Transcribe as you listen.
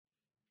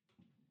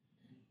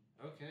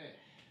Okay.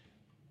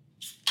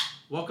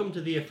 Welcome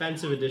to the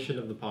offensive edition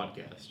of the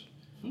podcast.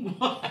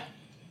 What?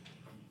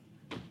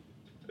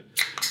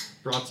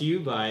 Brought to you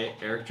by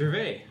Eric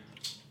Gervais.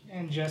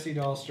 And Jesse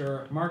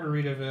Dahlster,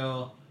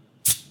 Margaritaville,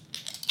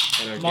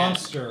 And our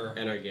Monster, Guest.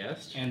 And our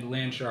guest. and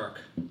Land Shark.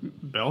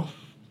 Bill?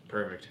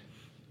 Perfect.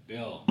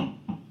 Bill.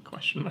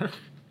 Question mark.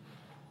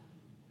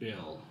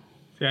 Bill.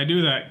 See, I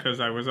do that because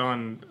I was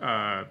on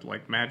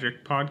like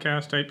Magic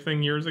podcast type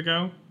thing years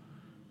ago,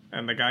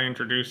 and the guy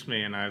introduced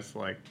me, and I was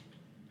like,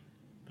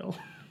 Bill,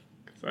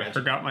 because I Magic.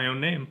 forgot my own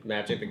name.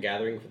 Magic the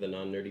Gathering for the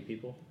non-nerdy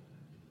people.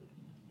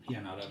 Yeah,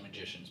 not a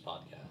magician's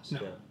podcast.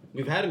 No. Yeah.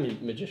 We've had a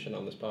magician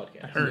on this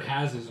podcast. I heard. He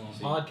has his own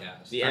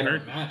podcast. The I about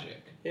heard.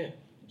 magic. Yeah,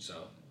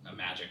 So a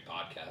magic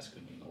podcast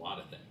could mean a lot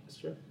of things. that's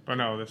true. But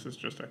no, this is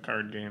just a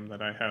card game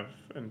that I have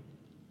an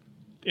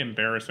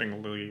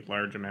embarrassingly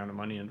large amount of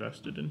money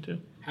invested into.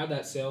 How'd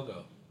that sale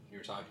go? You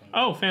were talking.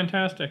 Oh,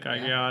 fantastic! I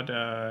Yeah.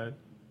 got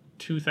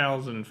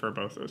 2,000 for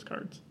both those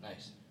cards.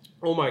 Nice.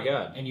 Oh my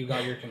god. And you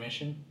got your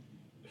commission?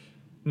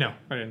 No,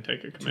 I didn't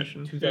take a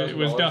commission. $2,000 It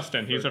was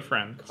Dustin. for He's a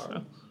friend. cards?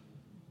 So.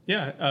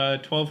 Yeah,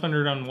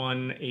 1,200 on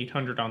one,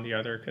 800 on the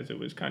other because it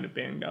was kind of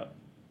banged up.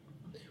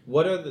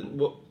 What is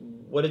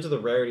the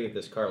rarity of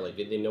this card? Like,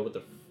 did they know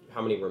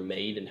how many were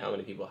made and how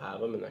many people have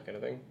them and that kind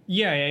of thing?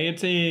 Yeah,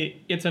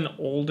 it's an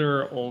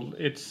older.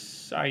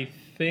 It's I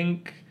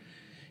think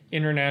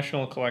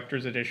International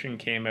Collector's Edition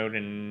came out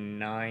in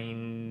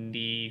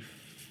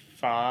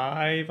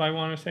 '95. I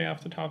want to say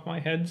off the top of my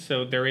head.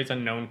 So there is a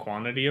known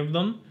quantity of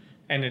them,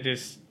 and it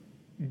has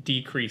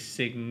decreased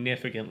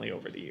significantly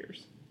over the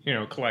years. You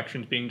know,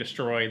 collections being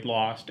destroyed,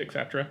 lost,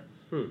 etc.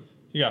 You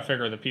got to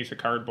figure the piece of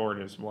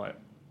cardboard is what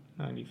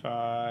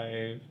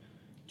 95,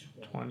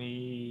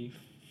 25,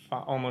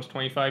 almost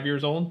 25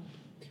 years old.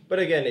 But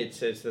again, it's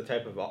the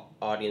type of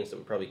audience that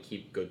would probably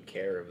keep good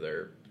care of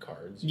their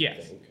cards.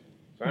 Yes. I think.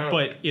 So I don't know.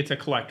 But it's a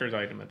collector's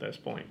item at this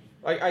point.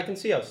 I can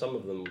see how some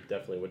of them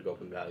definitely would go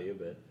up in value,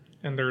 but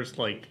And there's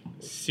like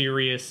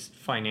serious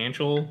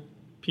financial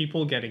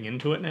people getting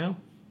into it now.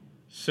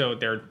 So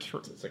they're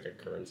it's like a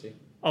currency.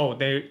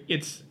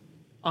 it's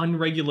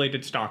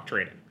unregulated stock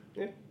trading.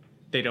 Yeah.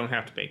 They don't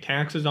have to pay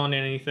taxes on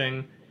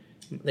anything.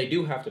 They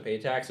do have to pay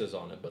taxes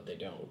on it, but they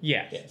don't.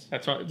 Yes.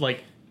 That's what,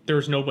 like,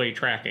 there's nobody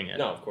tracking it.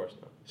 No, of course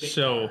not.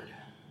 So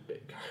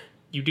Big card.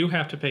 you do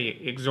have to pay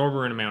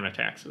exorbitant amount of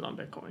taxes on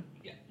Bitcoin.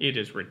 Yeah. It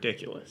is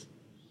ridiculous.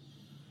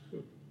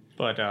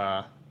 But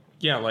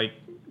yeah, like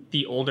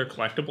the older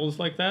collectibles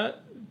like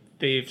that,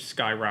 they've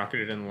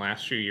skyrocketed in the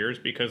last few years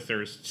because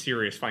there's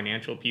serious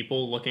financial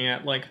people looking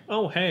at like,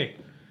 oh hey,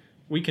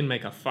 we can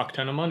make a fuck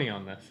ton of money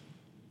on this.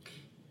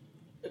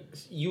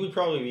 You would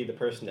probably be the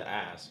person to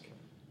ask.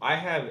 I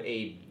have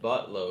a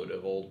buttload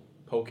of old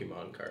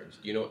Pokemon cards.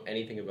 Do you know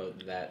anything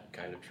about that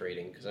kind of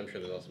trading? Because I'm sure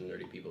there's also some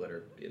nerdy people that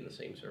are in the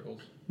same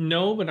circles.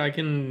 No, but I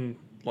can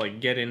like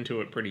get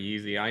into it pretty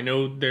easy. I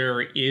know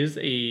there is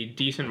a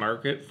decent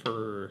market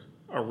for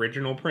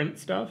original print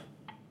stuff.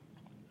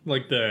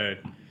 Like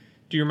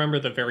do you remember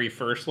the very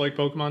first like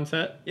Pokemon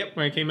set? Yep.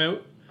 When it came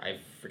out? I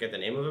forget the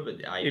name of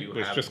it, but It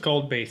was just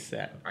called base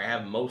set. I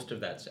have most of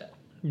that set.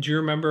 Do you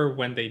remember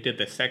when they did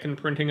the second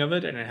printing of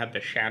it and it had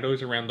the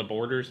shadows around the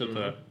borders of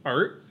the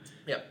art?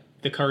 Yep.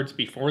 The cards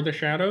before the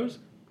shadows,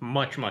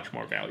 much, much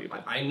more valuable.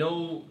 I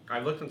know.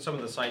 I've looked at some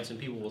of the sites and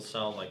people will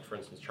sell, like for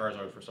instance,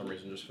 Charizard for some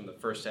reason just from the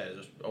first set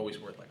is just always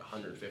worth like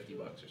 $150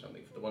 or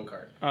something for the one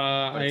card.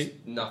 But it's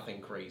nothing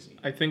crazy.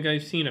 I think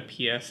I've seen a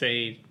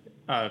PSA.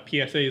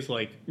 PSA is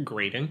like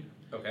grading.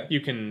 Okay.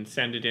 You can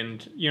send it in.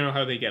 You know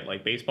how they get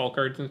like baseball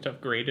cards and stuff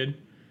graded?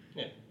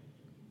 Yeah.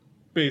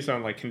 Based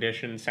on like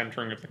condition,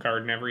 centering of the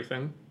card and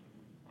everything.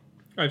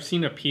 I've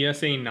seen a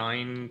PSA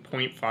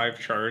 9.5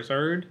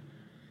 Charizard.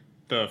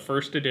 The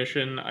first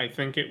edition, I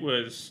think it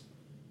was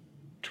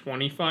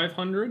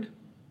 $2,500.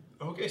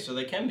 Okay, so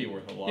they can be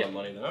worth a lot of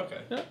money then.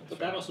 Okay. Yeah. But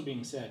that also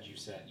being said, you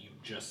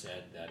just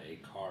said that a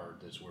card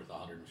that's worth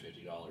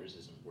 $150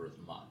 isn't worth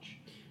much.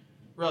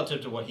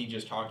 Relative to what he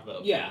just talked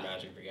about Yeah. for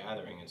Magic the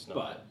Gathering, it's not.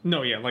 But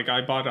No, yeah, like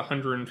I bought a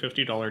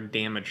 $150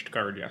 damaged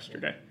card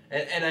yesterday.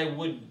 And I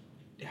would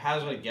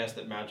hazard a guess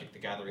that Magic the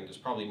Gathering, there's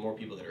probably more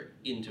people that are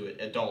into it,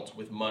 adults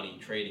with money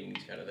trading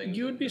these kind of things.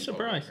 You would be than Pokemon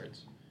surprised.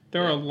 cards.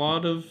 There are a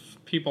lot of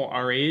people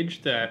our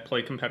age that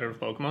play competitive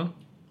Pokemon.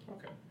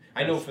 Okay.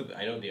 I know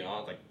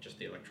just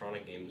the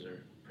electronic games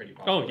are pretty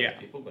popular yeah. with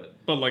people, but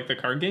But like the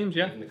card games,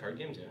 yeah. even the card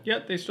games, yeah. Yeah,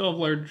 they still have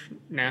large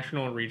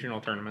national and regional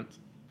tournaments.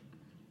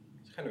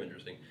 It's kind of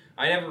interesting.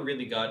 I never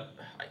really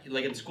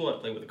like in school I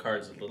played with the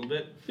cards a little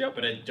bit, Yep.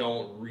 but I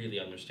don't really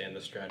understand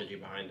the strategy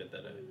behind it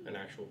that an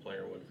actual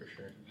player would for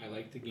sure. I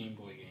like the Game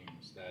Boy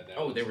games. That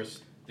That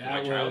was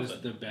my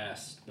childhood. the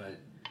best, but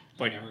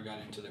Like- I never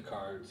got into the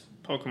cards.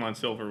 Pokemon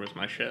Silver was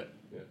my shit.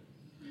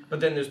 But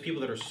then there's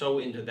people that are so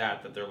into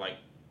that they're like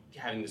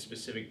having the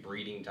specific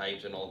breeding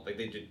types and all. Like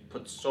they just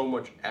put so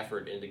much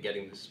effort into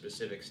getting the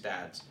specific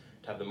stats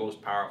to have the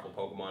most powerful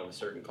Pokemon of a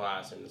certain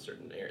class in a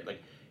certain area.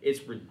 Like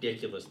it's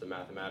ridiculous the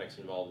mathematics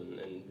involved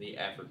and the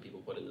effort people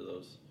put into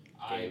those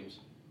games.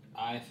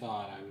 I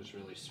thought I was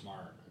really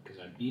smart because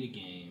I'd beat a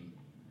game,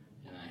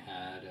 and I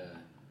had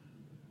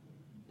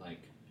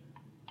like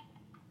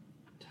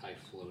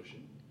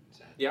Typhlosion. Is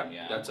that?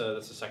 Yeah, that's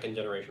a second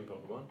generation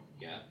Pokemon.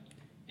 Yeah,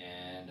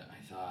 and I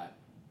thought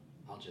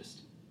I'll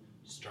just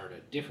start a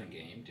different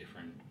game,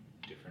 different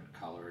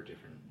color,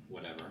 different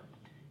whatever,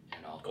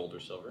 and I'll Gold or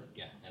silver.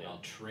 I'll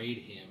trade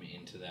him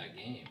into that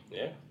game.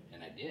 Yeah,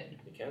 And I did.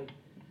 you can.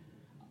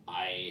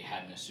 I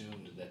hadn't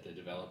assumed that the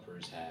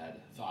developers had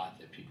thought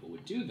that people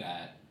would do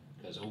that,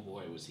 because oh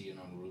boy, was he an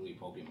unruly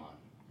Pokemon.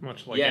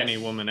 Much like Yes. any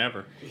woman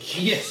ever.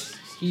 Yes,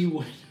 he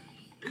would.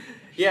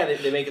 Yeah,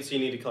 they make it so you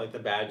need to collect the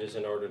badges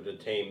in order to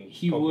tame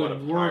He Pokemon would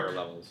of work. higher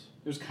levels.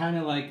 It was kind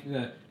of like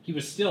he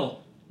was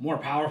still more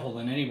powerful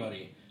than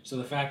anybody. So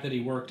the fact that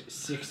he worked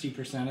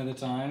 60% of the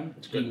time,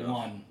 It's he good enough.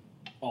 won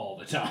all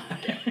the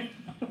time.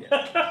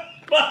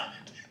 But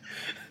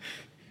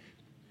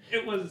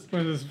it was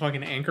what is this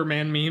fucking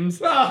Anchorman memes?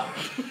 Well,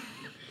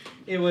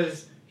 he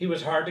was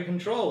hard to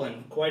control,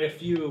 and quite a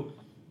few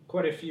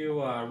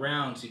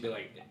rounds he'd be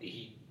like,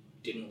 he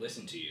didn't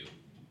listen to you,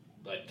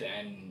 but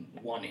then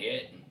one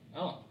hit, and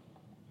you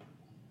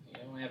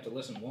only have to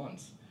listen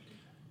once.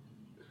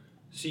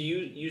 So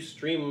you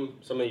stream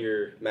some of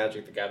your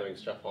Magic the Gathering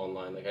stuff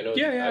online. Like I know,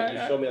 Yeah, you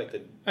show me like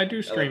the I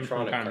do stream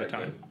from electronic time to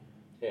card time.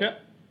 game. Yeah.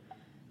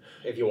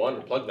 If you want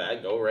to plug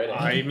that, go right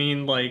ahead. I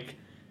mean, like,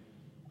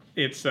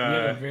 it's We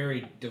have a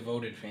very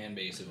devoted fan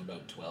base of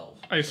about 12.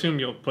 I assume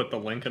you'll put the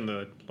link in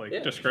the Yeah. If you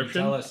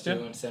description. tell us to Yeah.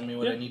 and send me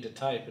what Yeah. I need to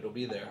type, it'll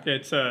be there.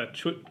 It's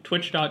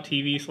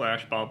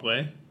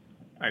twitch.tv/Bobway,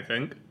 I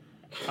think.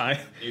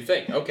 You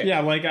think? Okay.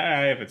 Yeah, like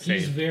I have it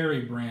He's saved. very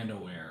brand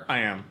aware. I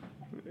am.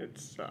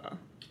 It's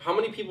How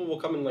many people will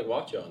come and like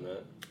watch you on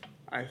that?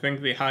 I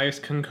think the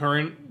highest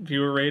concurrent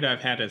viewer rate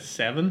I've had is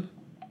 7.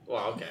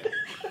 Well, okay.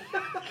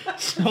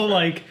 So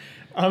like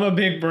I'm a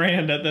big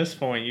brand at this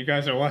point. You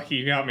guys are lucky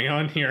you got me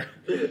on here.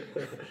 Fair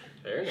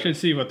enough. Should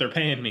see what they're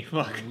paying me.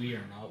 Fuck. We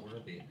are not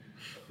worthy.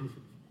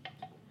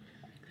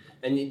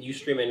 And you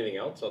stream anything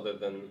else other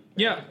than?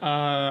 Yeah,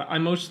 I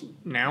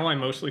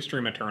mostly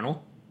stream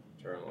Eternal.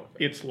 Eternal,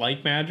 okay. It's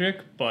like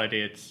Magic, but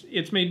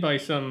it's made by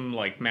some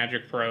like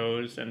Magic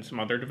pros and some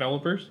other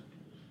developers.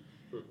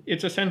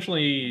 It's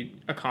essentially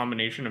a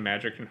combination of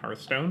Magic and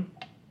Hearthstone.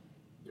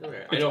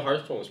 Okay. I know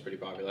Hearthstone was pretty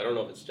popular. I don't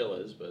know if it still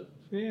is, but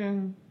Yeah,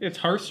 it's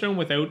Hearthstone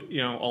without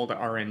all the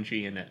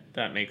RNG in it.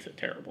 That makes it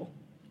terrible.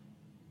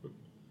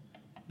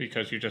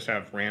 Because you just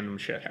have random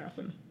shit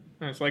happen.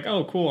 And it's like,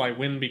 oh, cool, I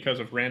win because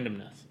of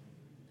randomness.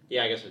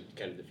 yeah, I guess it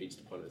kind of defeats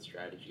the point of the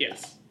strategy.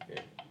 Yes.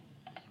 Yeah.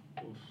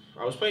 Oof.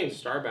 I was playing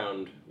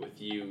Starbound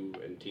with you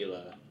and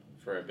Tila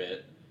for a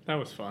bit. That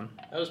was fun.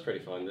 That was pretty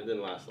fun. It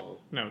didn't last long.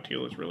 No,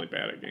 Teal is really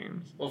bad at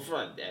games. Well,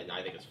 and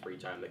I think it's free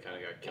time that kind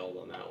of got killed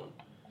on that one.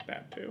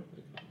 That too.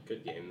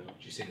 Good game though.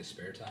 Did you say the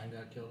spare time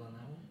got killed on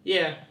that one?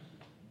 Yeah,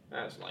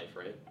 that's life,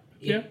 right?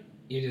 Yeah.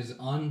 It is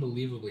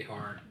unbelievably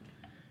hard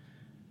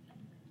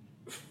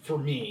for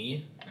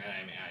me.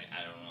 I mean,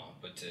 I don't know,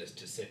 but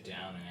to sit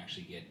down and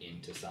actually get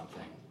into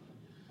something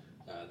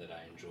that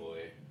I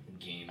enjoy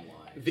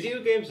game-wise.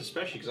 Video games,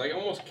 especially, because I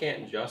almost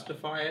can't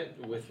justify it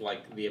with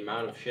like the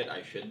amount of shit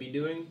I should be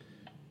doing.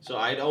 So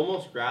I'd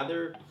almost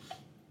rather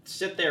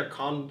sit there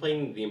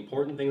contemplating the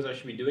important things I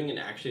should be doing and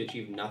actually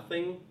achieve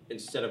nothing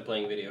instead of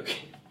playing video games.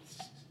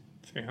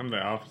 See, I'm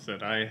the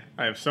opposite. I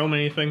have so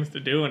many things to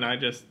do, and I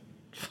just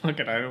fuck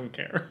it. I don't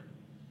care.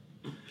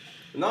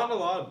 Not a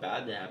lot of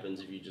bad happens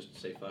if you just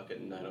say fuck it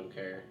and I don't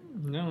care.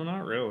 No,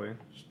 not really.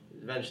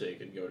 Eventually it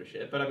could go to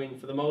shit, but I mean,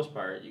 for the most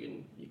part,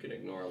 you can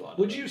ignore a lot.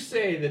 Would of you it.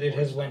 say that it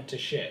has went to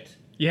shit?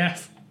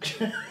 Yes.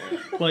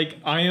 Like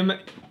I am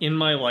in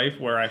my life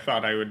where I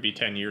thought I would be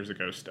 10 years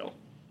ago still.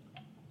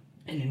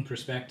 And in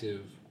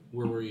perspective,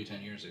 where were you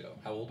 10 years ago?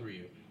 How old were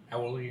you? How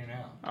old are you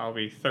now? I'll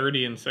be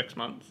 30 in 6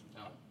 months.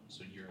 Oh,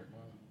 so you're...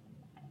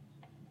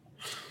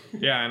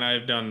 Yeah, and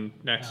I've done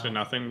next to Wow.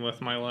 nothing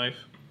with my life.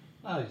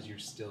 Oh, you're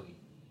still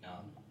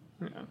young.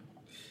 Yeah.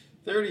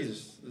 30s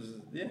is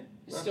yeah.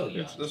 Still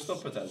young. There's still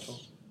potential.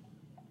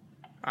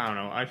 I don't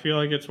know. I feel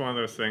like it's one of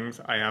those things.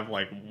 I have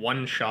like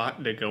one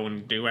shot to go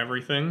and do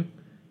everything,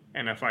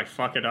 and if I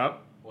fuck it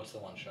up, What's the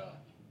one shot?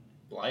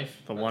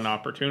 Life. the one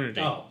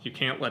opportunity, Oh. you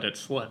can't let it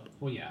slip.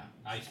 Well, yeah.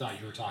 I thought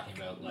you were talking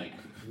about, like,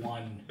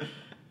 one...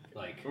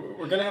 Like...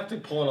 We're gonna have to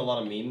pull in a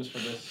lot of memes for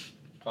this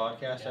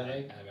podcast. Yeah, I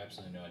think. I have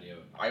absolutely no idea.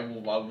 I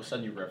will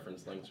send you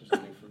reference links or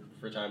something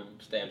for time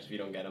stamps if you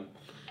don't get them,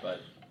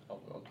 but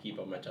I'll keep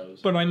on my toes.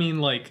 But I mean,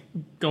 like,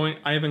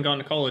 I haven't gone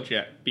to college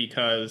yet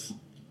because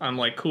I'm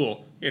like,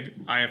 cool,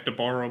 I have to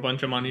borrow a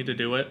bunch of money to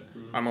do it.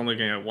 Mm-hmm. I'm only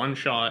going to get one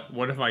shot.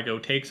 What if I go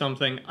take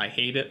something, I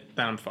hate it,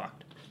 then I'm fucked.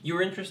 You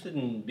were interested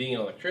in being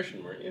an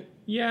electrician, weren't you?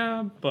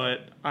 Yeah, but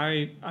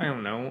I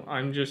don't know.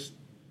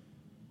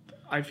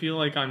 I feel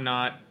like I'm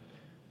not,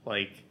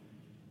 like,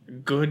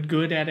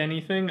 good at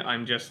anything.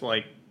 I'm just,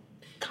 like,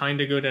 kind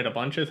of good at a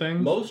bunch of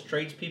things. Most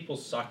tradespeople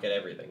suck at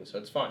everything, so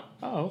it's fine.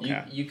 Oh,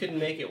 okay. You can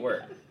make it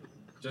work.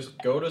 Just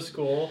go to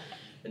school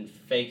and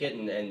fake it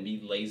and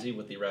be lazy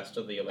with the rest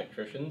of the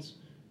electricians,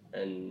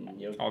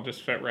 and I'll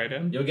just fit right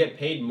in. you'll get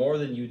paid more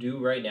than you do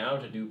right now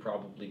to do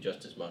probably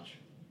just as much.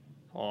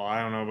 Oh,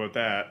 I don't know about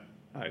that.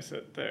 I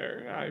sit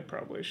there. I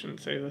probably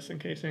shouldn't say this in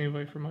case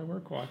anybody from my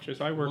work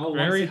watches. I work Well,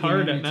 very once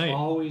hard again, at night. It's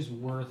always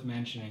worth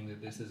mentioning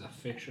that this is a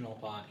fictional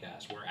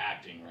podcast. We're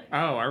acting right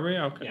now. Oh, are we?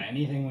 Okay. Yeah,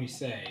 anything we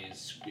say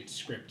it's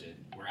scripted.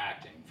 We're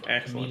acting for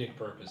Excellent. comedic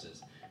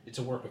purposes. It's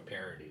a work of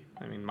parody.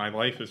 I mean, my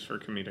life is for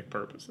comedic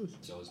purposes.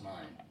 So is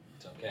mine.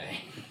 It's okay.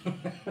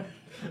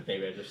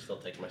 Maybe I just still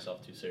take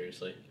myself too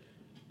seriously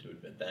to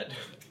admit that.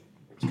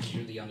 It's 'cause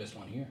you're the youngest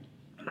one here.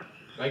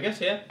 I guess,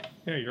 yeah.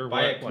 Yeah, you're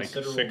By a what, like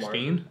considerable 16?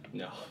 margin.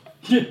 No.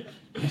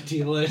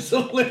 Tila is a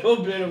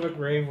little bit of a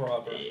grave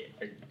robber.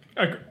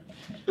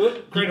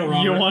 Cradle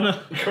robber. You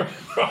wanna?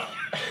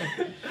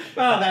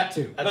 Well, that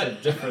too.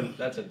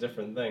 That's a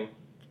different thing.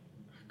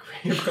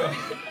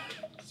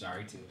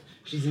 Sorry, too.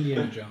 She's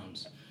Indiana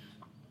Jones.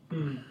 I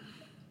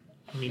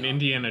mean,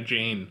 Indiana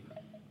Jane.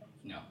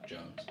 No,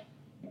 Jones.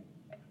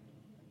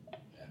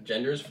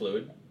 Gender is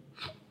fluid.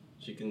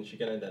 She can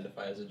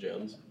identify as a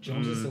Jones.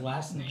 Jones is the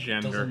last name.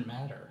 Gender. It doesn't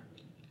matter.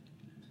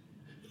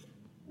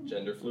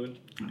 Gender fluid.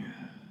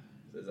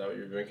 Is that what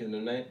you're drinking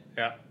tonight?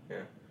 Yeah.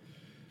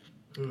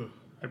 Yeah.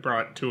 I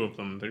brought 2 of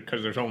them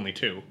because there's only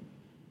 2.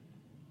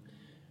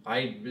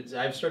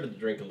 I've started to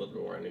drink a little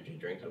bit more energy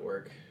drinks at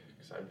work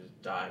because I'm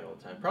just dying all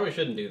the time. Probably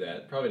shouldn't do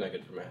that. Probably not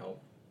good for my health.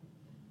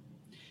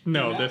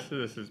 No, Yeah.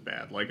 this is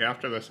bad. Like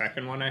after the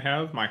second one I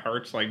have, my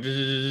heart's like,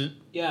 zzz,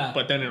 Yeah.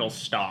 but then it'll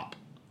stop.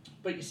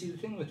 But you see, the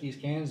thing with these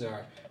cans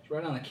it's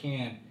right on the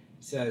can, it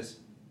says,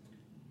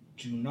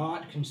 do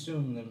not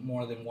consume them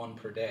more than 1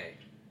 per day.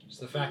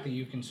 So the fact that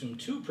you consume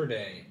 2 per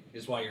day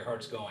is why your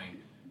heart's going,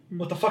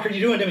 what the fuck are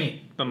you doing to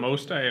me? The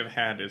most I have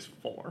had is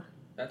 4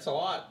 That's a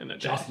lot. in a day.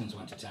 Justin's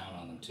went to town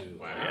on them too.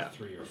 Wow. Like Yeah.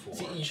 3 or 4.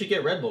 See, you should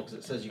get Red Bull because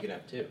it says you can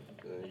have 2.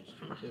 And then you just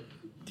drink 2.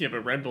 Yeah,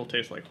 but Red Bull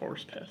tastes like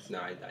horse piss. No,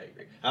 I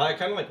agree. I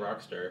kind of like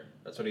Rockstar.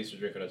 That's what I used to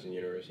drink when I was in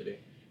university.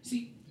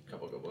 See, A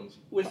couple good ones.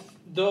 with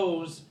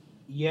those,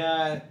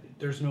 yeah,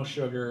 there's no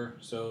sugar,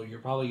 so you're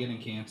probably getting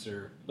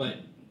cancer. But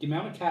the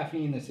amount of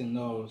caffeine that's in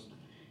those,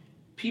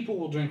 people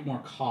will drink more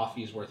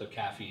coffee's worth of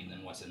caffeine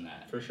than what's in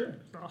that. For sure.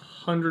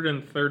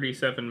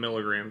 137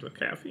 milligrams of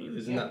caffeine.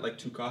 Isn't Yeah. that like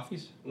 2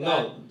 coffees? Yeah.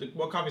 No,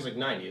 what coffee's like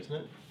 90, isn't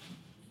it?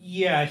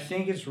 Yeah, I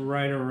think it's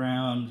right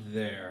around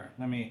there.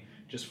 Let me,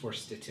 just for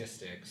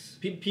statistics.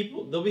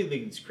 People, there'll be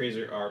these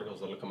crazy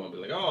articles that'll come up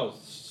and be like, oh,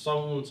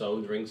 so and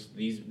so drinks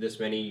this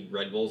many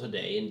Red Bulls a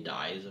day and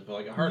dies of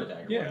like a heart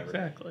attack or Yeah, whatever.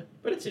 exactly.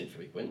 But it's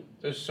infrequent.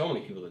 There's so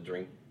many people that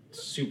drink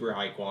super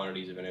high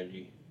quantities of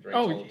energy drinks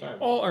all Oh, the time.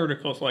 all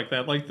articles like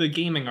that, like the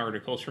gaming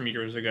articles from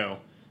years ago.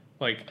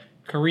 Like,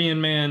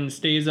 Korean man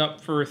stays up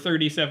for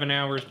 37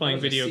 hours playing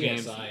That was a video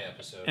games CSI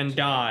episode. and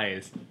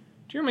dies.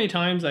 Do you know how many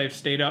times I've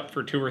stayed up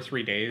for 2 or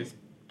 3 days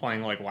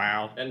playing, like,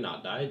 WoW? And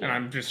not died. And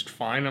I'm just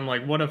fine. I'm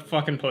like, what a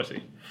fucking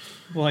pussy.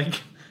 Like,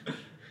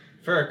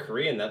 For a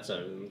Korean, that's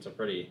a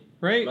pretty...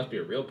 right? Must be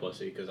a real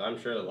pussy, because I'm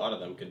sure a lot of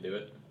them could do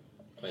it.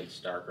 Playing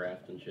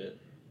StarCraft and shit.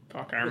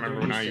 Fuck, I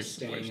remember when I used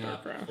to play staying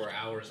up StarCraft. for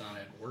hours on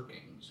it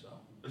working, so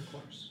of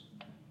course.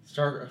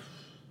 StarCraft...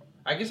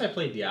 I guess I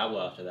played Diablo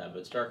after that,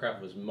 but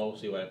StarCraft was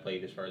mostly what I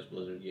played as far as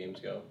Blizzard games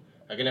go.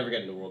 I could never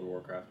get into World of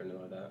Warcraft or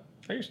anything like that.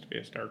 I used to be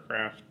a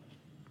StarCraft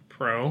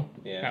pro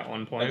Yeah. at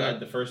one point.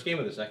 The first game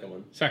or the second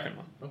one? Second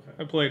one. Okay.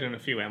 I played in a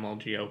few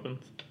MLG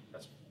Opens.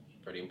 That's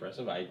pretty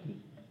impressive. I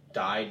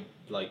died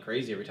like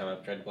crazy every time I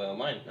tried to play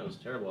online. I was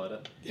terrible at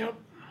it. Yep.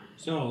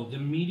 So the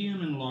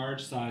medium and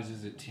large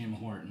sizes at Tim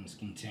Hortons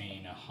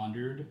contain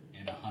 100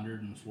 and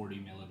 140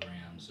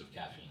 milligrams of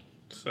caffeine,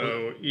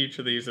 So each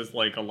of these is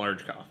like a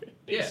large coffee.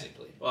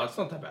 basically. Well, it's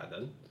not that bad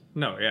then.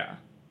 No, yeah.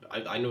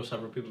 I know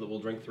several people that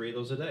will drink 3 of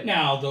those a day.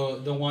 Now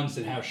the ones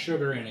that have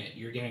sugar in it,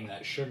 you're getting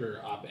that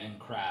sugar up and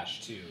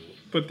crash too.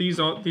 But these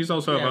also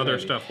have Yeah, other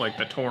maybe. stuff like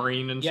the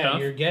taurine and Yeah, stuff.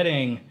 you're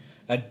getting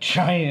a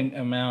giant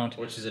amount.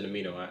 Which is an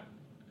amino acid.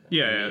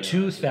 Yeah,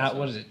 Yeah.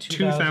 What is it?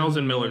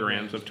 2,000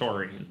 milligrams of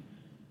taurine.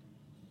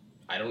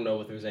 I don't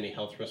know if there's any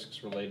health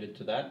risks related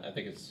to that. I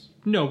think it's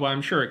No, but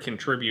I'm sure it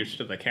contributes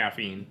to the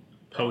caffeine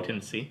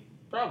potency.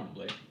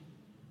 probably.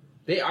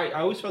 I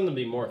always found them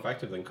to be more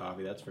effective than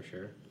coffee, that's for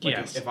sure. Like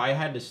Yes. if I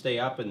had to stay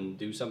up and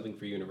do something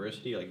for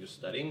university, like just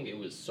studying, it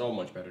was so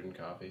much better than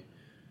coffee.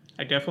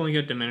 I definitely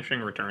get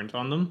diminishing returns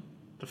on them.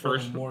 The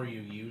first the more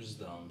you use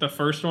them. The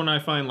first one I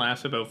find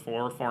lasts about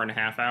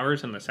 4.5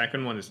 hours, and the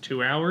second one is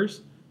 2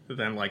 hours,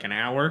 then like an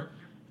hour,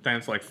 then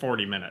it's like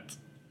 40 minutes.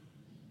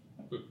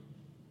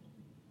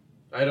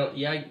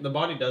 The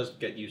body does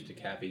get used to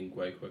caffeine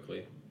quite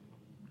quickly.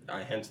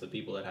 Hence the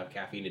people that have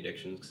caffeine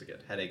addictions, because they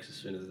get headaches as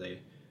soon as they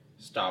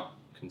stop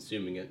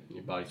consuming it.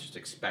 Your body's just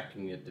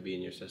expecting it to be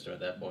in your system at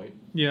that point.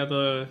 Yeah,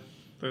 the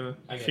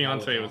I get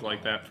fiance that with was like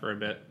alcohol. that for a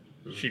bit.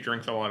 She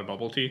drinks a lot of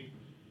bubble tea.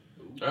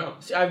 Oh,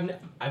 see,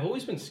 I've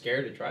always been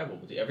scared to try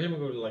bubble tea. Every time I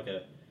go to like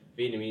a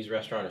Vietnamese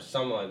restaurant or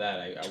something like that,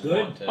 I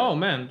good. want to. Oh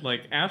man,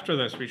 like after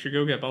this, we should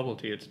go get bubble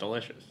tea. It's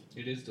delicious.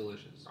 It is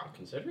delicious. I'll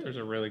consider it. There's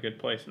a really good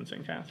place in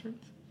St.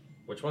 Catharines.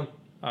 Which one?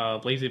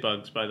 Lazy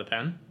Bugs by the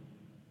Pen.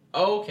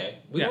 Oh, okay.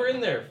 We Yeah. were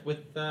in there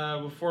with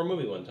before a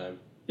movie one time.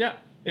 Yeah,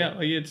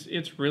 like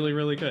it's really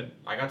really good.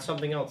 I got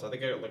something else. I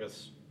think I got like a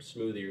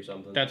smoothie or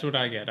something. That's what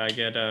I get. I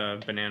get a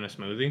banana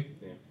smoothie.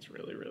 Yeah. It's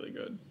really, really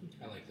good.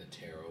 I like the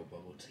taro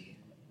bubble tea.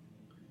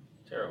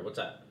 Taro, what's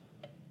that?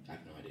 I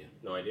have no idea.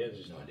 No idea. It's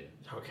just No idea.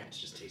 okay. It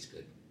just tastes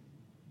good.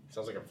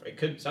 Sounds like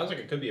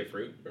it could be a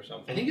fruit or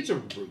something. I think it's a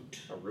root.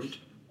 A root.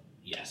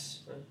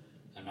 Yes. Right.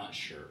 I'm not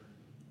sure.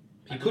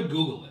 I could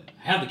Google it.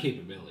 I have the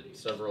capabilities.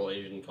 Several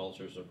Asian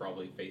cultures are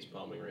probably face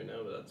palming right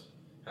now, but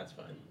that's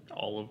fine.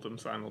 All of them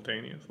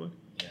simultaneously.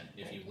 Yeah.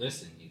 If you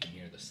listen, you can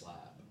hear the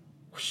slap.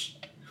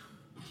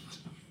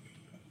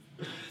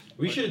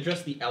 We should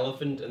address the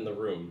elephant in the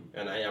room,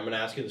 and I'm going to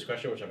ask you this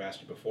question, which I've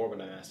asked you before, but I'm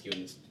going to ask you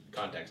in this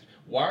context.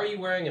 Why are you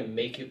wearing a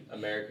 "Make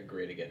America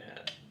Great Again"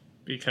 hat?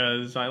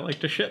 Because I like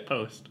to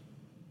shitpost.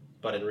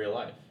 But in real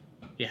life,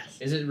 Yes.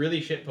 is it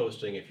really shit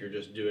posting if you're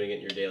just doing it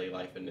in your daily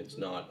life and it's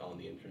not on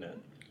the internet?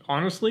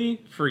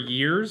 Honestly, for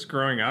years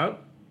growing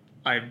up,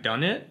 I've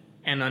done it,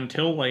 and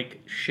until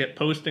like shit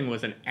posting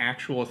was an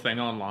actual thing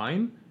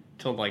online,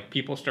 till like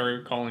people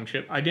started calling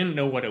shit, I didn't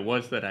know what it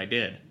was that I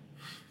did.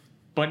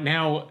 But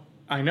now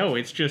I know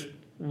it's just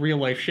real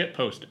life shit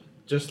posting.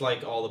 Just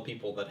like all the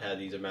people that had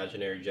these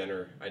imaginary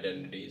gender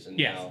identities, and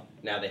Yes.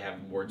 now they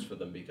have words for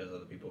them because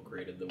other people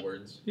created the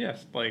words.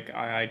 Yes, like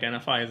I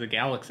identify as a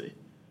galaxy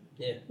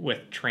Yeah.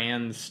 with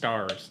trans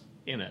stars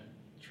in it.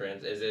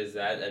 Is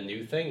that a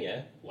new thing?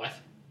 Yeah. What?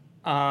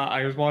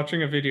 I was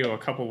watching a video a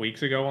couple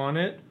weeks ago on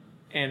it,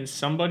 and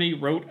somebody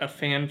wrote a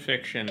fan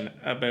fiction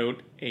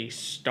about a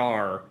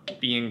star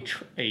being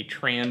a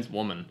trans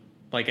woman.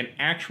 Like an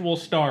actual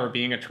star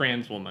being a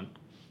trans woman.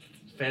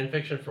 Fan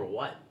fiction for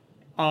what?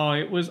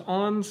 It was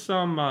on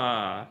some,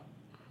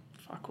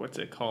 what's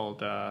it called?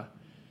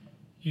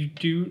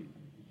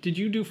 Did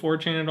you do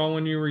 4chan at all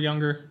when you were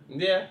younger?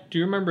 Yeah. Do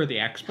you remember the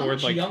X How board?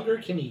 much Like, younger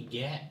can he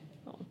get?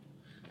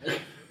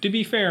 to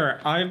be fair,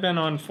 I've been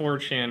on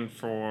 4chan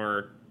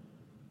for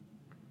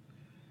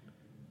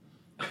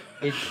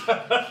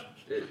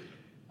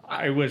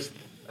I was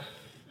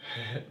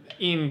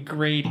in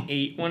grade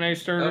 8 when I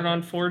started Okay.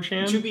 on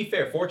 4chan. To be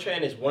fair,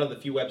 4chan is one of the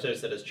few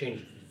websites that has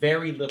changed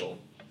very little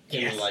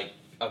in Yes. like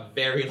a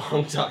very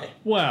long time.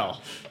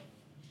 Well,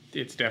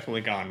 it's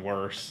definitely gone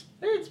worse.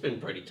 It's been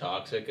pretty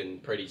toxic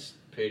and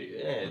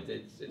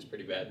it's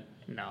pretty bad.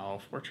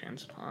 No,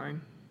 4chan's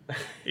fine.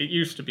 It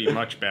used to be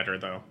much better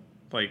though.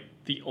 Like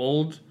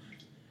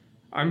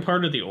I'm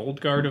part of the old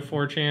guard of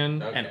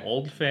 4chan, and Okay.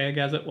 old fag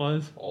as it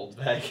was. Old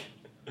bag.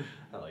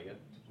 I like it.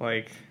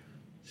 Like,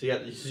 So you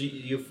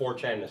have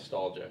 4chan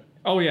nostalgia.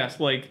 oh yes,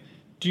 like,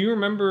 do you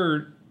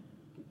remember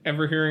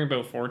ever hearing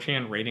about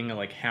 4chan raiding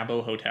like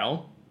Habbo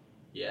Hotel?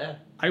 Yeah.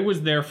 I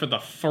was there for the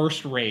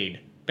first raid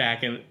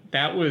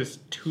that was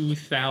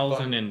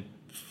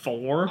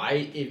 2004.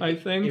 I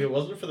think. If it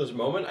wasn't for this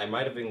moment, I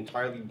might have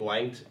entirely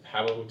blanked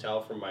Habbo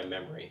Hotel from my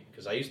memory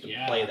because I used to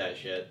play that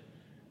shit,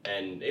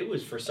 and it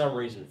was for some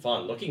reason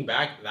fun. Looking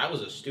back, that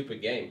was a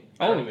stupid game.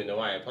 I don't even know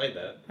why I played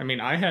that. I mean,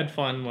 I had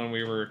fun when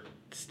we were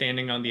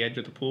standing on the edge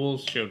of the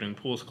pools, shouting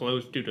 "pools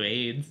closed due to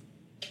AIDS,"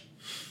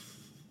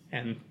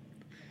 and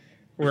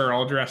we're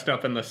all dressed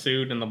up in the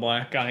suit and the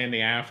black guy in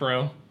the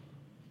afro. It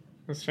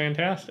was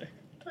fantastic.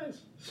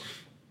 Nice.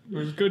 It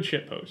was good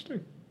shit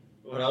posting.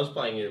 When I was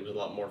playing it, it was a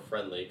lot more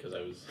friendly because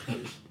I was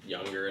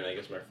younger, and I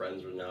guess my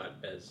friends were not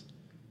as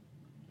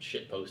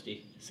shit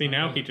posty. See,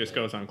 now he just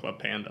goes on Club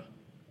Panda.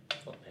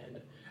 Club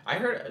Panda. I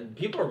heard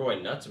people are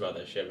going nuts about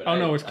that shit. But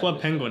No, it's Club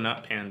Penguin,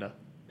 not Panda.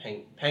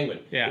 Penguin.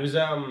 Yeah. It was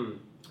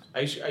I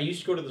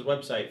used to go to this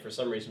website for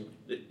some reason.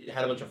 It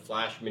had a bunch of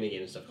Flash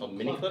minigame and stuff called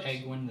Mini Clips.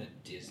 Penguin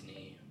that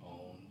Disney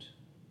owned.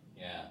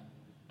 Yeah.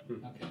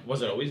 Okay.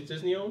 Was it always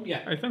Disney owned?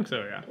 Yeah. I think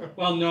so, yeah.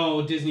 Well,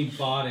 no, Disney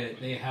bought it.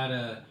 They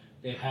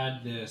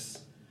had this,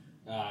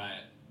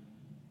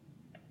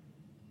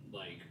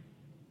 like,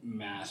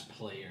 mass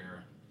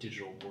player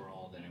digital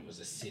world, and it was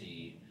a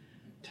city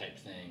type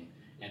thing.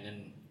 And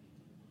then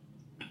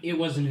it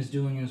wasn't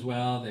doing as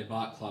well. They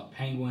bought Club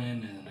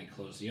Penguin, and then they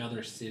closed the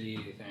other city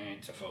thing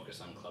to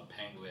focus on Club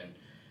Penguin.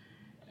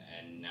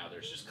 And now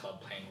there's just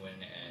Club Penguin,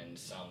 and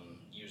some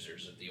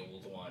users of the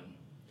old one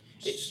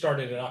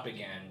started it up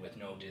again with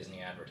no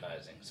Disney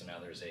advertising. So now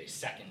there's a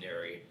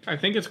secondary. I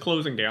think it's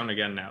closing down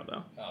again now,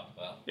 though. Oh,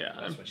 well. Yeah,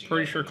 that's I'm what you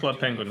pretty get sure when Club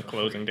you're doing it Penguin's for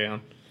closing free.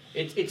 down.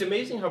 It's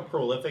amazing how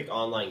prolific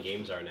online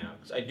games are now.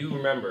 Because I do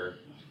remember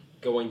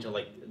going to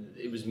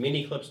it was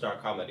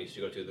miniclips.com that I used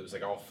to go to. That was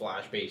like all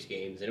Flash-based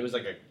games, and it was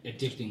like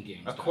Addicting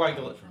games. a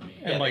coagulation for me.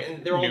 And, like,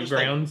 and they're all just,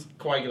 like, Newgrounds.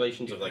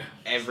 coagulations of like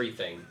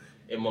everything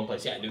in one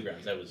place. Yeah,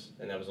 Newgrounds. That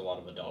was a lot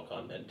of adult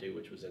content too,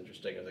 which was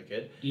interesting as a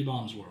kid.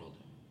 E-Bombs World.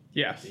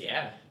 Yes.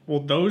 Yeah.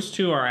 Well, those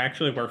two are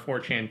actually where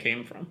 4chan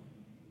came from.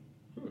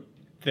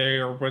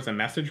 There was a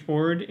message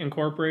board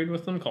incorporated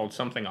with them called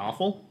Something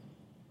Awful,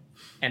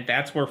 and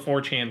that's where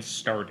 4chan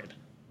started,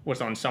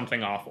 was on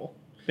Something Awful.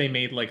 They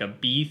made like a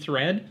B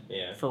thread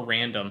for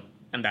random,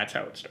 and that's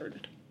how it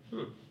started.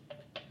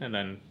 And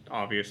then,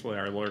 obviously,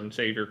 our Lord and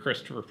Savior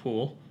Christopher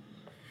Poole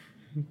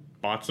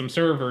bought some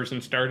servers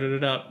and started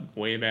it up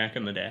way back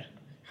in the day.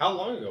 How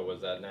long ago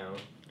was that now?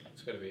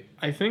 It's gotta be.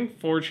 I think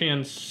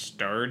 4chan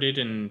started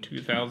in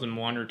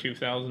 2001 or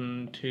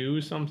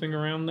 2002, something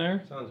around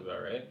there. Sounds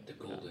about right. The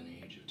golden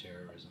age of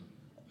terrorism.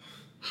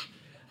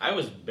 I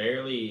was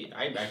barely.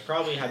 I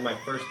probably had my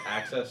first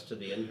access to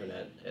the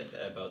internet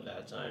at about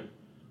that time.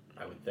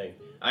 I would think.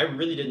 I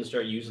really didn't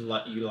start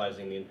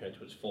utilizing the internet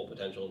to its full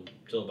potential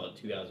until about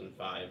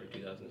 2005 or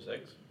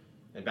 2006.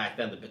 And back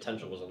then, the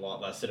potential was a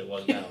lot less than it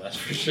was now. That's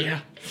for sure. Yeah.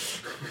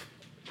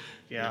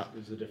 Yeah. It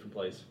was a different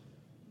place.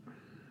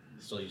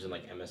 Still using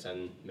like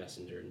MSN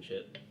Messenger and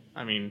shit.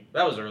 I mean,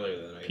 That was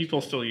earlier than I.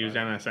 people still used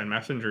used. MSN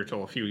Messenger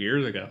till a few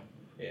years ago.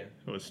 Yeah.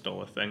 It was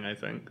still a thing, I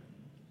think.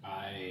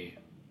 I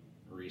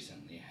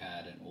recently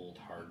had an old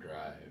hard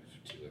drive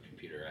to a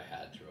computer I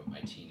had throughout my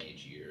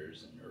teenage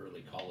years and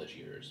early college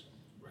years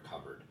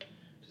recovered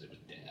because it was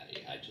dead.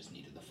 I just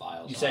needed the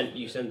files. You off sent of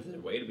you it. sent it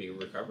away to be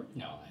recovered.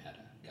 No, I had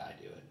a guy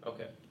do it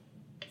Okay.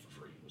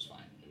 for free. It was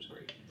fine. It was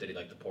great. Did he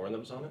like the porn that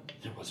was on it?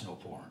 There was no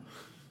porn,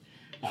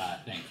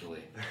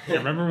 thankfully.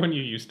 Remember when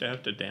you used to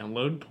have to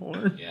download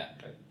porn? Yeah.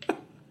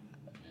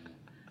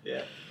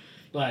 Yeah.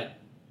 But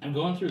I'm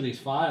going through these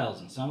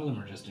files, and some of them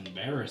are just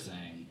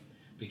embarrassing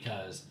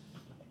because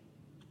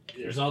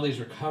there's all these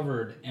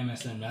recovered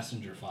MSN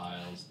Messenger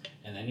files,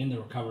 and then in the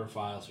recovered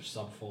files are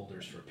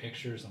subfolders for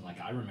pictures. I'm like,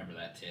 I remember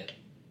that tit.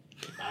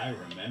 I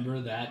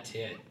remember that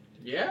tit.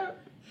 Yeah.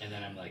 And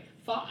then I'm like,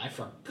 fuck, I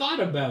forgot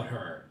about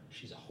her.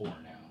 She's a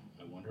whore now.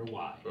 I wonder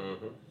why.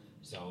 Mm-hmm.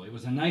 So it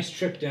was a nice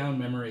trip down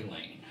memory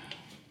lane.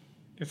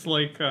 It's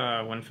like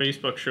when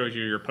Facebook shows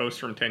you your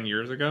post from 10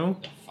 years ago,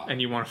 The fuck? and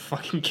you want to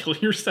fucking kill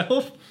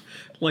yourself.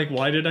 Like,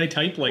 why did I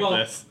type like Well,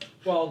 this?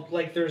 Well,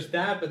 like there's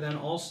that, but then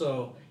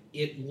also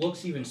it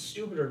looks even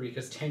stupider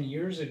because 10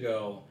 years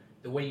ago,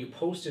 the way you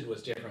posted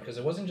was different because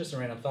it wasn't just a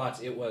random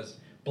thoughts, it was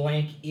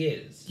blank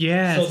is.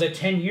 Yes. So that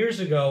 10 years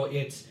ago,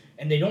 it's,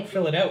 and they don't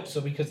fill it out,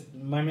 so because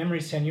my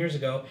memory's 10 years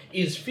ago,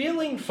 is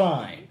feeling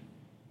fine.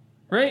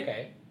 Right?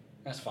 Okay,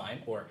 that's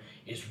fine. Or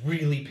is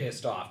really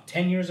pissed off.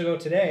 10 years ago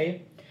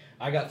today,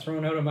 I got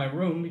thrown out of my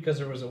room because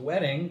there was a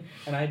wedding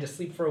and I had to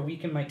sleep for a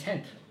week in my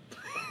tent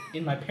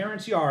in my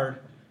parents' yard.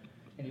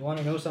 And you want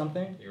to know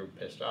something? You were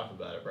pissed off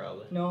about it,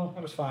 probably. No,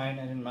 I was fine.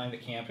 I didn't mind the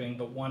camping.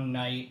 But one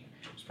night,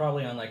 it was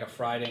probably on like a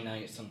Friday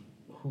night, some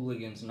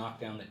hooligans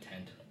knocked down the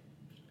tent.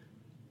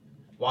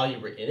 While you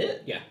were in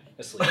it? Yeah,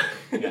 asleep.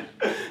 Yeah.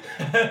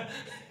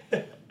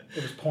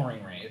 It was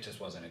pouring rain. It just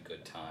wasn't a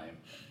good time.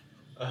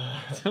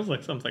 Sounds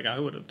like something I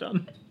would have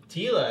done.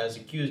 Tila has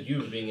accused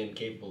you of being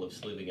incapable of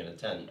sleeping in a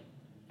tent.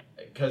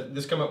 Because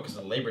this come up because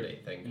of the Labor Day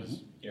thing,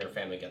 because your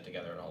family get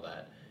together and all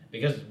that.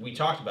 Because we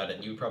talked about it,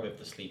 and you would probably have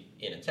to sleep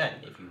in a tent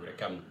if you were to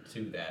come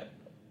to that,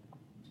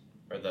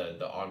 or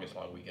the August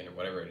long weekend or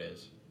whatever it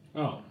is.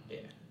 Oh. Yeah.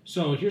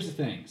 So here's the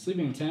thing.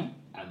 Sleeping in a tent,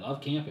 I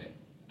love camping.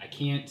 I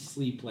can't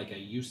sleep like I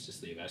used to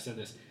sleep. I've said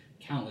this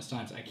countless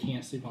times. I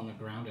can't sleep on the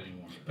ground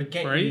anymore. But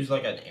can't Right? you use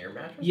like an air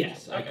mattress?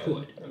 Yes, I Okay.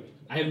 could. I mean,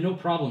 I have no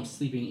problem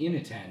sleeping in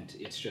a tent.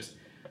 It's just,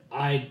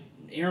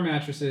 air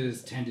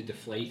mattresses tend to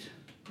deflate.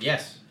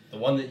 yes, the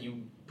one that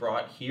you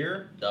brought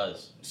here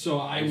does. So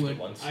I Used it would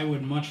once. I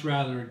would much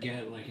rather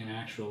get like an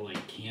actual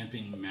like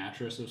camping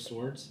mattress of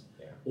sorts,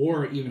 Yeah.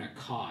 or even a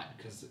cot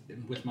because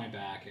with my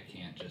back I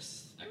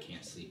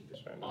can't sleep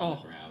on Oh.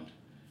 the ground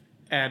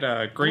At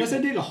a great. unless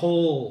I dig a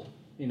hole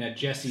in a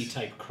Jesse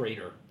type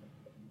crater,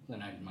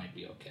 then I might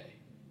be okay.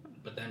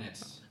 But then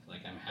it's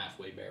like I'm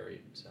halfway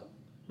buried, so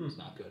it's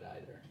not good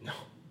either. No.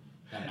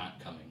 I'm not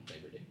coming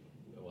Labor Day.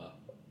 Well,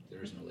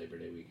 there is no Labor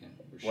Day weekend.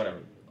 Or Whatever.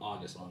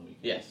 August long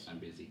weekend. Yes. I'm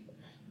busy.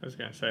 I was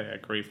gonna say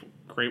at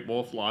Great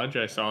Wolf Lodge,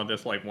 I saw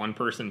this like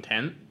one-person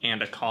tent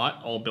and a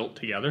cot all built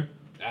together.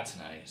 That's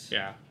nice.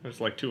 Yeah, it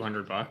was like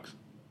 $200.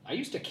 I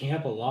used to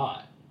camp a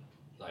lot.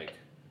 Like,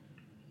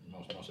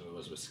 most of it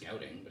was with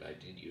scouting, but I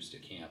did used to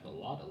camp a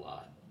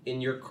lot.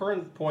 In your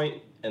current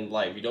point in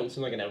life, you don't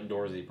seem like an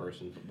outdoorsy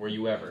person. Were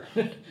you ever?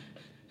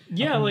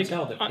 Yeah, I can like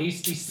tell the I-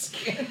 pasty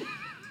skin.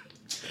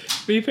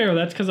 to be fair,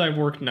 that's because I've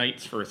worked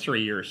nights for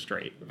 3 years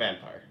straight.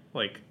 Vampire.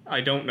 Like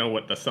I don't know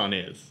what the sun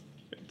is.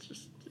 It's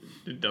just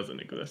it doesn't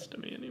exist to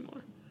me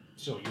anymore.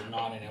 So you're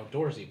not an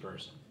outdoorsy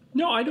person.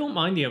 No, I don't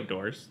mind the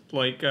outdoors.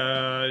 Like,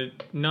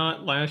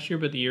 not last year,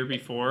 but the year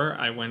before,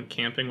 I went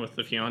camping with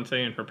the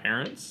fiance and her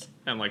parents,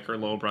 and like her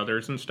little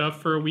brothers and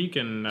stuff for a week.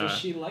 And Does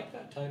she like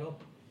that title?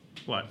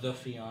 what? The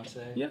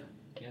fiance? Yeah.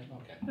 Yeah,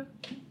 okay.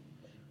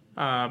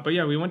 But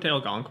yeah, we went to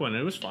Algonquin. And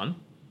it was fun.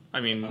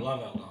 I mean, I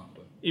love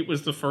Algonquin. it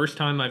was the first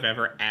time I've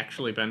ever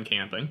actually been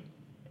camping,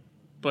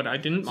 but I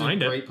didn't It's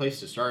mind a it. great place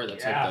to start.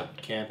 That's Yeah. like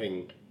the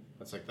camping.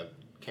 That's like the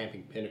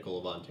camping pinnacle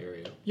of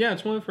Ontario. Yeah,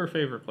 it's one of her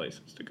favorite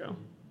places to go.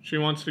 She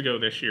wants to go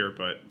this year,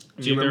 but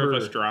Do you neither of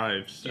remember- us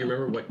drives. So. Do you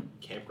remember what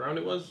campground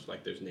it was?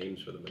 Like, there's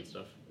names for them and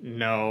stuff.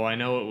 No, I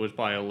know it was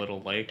by a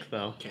little lake,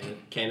 though.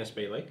 Canis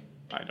Bay Lake.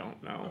 I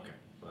don't know. Okay,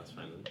 well, that's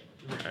fine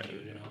then. Okay.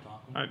 Commute in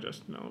Algonquin? I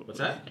just know. What's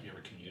that? Have you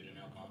ever commuted in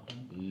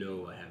Algonquin?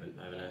 No, I haven't.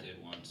 I I haven't.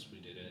 did once. We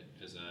did it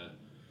as a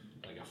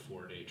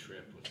 4-day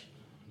trip with,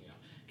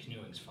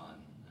 canoeing's fun.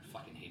 I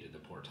fucking hated the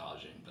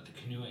portaging, but the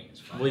canoeing is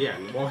fun. Well, yeah,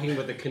 walking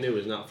with a canoe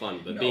is not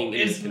fun, but No, being in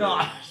it's a canoe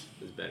not.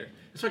 is better.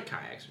 That's why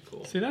kayaks are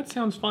cool. See, that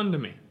sounds fun to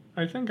me.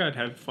 I think I'd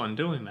have fun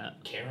doing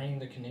that. Carrying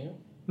the canoe?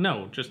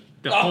 No, just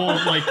the whole,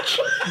 like...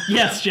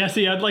 Yes,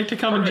 Jesse, I'd like to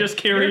come and just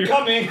carry You're your...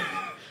 coming!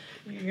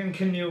 You can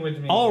canoe with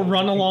me. I'll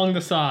run along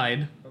the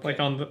side, Okay. like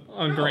on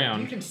No,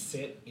 ground. You can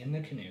sit in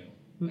the canoe,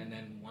 and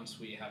then once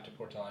we have to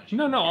portage...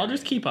 No, you I'll carry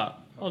just it. keep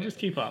up. I'll Okay. just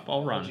keep up. I'll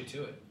Hold run. you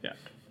to it. Yeah.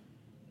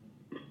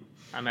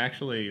 I'm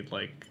actually,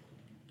 like,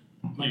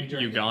 Might be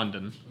during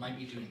Ugandan. Might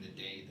be during the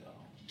day,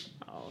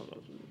 though. Oh,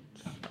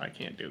 I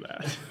can't do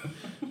that.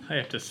 I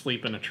have to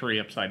sleep in a tree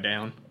upside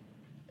down.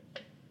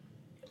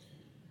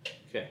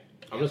 Okay,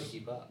 I'm gonna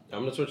keep up. I'm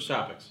gonna switch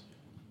topics.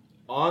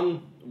 On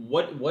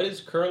what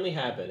is currently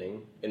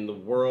happening in the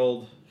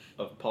world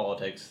of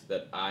politics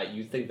that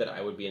you think that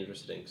I would be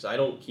interested in? Because I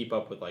don't keep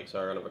up with like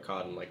Sargon of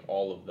Akkad and like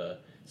all of the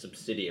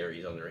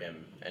subsidiaries under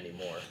him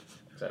anymore.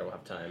 Because I don't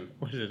have time.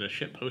 What is it, a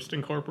shit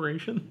posting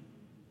corporation?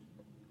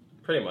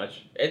 Pretty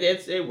much,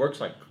 it works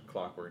like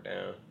clockwork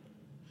now.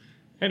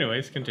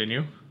 Anyways,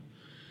 continue.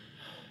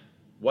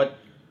 What?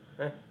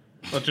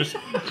 Well, just...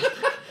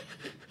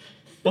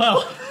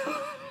 Well...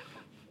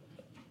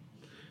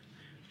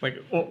 Like,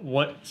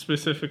 what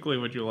specifically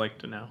would you like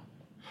to know?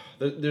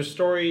 There's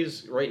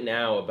stories right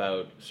now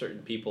about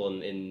certain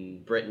people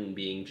in Britain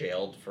being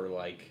jailed for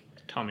like...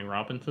 Tommy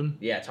Robinson?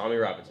 Yeah, Tommy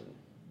Robinson.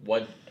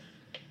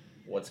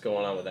 What's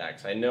going on with that?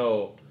 'Cause I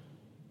know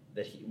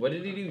that what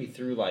did he do? He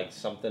threw like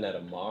something at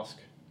a mosque.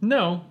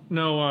 No.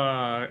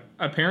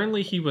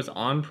 Apparently he was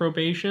on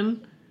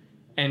probation,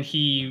 and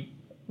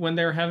when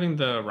they were having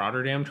the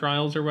Rotterdam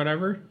trials or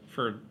whatever,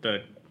 for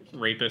the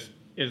rapist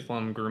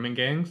Islam grooming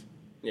gangs,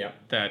 Yeah,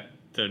 that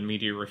the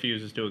media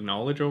refuses to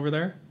acknowledge over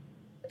there,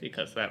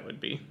 because that would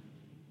be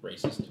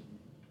racist.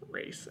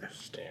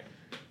 racist.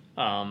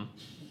 Yeah.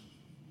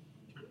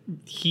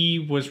 He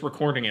was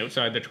recording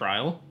outside the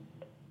trial,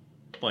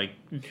 like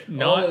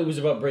Oh, it was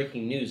about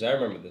breaking news. I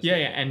remember this. yeah,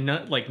 and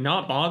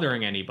not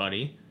bothering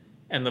anybody,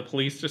 and the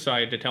police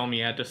decided to tell me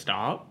he had to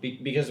stop.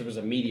 Because there was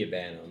a media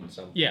ban on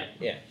something. Yeah,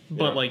 Yeah.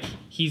 but like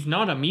he's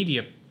not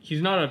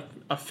an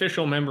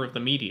official member of the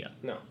media.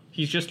 No.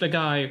 He's just a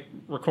guy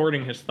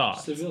recording his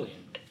thoughts. Civilian.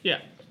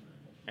 Yeah,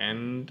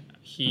 and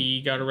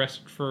he got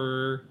arrested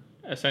for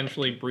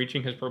essentially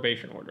breaching his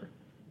probation order.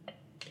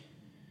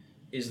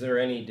 Is there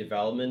any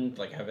development?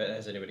 Like,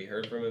 has anybody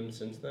heard from him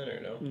since then, or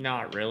no?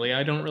 Not really.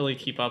 I don't really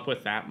keep up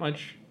with that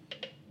much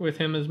with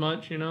him as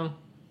much, you know?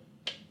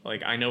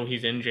 Like, I know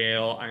he's in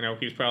jail. I know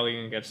he's probably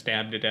going to get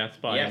stabbed to death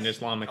by an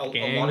Islamic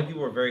gang. A lot of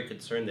people are very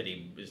concerned that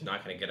he is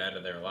not going to get out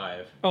of there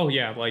alive. Oh,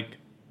 yeah, like,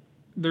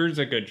 there's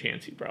a good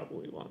chance he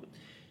probably won't.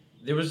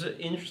 There was an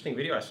interesting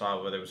video I saw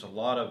where there was a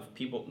lot of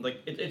people, like,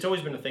 it's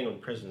always been a thing in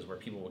prisons where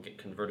people will get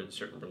converted to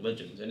certain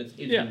religions. And it's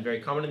been very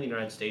common in the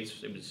United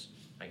States. It was,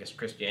 I guess,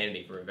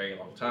 Christianity for a very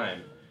long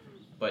time.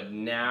 But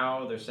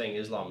now they're saying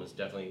Islam has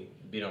definitely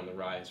been on the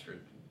rise for,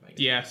 I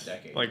guess,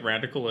 decades. Like,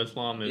 radical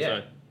Islam is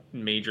a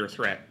major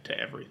threat to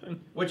everything.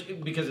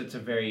 Because it's a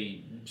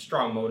very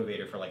strong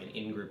motivator for, like, an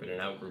in-group and an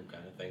out-group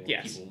kind of thing. Where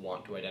Yes. people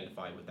want to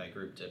identify with that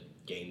group to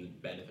gain the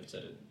benefits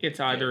that it It's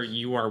either gives.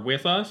 you are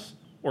with us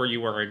or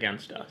you are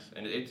against us.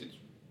 And it's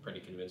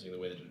pretty convincing the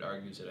way that it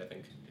argues it, I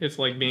think. It's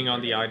like being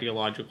on the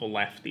ideological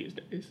left these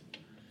days.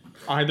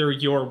 Either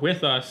you're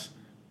with us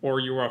or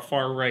you're a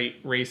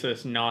far-right,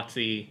 racist,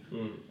 Nazi,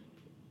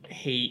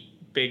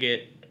 hate,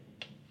 bigot,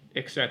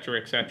 etc.,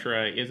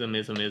 ism.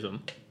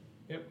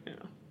 Yep. Yeah.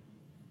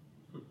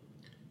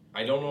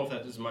 I don't know if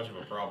that's as much of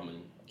a problem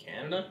in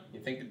Canada.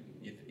 You think?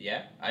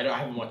 Yeah, I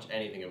haven't watched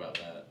anything about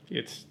that.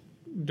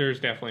 There's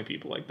definitely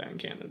people like that in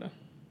Canada.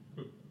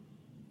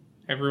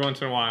 Every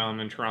once in a while, I'm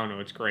in Toronto.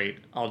 It's great.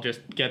 I'll just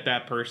get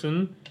that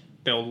person.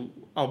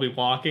 I'll be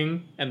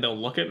walking, and they'll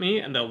look at me,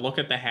 and they'll look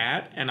at the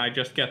hat, and I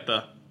just get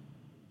the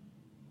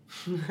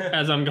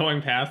as I'm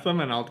going past them,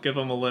 and I'll give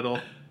them a little.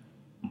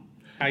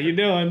 How you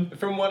doing?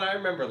 From what I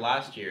remember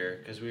last year,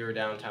 because we were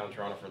downtown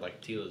Toronto for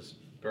like Tila's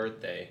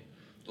birthday,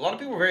 a lot of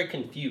people were very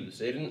confused.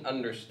 They didn't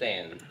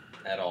understand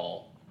at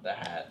all the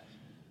hat.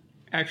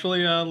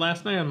 Actually,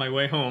 last night on my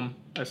way home,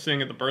 I was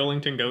sitting at the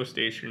Burlington GO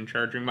station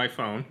charging my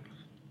phone.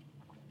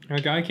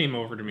 A guy came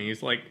over to me.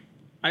 He's like,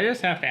 I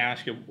just have to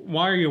ask you,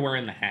 why are you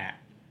wearing the hat?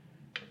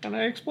 And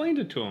I explained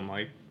it to him,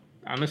 like,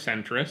 I'm a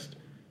centrist,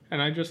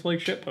 and I just like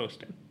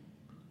shitposting.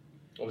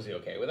 Was he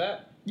okay with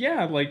that?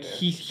 Yeah, like,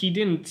 he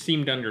didn't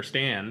seem to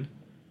understand.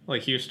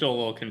 Like, he was still a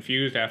little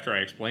confused after I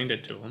explained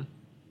it to him.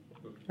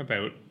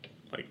 About,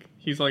 like,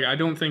 he's like, I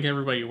don't think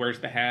everybody who wears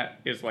the hat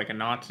is like a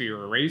Nazi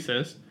or a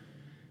racist.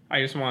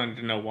 I just wanted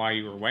to know why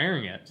you were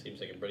wearing it. Seems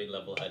like a pretty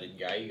level-headed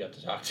guy you got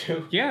to talk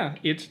to. Yeah,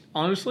 it's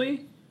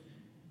honestly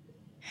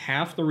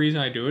half the reason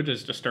I do it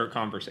is to start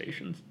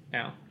conversations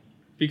now.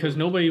 Because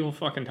nobody will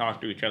fucking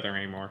talk to each other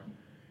anymore.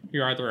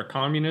 You're either a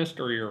communist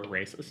or you're a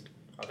racist.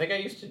 I think I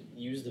used to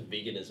use the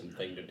veganism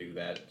thing to do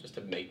that, just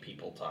to make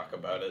people talk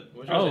about it,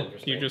 which was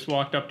interesting. You just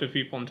walked up to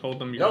people and told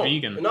them you're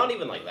vegan. Not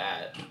even like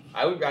that.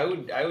 I would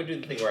do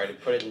the thing where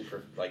I'd put it in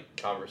for like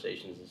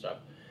conversations and stuff.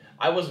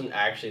 I wasn't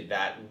actually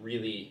that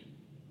really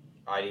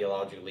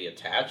ideologically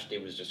attached.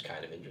 It was just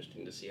kind of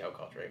interesting to see how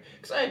culture.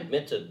 Because I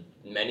admit to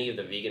many of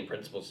the vegan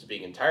principles as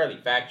being entirely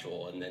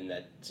factual, and then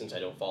that since I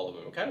don't follow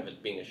them, I'm kind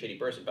of being a shitty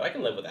person. But I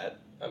can live with that.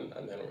 I don't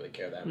really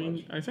care that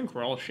much. I think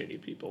we're all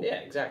shitty people. Yeah,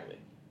 exactly.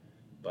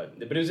 But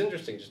it was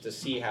interesting just to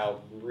see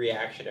how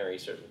reactionary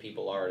certain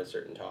people are to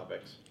certain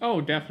topics.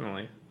 Oh,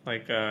 definitely.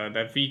 Like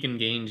that Vegan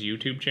Gains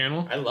YouTube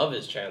channel. I love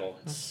his channel.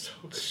 It's so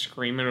good.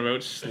 Screaming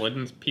about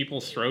slitting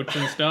people's throats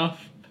and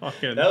stuff.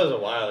 Fucking. That was a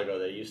while ago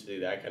that he used to do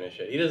that kind of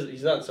shit.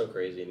 He's not so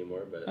crazy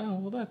anymore, but Oh,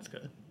 well, that's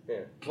good.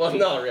 yeah. Well,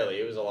 not really.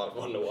 It was a lot of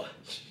fun to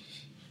watch.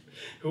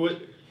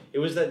 It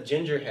was that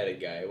ginger-headed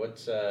guy.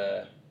 What's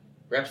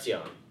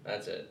Repsion?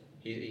 That's it.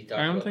 He talked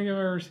I don't about, think I've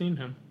ever seen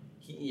him.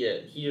 he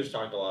just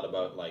talked a lot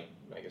about like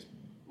I guess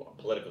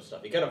political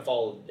stuff. He kind of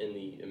followed in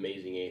the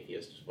Amazing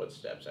Atheist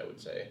footsteps, I would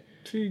say.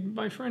 See,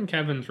 my friend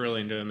Kevin's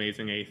really into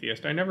Amazing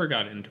Atheist. I never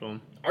got into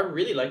him. I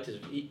really liked his.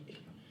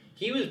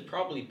 He was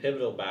probably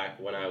pivotal back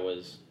when I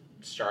was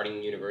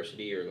starting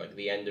university or like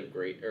the end of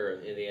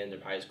the end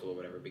of high school or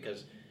whatever,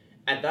 because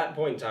at that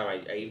point in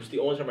time, it was the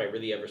only time I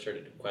really ever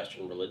started to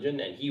question religion,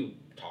 and he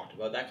talked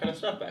about that kind of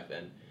stuff back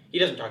then. He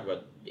doesn't talk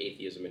about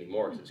atheism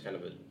anymore because it's kind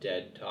of a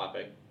dead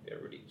topic.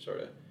 Everybody sort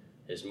of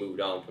has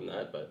moved on from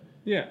that, but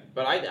Yeah.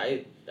 But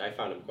I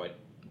found him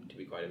to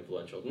be quite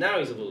influential. Now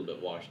he's a little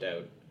bit washed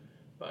out,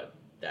 but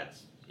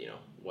that's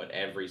what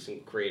every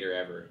single creator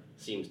ever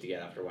seems to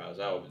get after a while is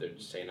they're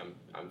just saying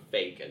I'm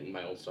fake and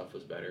my old stuff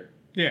was better.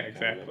 Yeah,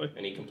 exactly.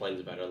 And he complains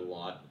about it a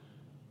lot,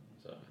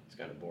 so it's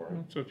kind of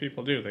boring. That's what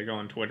people do. They go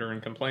on Twitter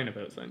and complain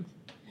about things.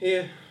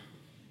 Yeah,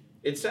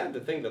 it's sad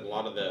to think that a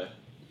lot of the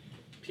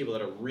people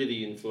that are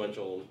really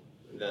influential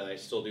that I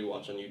still do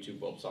watch on YouTube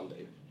will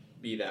someday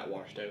be that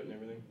washed out and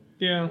everything.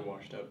 Yeah.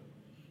 Washed out.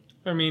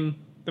 I mean,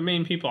 the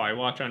main people I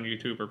watch on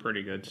YouTube are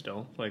pretty good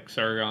still. Like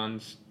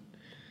Sargon's.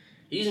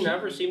 He's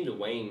never seemed to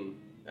wane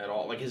at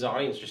all. Like his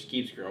audience just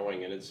keeps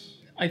growing, and it's.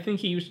 I think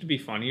he used to be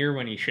funnier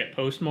when he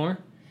shitpost more.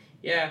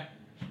 Yeah.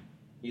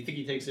 You think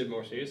he takes it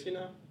more seriously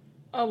now?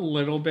 A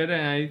little bit,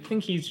 and I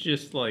think he's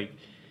just like,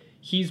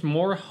 he's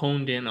more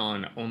honed in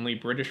on only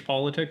British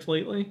politics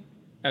lately,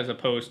 as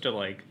opposed to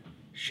like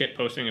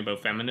shitposting about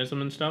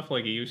feminism and stuff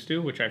like he used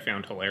to, which I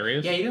found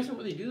hilarious. Yeah, he doesn't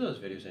really do those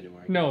videos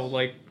anymore. No,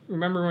 like,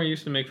 remember when I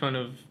used to make fun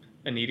of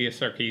Anita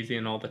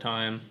Sarkeesian all the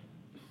time?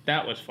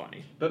 That was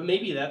funny. But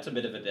maybe that's a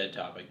bit of a dead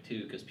topic,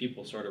 too, because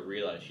people sort of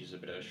realize she's a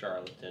bit of a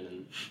charlatan,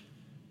 and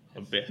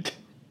A bit.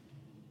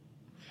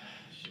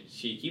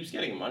 she keeps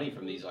getting money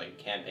from these, like,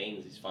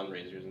 campaigns, these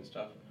fundraisers and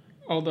stuff.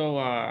 Although,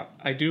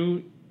 I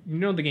do, you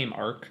know the game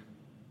Ark?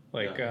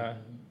 Like, No.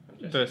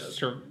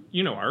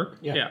 you know Ark?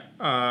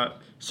 Yeah.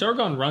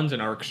 Sargon runs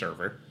an Ark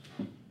server,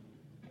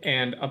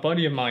 and a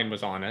buddy of mine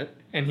was on it,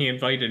 and he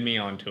invited me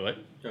onto it.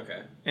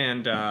 Okay.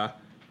 And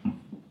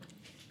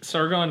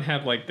Sargon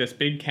had like this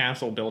big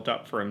castle built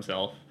up for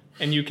himself,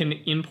 and you can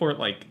import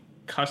like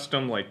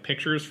custom like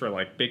pictures for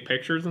like big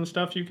pictures and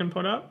stuff you can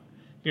put up.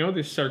 You know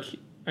this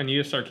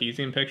Anita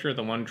Sarkeesian picture,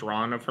 the one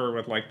drawn of her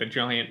with like the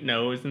giant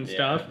nose and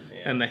stuff,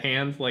 yeah. and the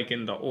hands like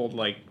in the old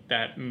like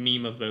that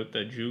meme about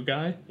the Jew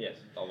guy. Yes,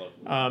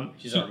 although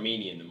she's he-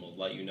 Armenian and will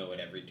let you know at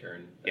every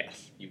turn that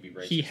Yes. you'd be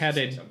racist. He had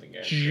to a say something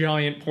else.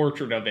 giant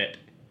portrait of it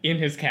in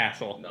his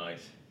castle.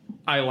 Nice.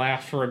 I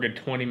laughed for a good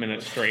 20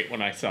 minutes straight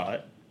when I saw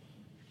it.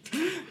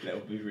 That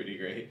would be really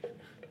great.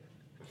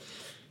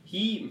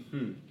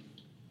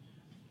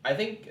 I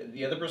think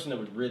the other person that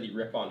would really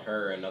rip on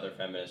her, another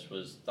feminist,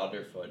 was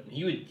Thunderfoot.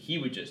 He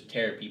would just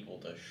tear people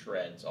to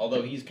shreds.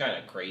 Although he's kind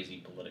of crazy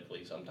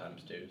politically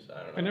sometimes too. So I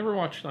don't know. I never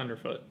watched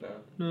Thunderfoot.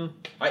 No.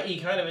 No. He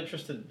kind of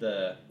interested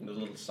the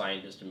little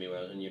scientist in me when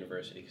I was in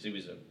university because he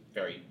was a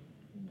very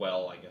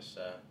well, I guess,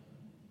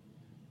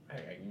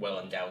 well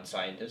endowed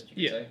scientist.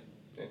 You could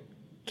say.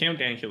 Count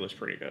Dankula's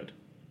pretty good.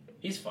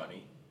 He's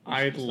funny.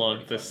 I He's love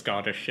pretty the funny.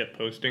 Scottish shit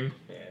posting.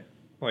 Yeah.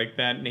 Like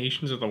that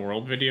Nations of the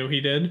World video he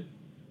did.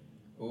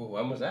 Ooh,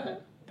 when was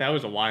that? That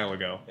was a while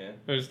ago. Yeah.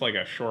 It was like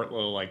a short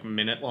little like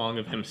minute long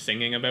of him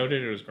singing about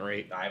it. It was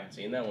great. I haven't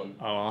seen that one.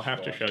 Oh, I'll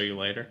have to show you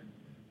later.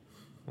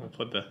 I'll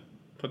put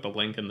the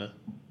link in the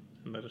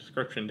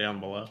description down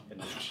below.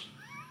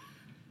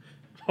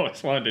 I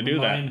always wanted to do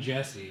Remind that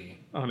Jesse.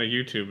 on a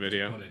YouTube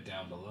video. Put it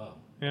down below.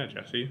 Yeah,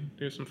 Jesse,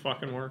 do some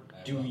fucking work.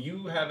 I Do will.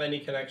 you have any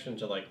connection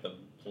to like the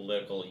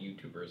political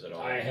YouTubers at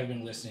all? I have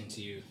been listening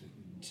to you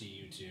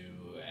two,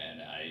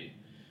 and I.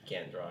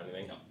 Can't draw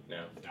anything.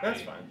 No.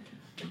 That's I- fine.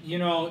 You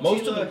know,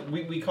 Most Tila- of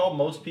the we call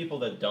most people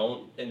that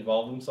don't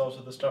involve themselves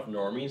with the stuff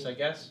normies, I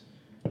guess.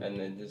 And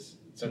then it's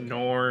okay.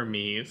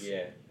 Normies.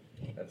 Yeah,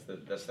 that's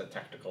the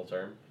technical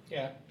term.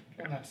 Yeah,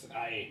 and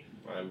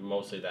I'm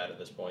mostly that at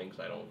this point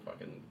because I don't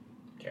fucking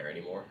care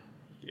anymore.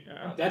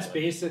 Yeah. that's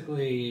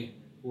basically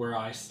where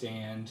I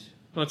stand.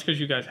 Well, it's because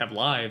you guys have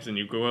lives and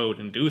you go out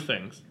and do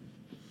things.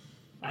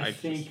 I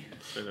think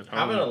just sit at home.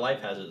 Having a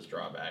life has its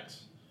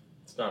drawbacks.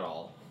 It's not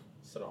all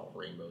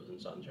rainbows and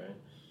sunshine.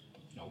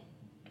 no,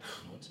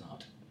 it's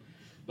not.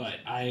 But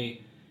I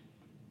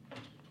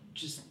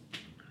just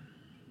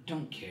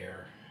don't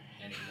care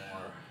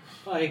anymore.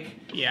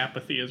 Like, The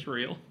apathy is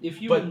real.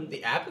 if you But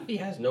the apathy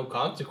has no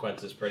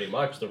consequences, pretty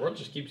much. The world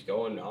just keeps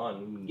going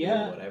on.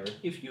 Yeah. Whatever.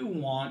 if you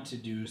want to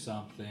do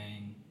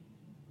something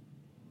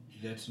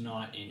that's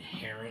not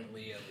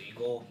inherently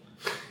illegal,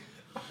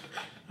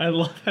 I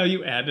love how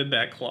you added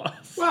that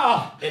clause.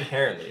 well,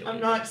 Inherently. I'm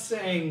not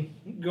saying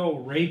go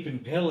rape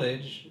and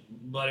pillage,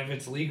 but if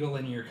it's legal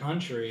in your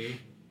country,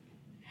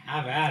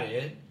 have at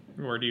it.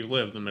 Where do you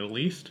live? The Middle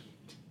East?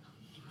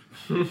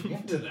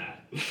 Get to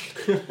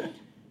that.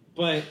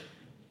 But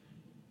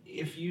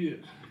if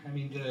you,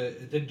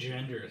 the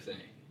gender thing,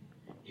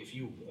 if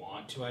you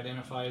want to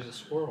identify as a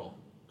squirrel,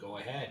 go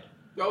ahead.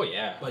 Oh,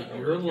 yeah. But I don't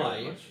your really care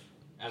that life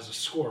as a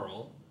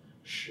squirrel,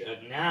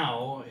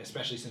 now,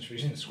 especially since we're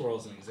using the squirrel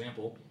as an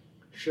example,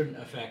 shouldn't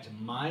affect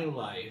my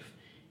life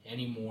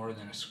any more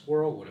than a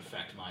squirrel would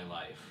affect my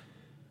life.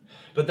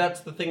 But that's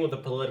the thing with the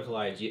political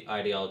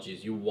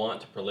ideologies. You want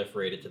to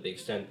proliferate it to the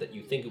extent that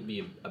you think it would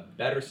be a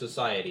better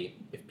society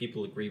if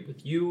people agreed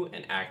with you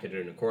and acted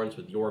in accordance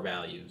with your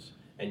values.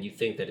 And you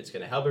think that it's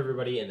going to help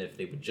everybody, and if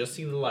they would just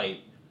see the light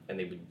and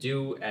they would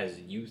do as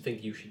you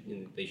think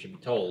they should be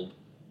told,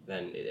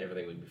 then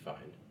everything would be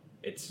fine.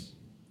 It's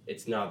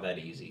not that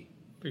easy.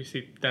 But you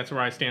see, that's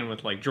where I stand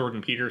with like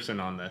Jordan Peterson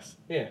on this,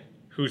 Yeah.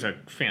 who's a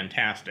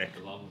fantastic.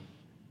 I love them.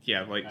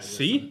 Yeah, like, I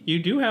see, listen.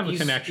 you do have a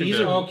connection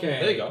to. Okay.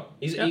 There you go.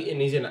 Yeah. And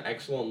he's an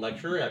excellent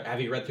lecturer.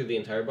 Have you read through the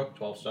entire book,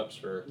 12 Steps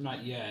for...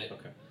 Not yet,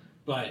 Okay.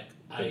 but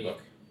Good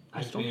book.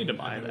 I still need to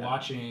buy I've been that.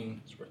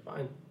 watching. It's worth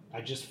buying. I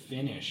just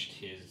finished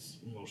his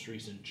most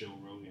recent Joe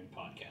Rogan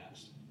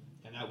podcast,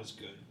 and that was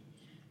good.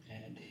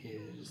 And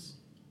his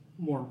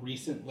more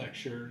recent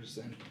lectures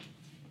and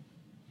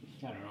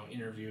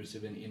interviews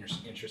have been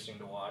interesting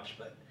to watch.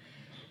 But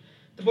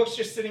the book's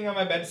just sitting on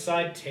my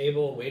bedside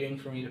table, waiting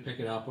for me to pick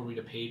it up. I'll read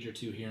a page or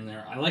two here and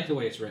there. I like the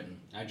way it's written.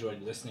 I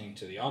enjoyed listening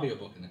to the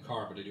audiobook in the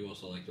car, but I do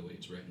also like the way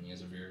it's written. He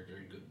has a very,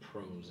 very good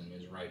prose in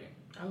his writing.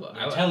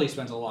 I tell he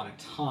spends a lot of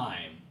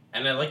time.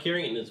 And I like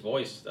hearing it in his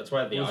voice. That's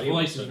why the His audio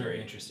voice is very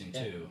interesting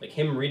too. Like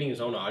him reading his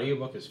own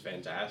audiobook is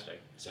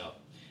fantastic. So,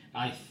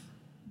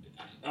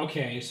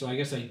 so I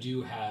guess I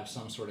do have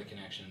some sort of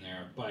connection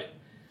there, but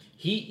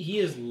He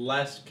is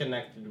less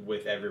connected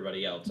with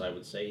everybody else, I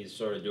would say. He's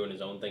sort of doing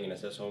his own thing and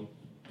has his own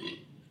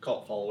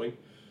cult following.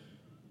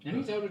 and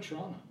he's out of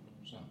Toronto.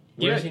 So,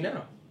 Where Yeah. is he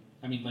now?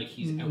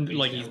 he's out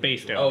He's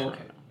based out. Oh, of okay.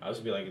 Toronto. I was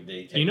gonna be like, did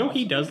he take You know, off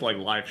he somewhere? does like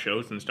live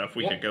shows and stuff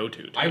we Yeah. could go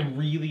to. Too.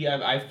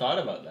 I've thought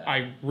about that.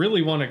 I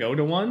really want to go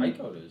to one, I'd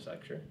go to his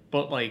lecture.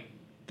 but like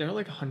they're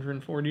like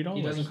 $140.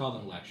 He doesn't call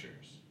them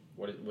lectures.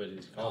 What is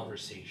it called?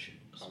 Conversations.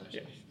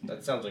 Conversation.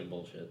 That sounds like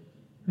bullshit.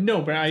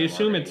 No, but I It's a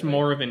assume marketing it's thing.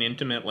 more of an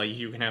intimate, like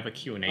you can have a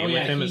Q&A Oh with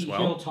yeah, him as he'll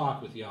well.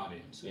 talk with the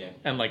audience. Yeah.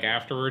 And like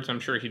afterwards, I'm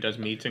sure he does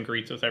meets and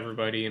greets with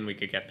everybody, and we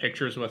could get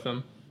pictures with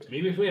him.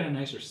 Maybe if we had a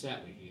nicer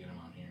set, we could get him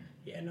on here.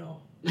 Yeah,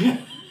 no.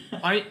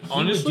 I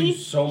honestly, do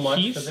so much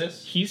he's, for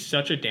this. He's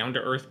such a down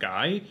to earth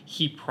guy.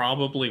 He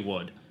probably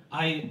would.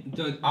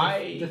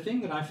 The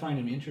thing that I find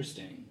him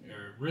interesting,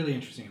 or really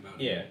interesting about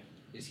him, Yeah.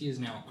 is he is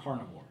now a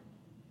carnivore.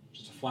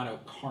 Just a flat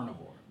out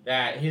carnivore.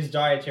 That his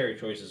dietary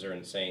choices are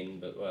insane,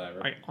 but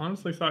whatever. I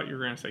honestly thought you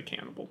were gonna say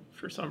cannibal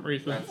for some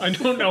reason. That's- I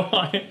don't know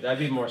why. That'd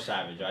be more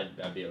savage.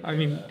 I'd be okay I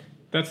mean, with that.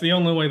 that's the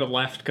only way the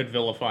left could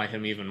vilify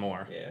him even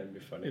more. Yeah, it'd be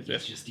funny. Is He's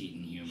if just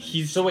eating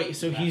humans. So wait,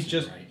 so he's That's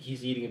just right.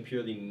 he's eating a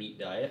purely meat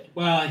diet?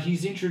 Well,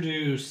 he's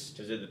introduced.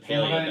 Is it the From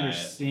what paleo I diet?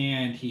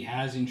 understand, he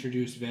has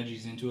introduced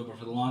veggies into it, but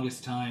for the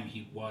longest time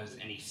he was,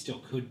 and he still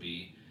could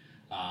be,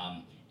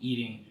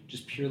 eating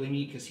just purely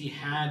meat because he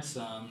had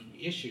some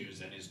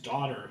issues, and his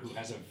daughter, who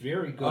has a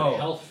very good Oh.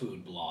 health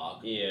food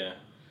blog, Yeah.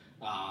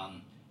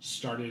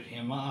 started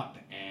him up,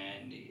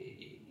 and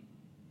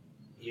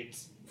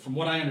it's, from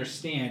what I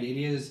understand, it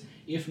is,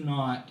 if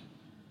not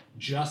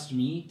just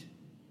meat,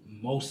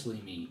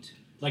 mostly meat.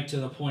 Like to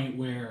the point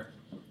where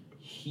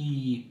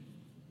he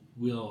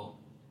will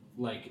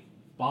like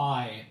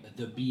buy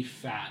the beef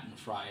fat and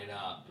fry it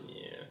up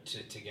Yeah.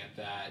 to get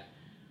that.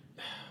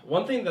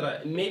 One thing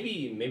that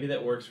maybe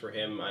that works for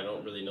him. I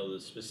don't really know the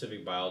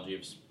specific biology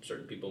of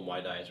certain people and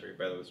why diets are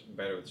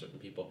better with certain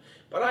people.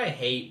 But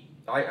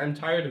I'm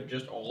tired of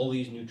just all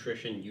these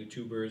nutrition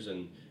YouTubers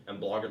and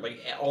bloggers, like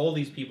all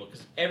these people,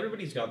 because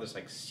everybody's got this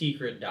like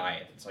secret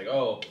diet. It's like,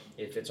 oh,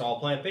 if it's all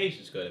plant based,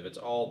 it's good. If it's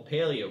all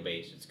paleo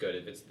based, it's good.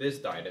 If it's this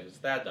diet, if it's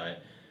that diet,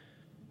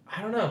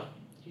 I don't know.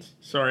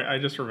 Sorry, I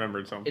just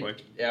remembered something.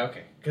 Yeah,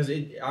 okay. Because I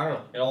don't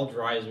know. It all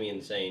drives me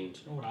insane. Do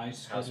you know what I How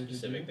started to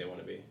specific do? they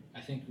want to be. I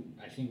think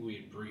we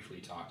had briefly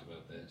talked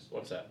about this.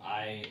 What's that?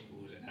 I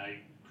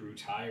grew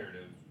tired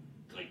of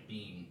like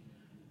being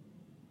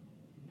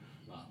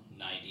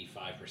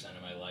 95%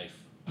 of my life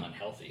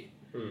unhealthy.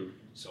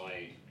 So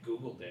I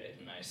Googled it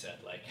and I said,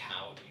 like,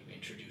 how do you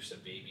introduce a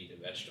baby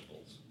to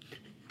vegetables?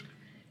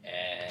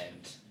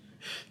 And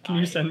Can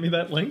you send me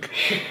that link?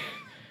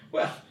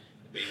 well,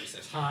 the baby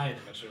says hi,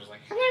 the vegetable's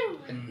like, hello,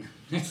 and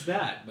it's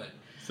that, but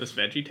Is this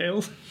Veggie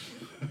Tales?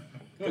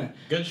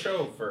 Good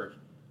show for,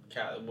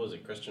 what was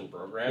it, Christian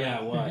program? Yeah,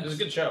 it was. It was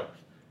a good show.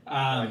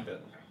 I um, like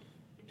that.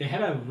 They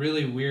had a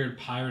really weird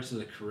Pirates of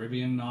the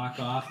Caribbean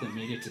knockoff that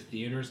made it to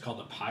theaters called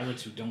The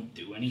Pirates Who Don't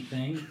Do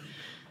Anything.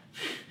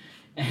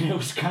 And it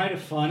was kind of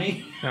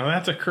funny. Now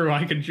that's a crew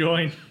I could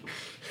join.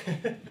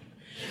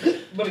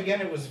 But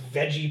again, it was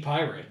veggie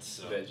pirates.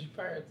 So. Veggie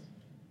pirates.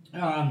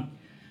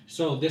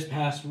 So this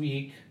past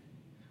week,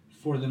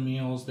 for the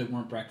meals that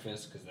weren't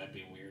breakfast, because that'd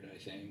be weird, I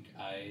think,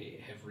 I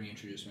have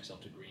reintroduced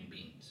myself to green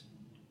beans.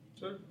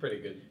 So they're pretty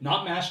good.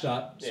 Not mashed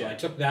up, so Yeah. I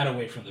took that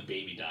away from the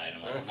baby diet.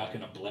 I'm like, I'm not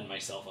going to blend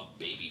myself up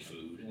baby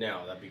food.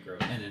 No, that'd be gross.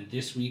 And then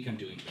this week I'm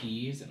doing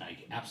peas, and I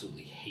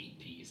absolutely hate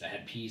peas. I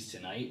had peas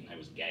tonight, and I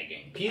was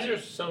gagging. Peas are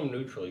so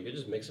neutral. You could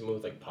just mix them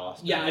with like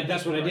pasta. Yeah,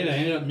 that's what I did. I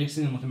ended up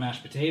mixing them with the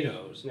mashed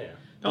potatoes. Yeah.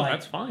 Oh, But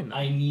that's fine. Though.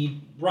 I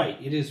need, right,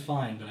 it is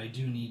fine, but I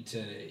do need to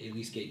at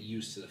least get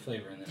used to the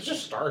flavor. And then It's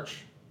just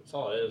starch. That's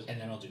all it is.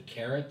 And then I'll do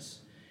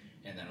carrots,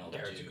 and then I'll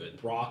Carrots do are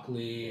good.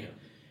 broccoli, Yeah.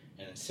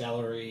 and then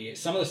celery.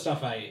 Some of the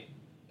stuff I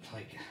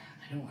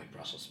don't like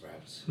Brussels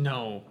sprouts.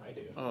 No. I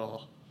do.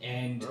 Oh.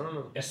 And I don't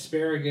know.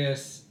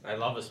 asparagus. I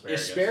love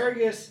asparagus.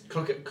 Asparagus.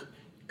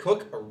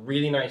 Cook a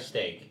really nice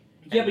steak.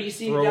 Yeah, and but you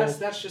see, throw-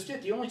 that's just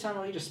it. The only time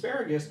I'll eat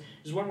asparagus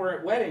is when we're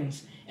at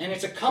weddings, and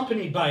it's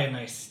accompanied by a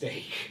nice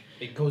steak.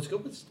 It goes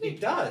good with steak. It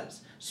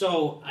does.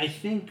 So I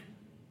think,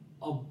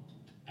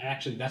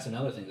 actually, that's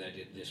another thing that I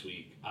did this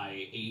week.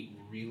 I ate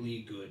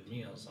really good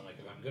meals. I'm like,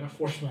 if I'm going to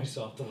force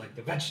myself to like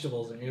the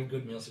vegetables and have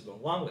good meals to go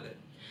along with it.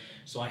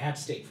 So I had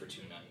steak for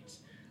 2 nights.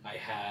 I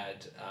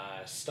had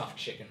stuffed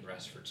chicken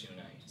breast for 2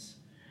 nights.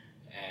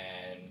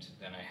 And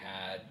then I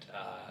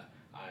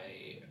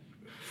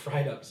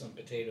fried up some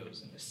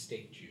potatoes in the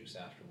steak juice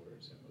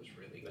afterwards. And it was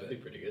really good. That'd be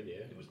pretty good, yeah.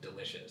 It was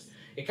delicious.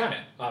 It kind of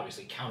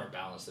obviously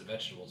counterbalanced the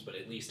vegetables, but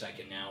at least I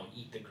can now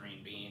eat the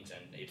green beans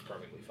and it's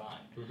perfectly fine.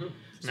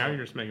 Mm-hmm. Now you're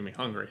just making me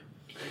hungry.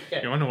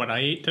 Okay. You want to know what I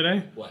ate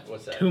today?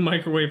 What's that? 2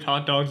 microwaved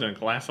hot dogs and a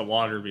glass of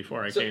water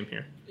before I So- came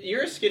here.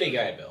 You're a skinny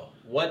guy, Bill.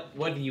 What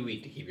do you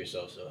eat to keep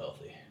yourself so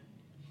healthy?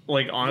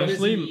 Like,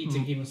 honestly, what does he eat to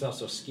keep himself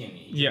so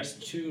skinny? He Yeah. drinks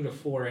 2 to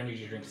 4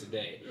 energy drinks a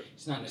day.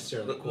 It's not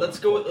necessarily. Let's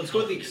go with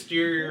the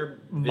exterior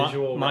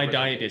visual. my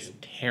diet is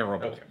representation.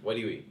 terrible. Okay. What do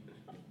you eat?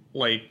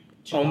 Like,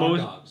 2 hot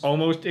dogs.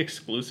 almost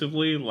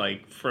exclusively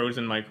like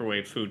frozen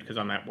microwave food because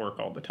I'm at work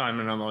all the time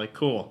and I'm like,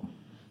 cool,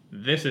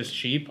 this is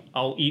cheap,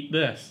 I'll eat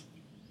this.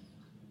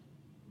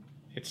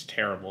 It's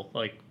terrible.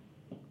 Like,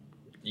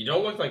 You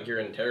don't look like you're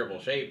in terrible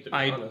shape, to be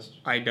honest.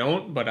 I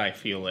don't, but I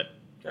feel it.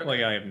 Okay.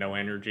 Like, I have no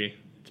energy.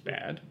 It's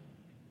bad.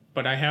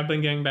 But I have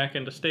been getting back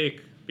into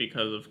steak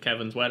because of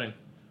Kevin's wedding.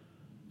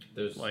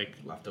 There's like-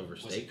 leftover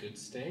Was it steak. good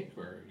steak,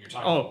 or you're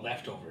talking Oh, about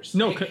leftover steak?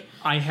 No,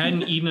 I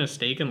hadn't eaten a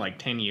steak in like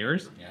 10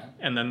 years. Yeah.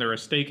 And then there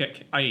was steak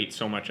at... I ate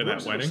so much of What that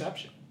was the wedding.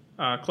 reception?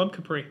 Club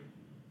Capri.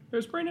 It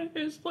was pretty. It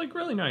was like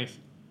really nice.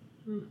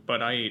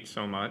 But I ate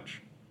so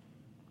much.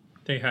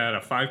 They had a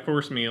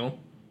 5-course meal.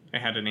 I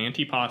had an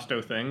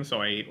antipasto thing,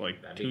 so I ate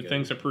like That'd be 2 good.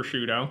 things of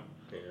prosciutto.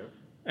 Yeah.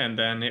 And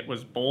then it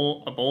was a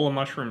bowl of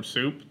mushroom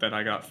soup that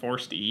I got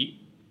forced to eat.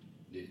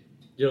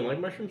 You don't like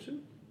mushroom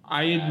soup?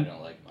 I I had,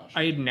 don't like mushrooms.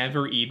 I had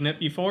never eaten it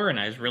before, and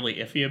I was really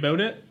iffy about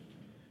it.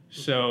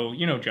 So,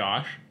 you know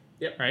Josh,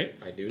 Yep. right?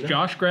 I do know.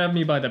 Josh grabbed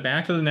me by the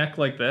back of the neck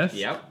like this.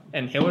 Yep.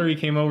 And Hillary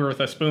came over with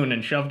a spoon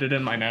and shoved it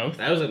in my mouth.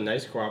 That was a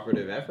nice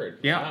cooperative effort.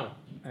 Yeah. Wow.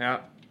 Yeah.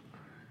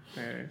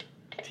 They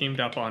teamed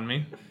up on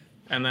me.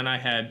 And then I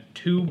had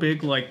 2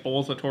 big like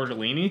bowls of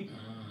tortellini.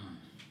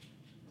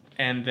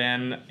 And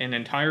then an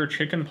entire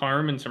chicken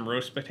parm and some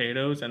roast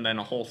potatoes and then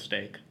a whole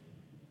steak.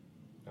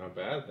 Not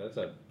bad. That's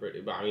a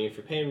pretty. I mean, if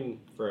you're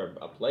paying for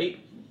a plate,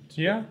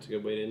 Yeah. it's a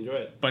good way to enjoy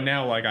it. But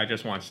now like I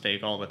just want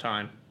steak all the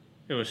time.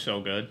 It was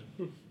so good.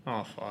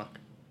 Oh fuck.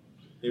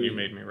 You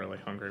made me really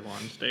hungry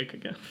wanting steak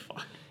again.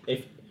 Fuck.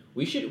 If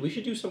we should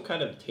do some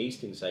kind of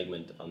tasting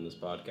segment on this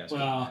podcast.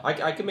 Well-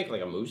 I could make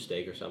like a moose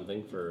steak or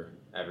something for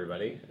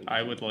everybody. And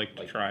I would like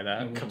to try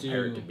that. We'll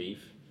compare it do- to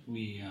beef.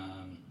 We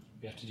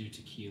have to do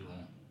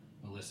tequila.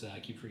 Melissa, I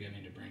keep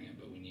forgetting to bring it,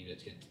 but we need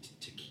to get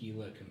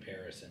tequila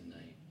comparison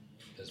night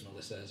because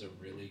Melissa has a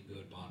really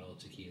good bottle of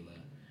tequila.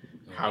 And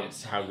we How get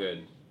some- how good?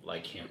 I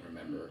Like can't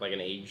remember. like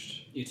an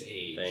aged It's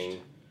aged.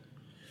 thing.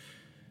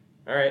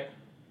 All right.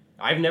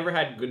 I've never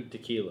had good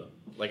tequila.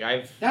 Like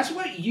I've That's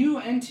what you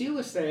and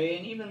Tila say,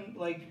 and even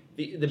like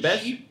the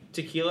best cheap-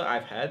 tequila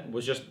I've had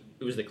was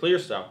the clear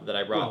stuff that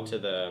I brought Well, to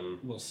the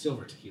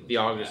silver tequila. the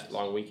August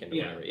long weekend or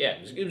Yeah. whatever. Yeah,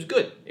 it was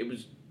good. It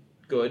was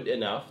good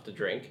enough to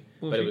drink,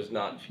 Well, but if it you- was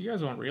not. If you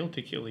guys want real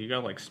tequila, you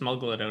gotta like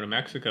smuggle it out of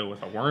Mexico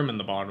with a worm in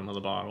the bottom of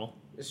the bottle.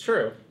 It's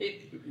true.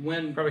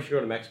 When Probably should go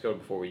to Mexico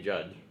before we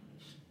judge.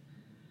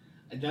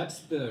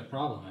 that's the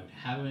problem. I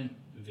haven't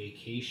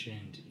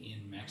vacationed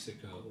in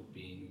Mexico,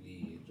 being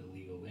the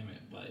legal limit,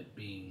 but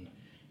being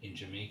in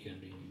Jamaica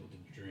and being able to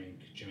drink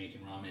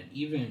Jamaican ramen,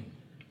 even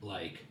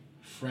like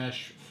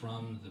fresh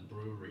from the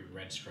brewery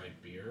Red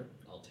Stripe beer,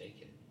 I'll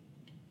take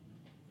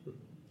it.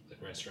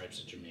 Like Red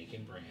Stripe's a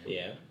Jamaican brand.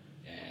 Yeah.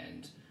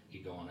 And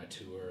you go on a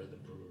tour of the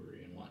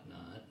brewery and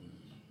whatnot, and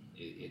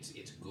it's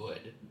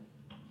good.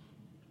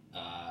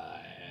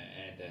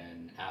 And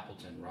then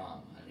Appleton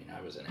rum. I mean,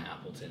 I was an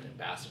Appleton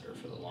ambassador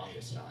for the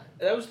longest time.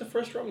 That was the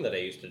first rum that I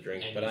used to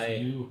drink, And but if I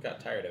you- got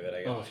tired of it,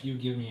 I guess. Oh, if you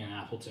give me an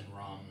Appleton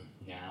rum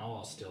now,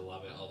 I'll still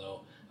love it.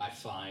 Although I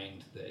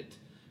find that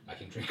I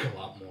can drink a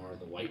lot more of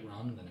the white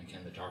rum than I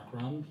can the dark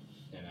rum,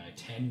 and I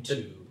tend The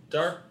to.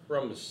 Dark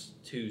rum is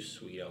too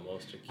sweet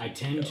almost to keep I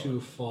tend going.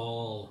 to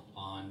fall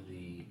on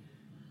the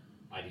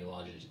I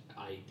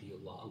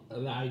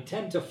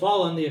tend to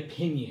fall on the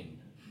opinion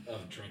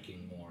of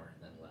drinking more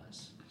than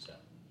less. So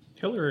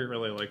Hillary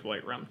really liked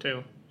white rum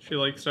too. She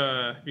likes.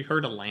 Have you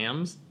heard of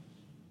Lambs?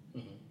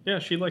 Mhm. Yeah,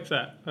 she likes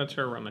that. That's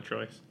her rum of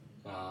choice.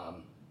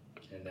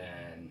 and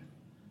then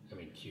I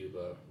mean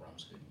Cuba,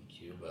 rum's good in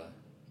Cuba.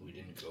 We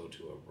didn't go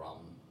to a rum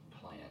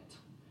plant.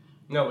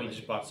 No, we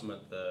just bought some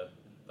at the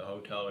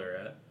hotel we were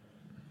at.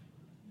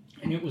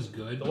 And it was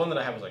good. The one that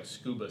I had was like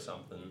Scuba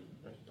something.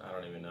 I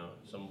don't even know.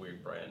 Some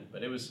weird brand.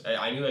 But it was,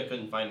 I knew I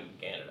couldn't find it in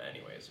Canada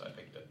anyway, so I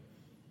picked it.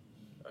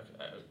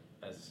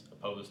 As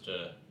opposed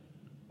to,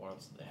 what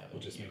else did they have in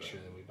We'll just Cuba? make sure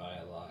that we buy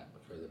a lot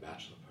for the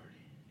bachelor party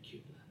in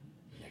Cuba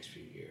in the next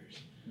few years.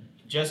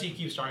 Jesse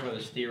keeps talking about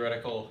this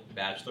theoretical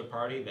bachelor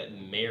party that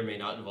may or may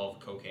not involve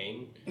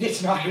cocaine.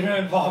 It's not going to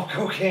involve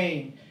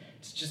cocaine.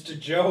 It's just a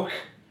joke.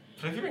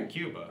 But if you're in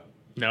Cuba,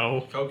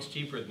 No, coke's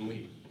cheaper than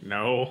weed.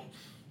 no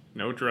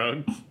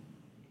drugs.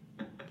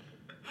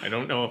 I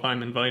don't know if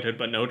I'm invited,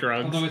 but no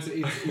drugs. Although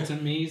it's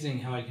amazing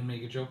how I can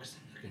make a joke because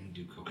I'm not going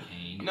to do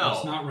cocaine. No.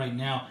 It's not right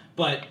now.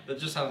 But That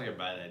just sounds like a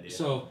bad idea.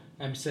 so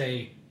I'm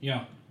saying,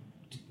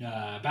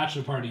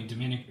 bachelor party in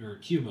Dominican or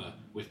Cuba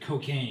with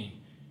cocaine,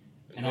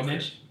 and I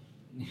mentioned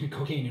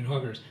cocaine and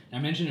hookers. I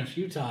mentioned it a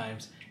few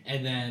times,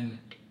 and then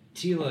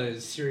Tila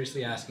is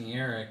seriously asking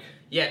Eric.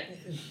 Yeah,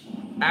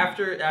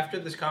 after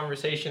this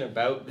conversation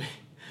about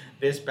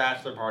this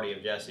bachelor party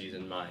of Jesse's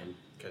and mine,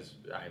 because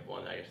I have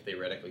one, I guess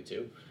theoretically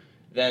too,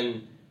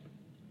 then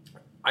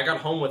I got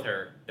home with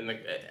her, and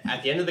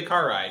at the end of the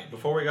car ride,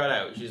 before we got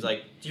out, she's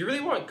like, "Do you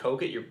really want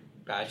Coke at your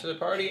bachelor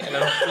party?" And I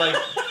was like,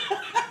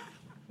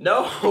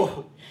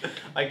 "No,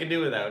 I can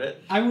do without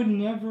it." I would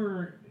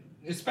never,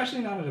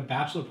 especially not at a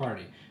bachelor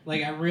party.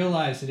 Like, I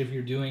realize that if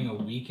you're doing a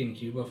week in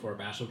Cuba for a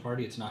bachelor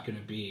party, it's not going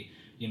to be,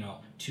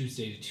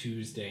 Tuesday to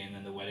Tuesday and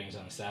then the wedding's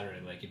on a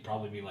Saturday. Like, it'd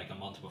probably be like a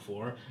month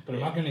before. But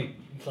I'm not going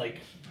to,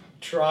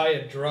 try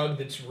a drug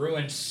that's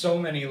ruined so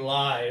many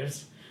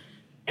lives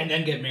and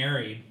then get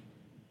married.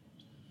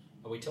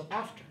 I'll wait till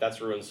after. That's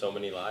ruined so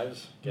many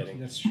lives.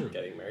 That's true.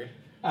 Getting married.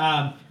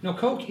 No,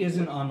 Coke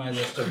isn't on my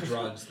list of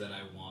drugs that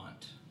I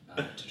want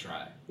to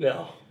try.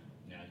 No.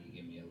 Now you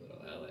give me a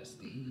little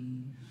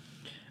LSD.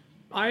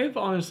 I've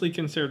honestly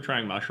considered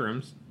trying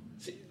mushrooms.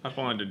 See, I've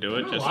wanted to do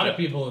it. A Just lot of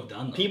people have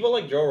done them. people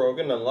like Joe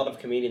Rogan and a lot of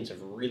comedians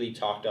have really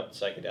talked up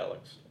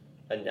psychedelics.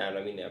 And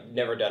I mean, I've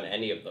never done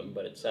any of them,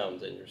 but it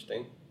sounds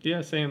interesting.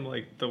 Yeah, same.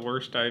 Like, the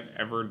worst I've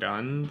ever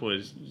done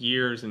was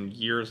years and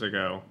years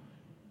ago.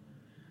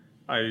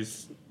 I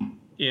was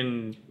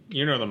in,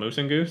 the Moose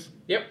and Goose?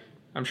 Yep.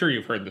 I'm sure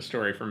you've heard the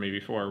story from me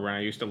before when I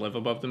used to live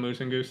above the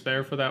Moose and Goose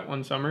there for that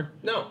one summer.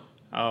 No.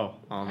 Oh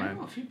I know man.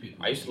 a few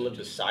people. I used to live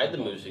beside the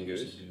Moose and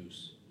Goose.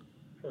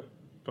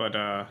 But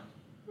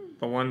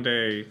the one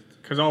day,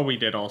 because all we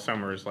did all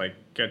summer is like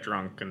get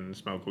drunk and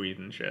smoke weed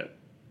and shit.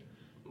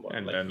 What,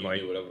 And like then, you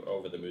like- do it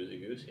over the Moose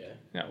and Goose, yeah.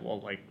 Yeah, well,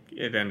 like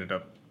it ended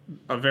up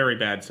a very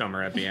bad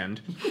summer at the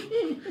end.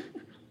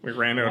 We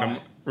ran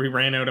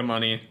out of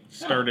money.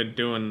 Started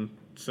doing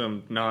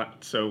some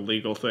not so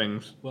legal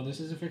things. Well, this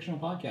is a fictional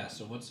podcast,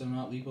 so what some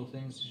not legal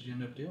things did you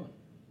end up doing?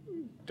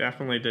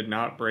 Definitely did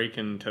not break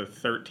into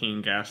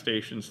 13 gas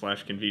stations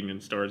 /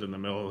 convenience stores in the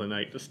middle of the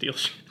night to steal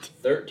shit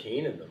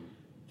 13 of them.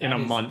 in a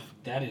month.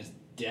 That is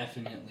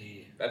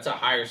definitely That's a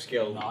higher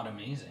skill. not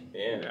amazing.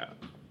 Yeah. Yeah.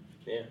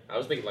 Yeah. I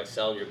was thinking like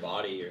selling your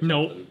body or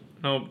Nope. something.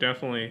 Nope,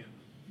 definitely.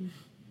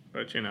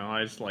 But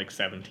I was like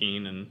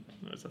 17 and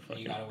it was a And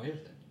fucking... you got away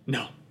with it.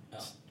 No.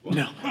 Oh.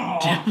 No.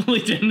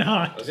 Definitely did I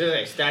not. was gonna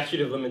say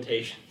statute of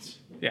limitations.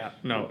 Yeah,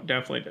 no,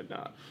 definitely did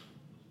not.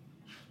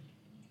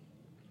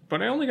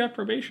 But I only got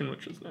probation,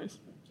 which was nice.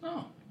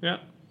 Oh. Yeah.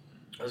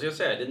 I was gonna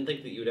say I didn't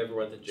think that you'd ever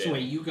went to jail. So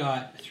wait, you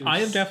got through. I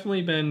have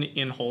definitely been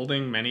in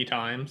holding many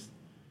times.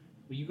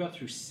 Well, you got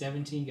through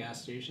 17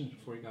 gas stations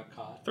before you got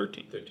caught.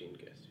 13. 13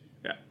 guys.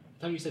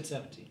 I thought you said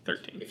 17.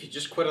 13. If you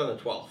just quit on the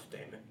 12th,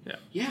 damn it.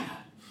 Yeah,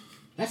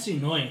 that's the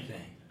annoying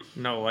thing.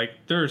 No, like,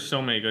 there's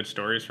so many good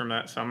stories from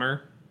that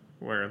summer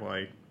where,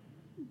 like,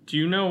 do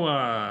you know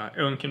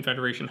in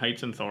Confederation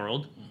Heights in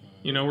Thorold?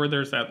 You know where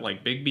there's that,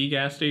 like, Big B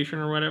gas station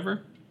or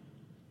whatever?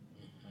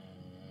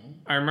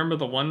 I remember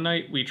the one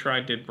night we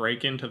tried to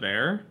break into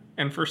there,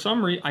 and for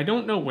some reason, I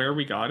don't know where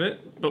we got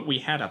it, but we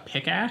had a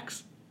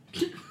pickaxe.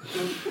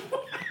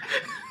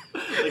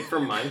 Like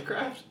from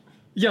Minecraft?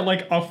 Yeah,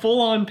 like a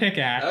full-on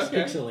pickaxe.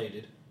 Okay.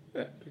 Pixelated.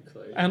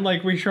 And,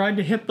 like, we tried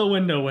to hit the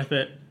window with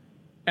it,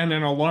 and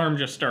an alarm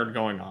just started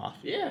going off.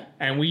 Yeah.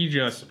 And we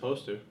just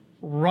Supposed to.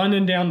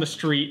 running down the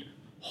street,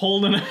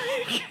 holding a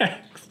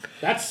pickaxe.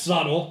 That's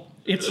subtle.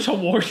 It's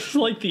towards,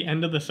 like, the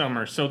end of the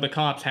summer, so the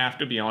cops have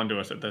to be onto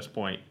us at this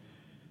point.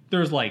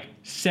 There's, like,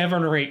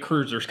 7 or 8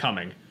 cruisers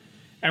coming.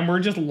 and we're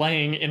just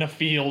laying in a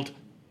field,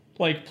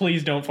 like,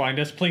 please don't find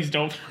us, please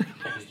don't. He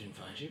didn't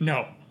find you?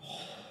 No.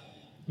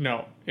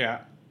 No.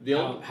 Yeah.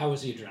 How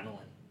was the adrenaline?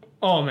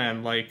 Oh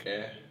man, like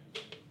Yeah.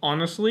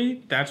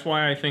 honestly, that's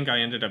why I think I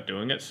ended up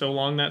doing it so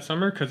long that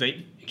summer because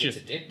it Gets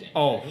just addicting.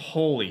 oh right?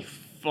 holy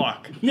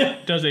fuck,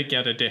 does it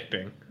get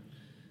addicting?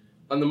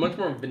 On the much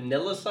more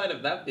vanilla side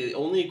of that, the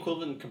only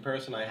equivalent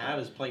comparison I have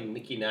is playing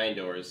Mickey Nine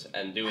Doors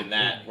and doing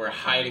that. We're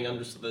hiding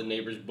under the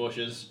neighbor's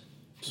bushes,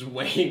 just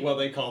waiting while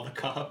they call the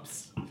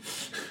cops.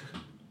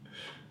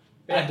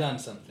 I've done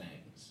some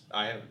things,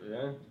 I have,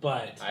 yeah.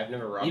 but I've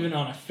never robbed. even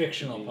on a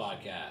fictional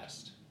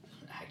podcast,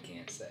 I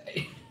can't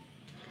say.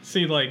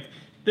 See, like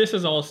this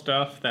is all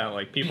stuff that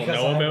like people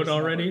Because know I about was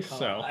never already. caught.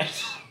 So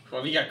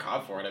Well, if you got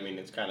caught for it, I mean,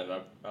 it's kind of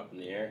up in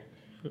the air.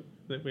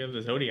 we have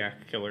the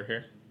Zodiac killer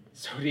here.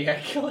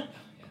 Zodiac killer.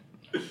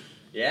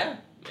 Yeah,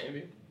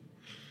 maybe.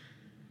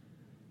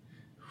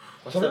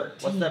 What's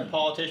that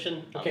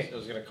politician? Okay. I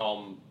was gonna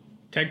call him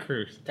Ted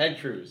Cruz. Ted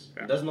Cruz.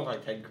 Yeah. It doesn't look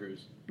like Ted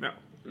Cruz. No.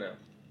 No.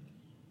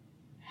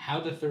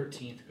 How'd the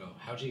 13th go?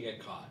 How'd you get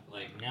caught?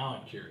 Like, now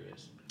I'm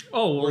curious.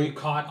 Oh, Were you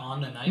caught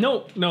on the night?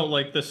 no.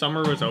 Like the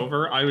summer was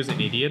over. I was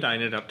an idiot. I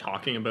ended up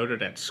talking about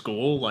it at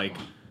school. Like,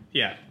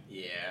 yeah.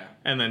 Yeah.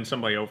 And then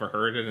somebody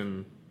overheard it,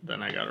 and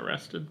then I got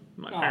arrested at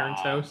my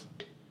parents' Aw. house.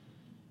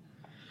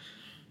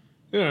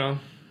 You know,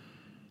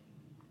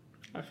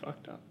 I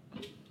fucked up.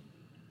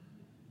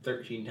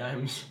 13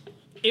 times.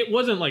 It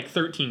wasn't like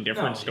 13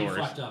 different No, stores.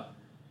 he fucked up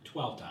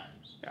 12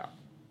 times. Yeah.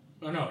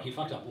 No, he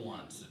fucked up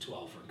once. The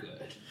 12 were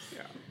good.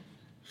 Yeah.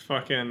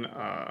 Fucking,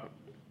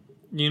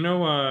 you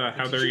know,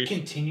 how Did they're you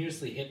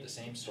continuously hit the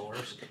same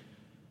stores?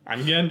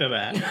 I'm getting to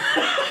that.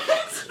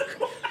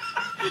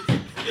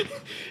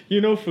 You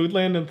know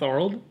Foodland and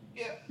Thorold?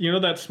 Yeah. You know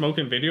that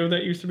smoking video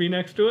that used to be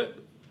next to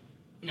it?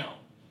 No.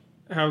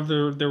 How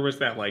there was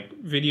that, like,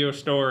 video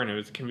store and it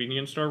was a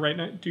convenience store right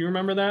now? Do you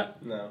remember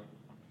that? No.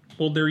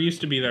 Well, there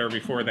used to be there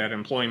before that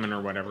employment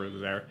or whatever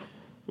was there.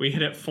 We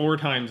hit it 4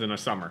 times in a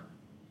summer.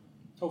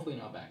 Hopefully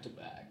not back to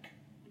back.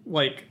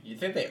 Like, You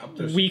think they upped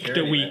their week to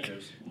security week.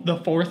 measures? The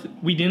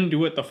 4th, we didn't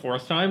do it the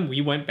 4th time.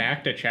 We went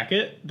back to check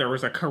it. There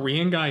was a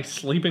Korean guy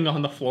sleeping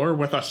on the floor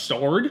with a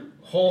sword,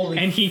 Holy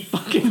and he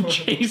fucking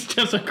chased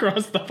us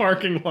across the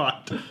parking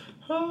lot.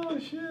 Oh,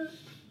 shit.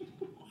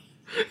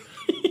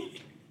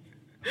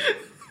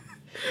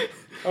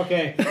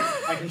 Okay,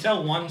 I can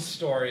tell one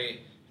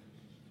story.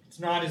 It's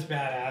not as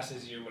badass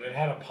as you, but it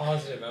had a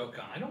positive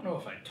outcome. I don't know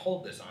if I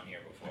told this on here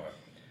before.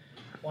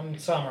 One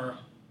summer,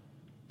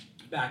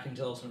 back in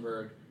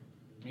Tilsonburg,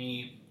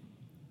 me,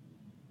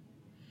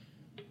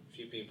 a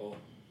few people,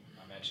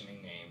 not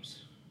mentioning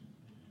names,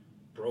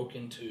 broke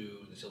into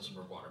the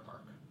Tilsonburg Water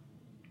Park.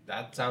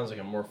 That sounds like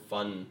a more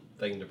fun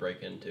thing to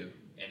break into.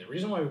 And the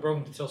reason why we broke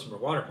into Tilsonburg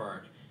Water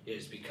Park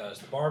is because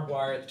the barbed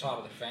wire at the top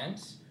of the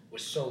fence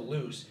was so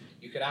loose,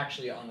 you could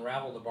actually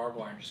unravel the barbed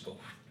wire and just go,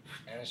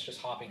 and it's just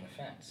hopping the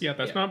fence. Yeah,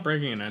 that's not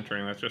breaking and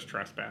entering. That's just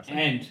trespassing.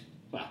 And,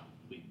 well,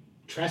 we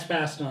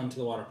trespassed onto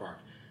the water park.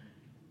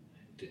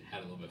 Had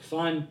a little bit of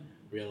fun,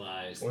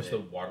 realized Was that,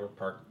 the water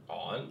park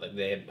on? Like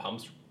they had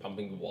pumps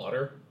pumping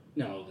water?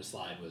 no, the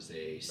slide was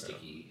a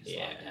sticky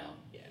slide down.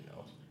 Yeah,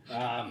 no.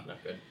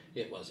 Not good.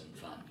 It wasn't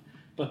fun.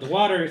 But the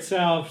water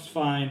itself is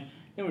fine.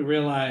 Then we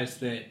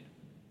realized that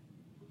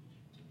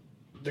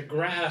the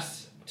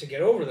grass to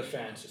get over the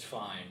fence is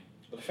fine,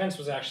 but the fence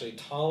was actually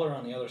taller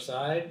on the other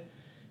side.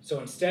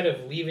 So instead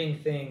of leaving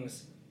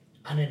things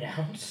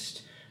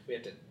unannounced, we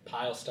had to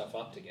pile stuff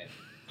up to get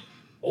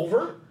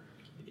over.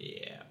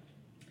 Yeah.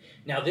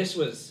 Now this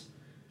was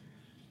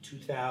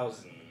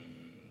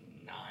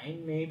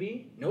 2009,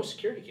 maybe? No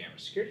security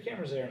cameras. Security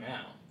cameras there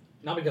now.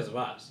 Not because of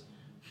us.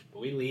 But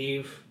we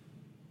leave.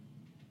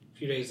 A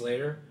few days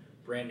later,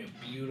 brand new,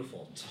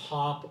 beautiful,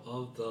 top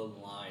of the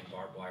line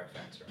barbed wire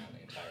fence around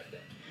the entire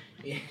thing.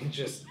 It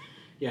just,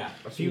 yeah.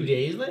 A few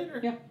days later?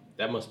 Yeah.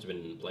 That must have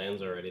been in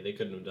plans already. They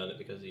couldn't have done it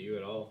because of you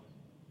at all.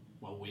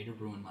 Well, way to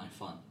ruin my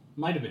fun.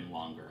 Might have been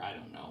longer. I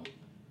don't know.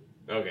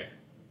 Okay.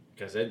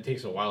 Because it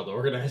takes a while to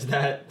organize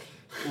that.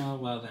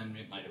 Well, then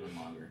it might have been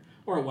longer.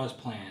 Or it was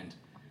planned.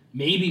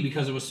 Maybe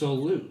because it was so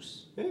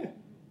loose. Yeah.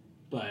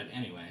 But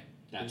anyway,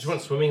 You that's... just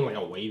went swimming in like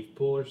a wave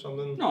pool or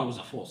something? No, it was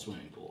a full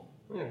swimming pool.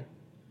 Yeah.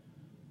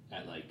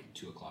 At like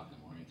 2 o'clock in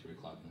the morning, 3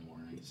 o'clock in the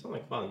morning. It sounded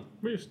like fun.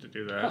 We used to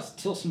do that. Plus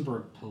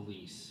Tilsonburg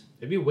police.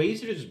 It'd be way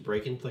easier to just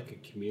break into like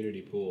a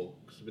community pool.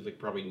 Because there'd be like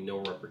probably no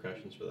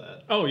repercussions for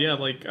that. Oh, yeah,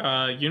 like,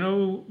 you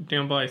know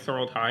down by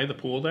Thorold High, the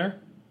pool there?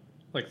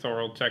 Like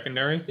Thorold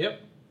Secondary?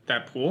 Yep.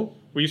 That pool?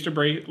 We used to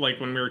break, like,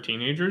 when we were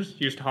teenagers,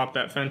 used to hop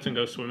that fence and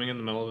go swimming in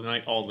the middle of the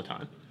night all the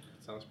time.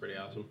 Sounds pretty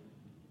awesome.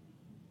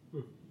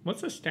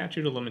 What's the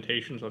statute of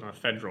limitations on a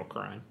federal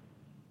crime?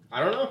 I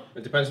don't know.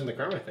 It depends on the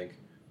crime, I think.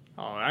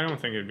 Oh, I don't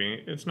think it'd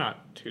be, it's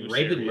not too Rape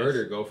serious. and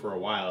murder go for a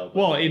while. but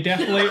Well, it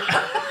definitely,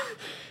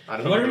 I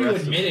don't know What about are the you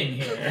rest of it. admitting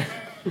here?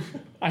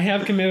 I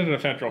have committed a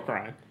federal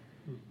crime.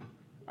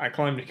 I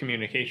climbed a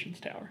communications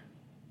tower.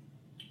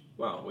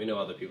 Well, we know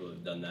other people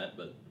have done that,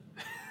 but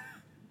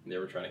they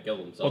were trying to kill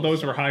themselves. Well,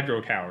 those were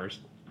hydro towers.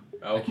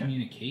 Oh, A okay.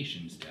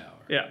 communications tower.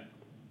 Yeah.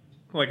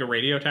 like a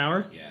radio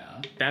tower,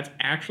 Yeah. that's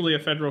actually a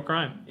federal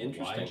crime. Why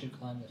Interesting. did you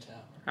climb the tower?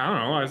 I don't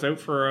know. I was out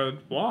for a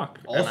walk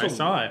and I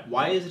saw it.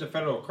 Why is it a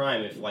federal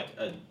crime if like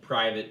a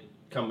private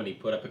company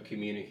put up a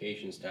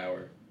communications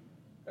tower?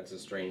 That's a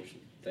strange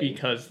thing.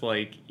 Because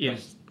like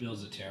Because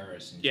Bill's a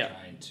terrorist and he's Yeah.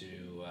 trying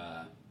to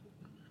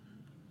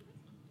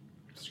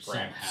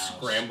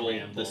Scramble the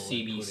and put in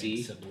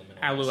CBC. subliminal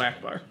Alu messaging.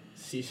 Akbar.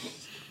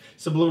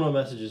 Subliminal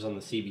messages on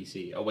the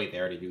CBC. Oh wait, they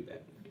already do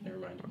that. Never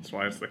mind. That's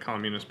why it's the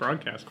Communist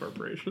Broadcast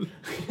Corporation.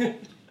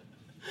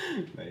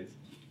 Nice.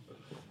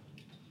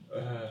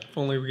 If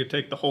only we could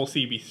take the whole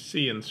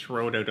CBC and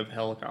throw it out of a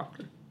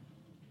helicopter.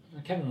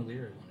 Kevin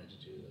O'Leary wanted to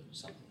do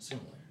something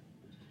similar.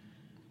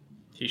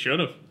 He should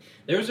have.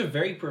 There's a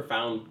very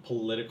profound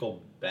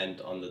political bent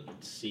on the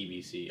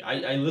CBC.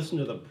 I listened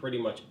to them pretty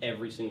much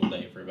every single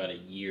day for about a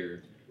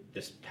year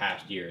this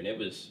past year, and it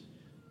was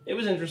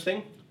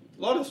interesting.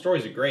 A lot of the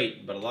stories are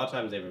great, but a lot of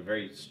times they have a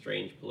very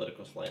strange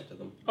political slant to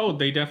them. Oh,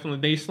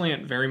 they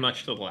slant very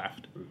much to the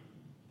left.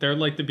 They're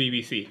like the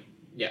BBC.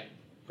 Yeah,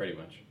 pretty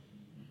much.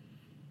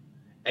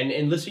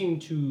 And listening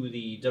to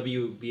the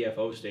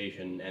WBFO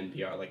station,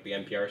 NPR, like the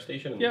NPR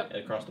station Yep.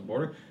 across the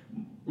border,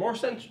 more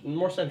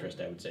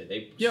centrist, I would say.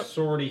 They Yep.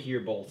 sort of hear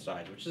both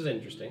sides, which is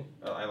interesting.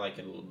 I like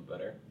it a little bit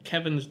better.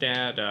 Kevin's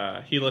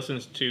dad, he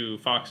listens to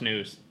Fox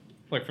News,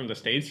 like from the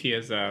States. He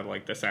has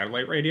like the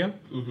satellite radio.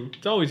 Mm-hmm.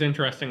 It's always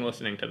interesting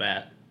listening to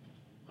that.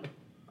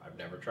 I've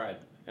never tried.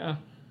 Yeah,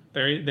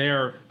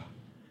 they're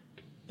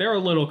a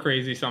little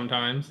crazy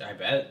sometimes, I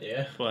bet,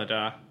 yeah. but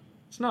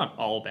it's not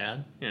all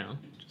bad. You know,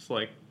 just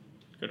like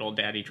good old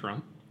Daddy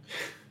Trump.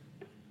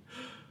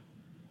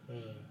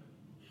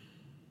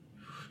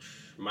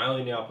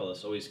 Milo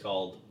Yiannopoulos, always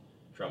called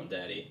Trump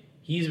Daddy.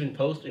 He's been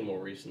posting more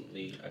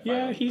recently. I find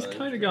Yeah, on he's kind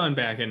Instagram. of gone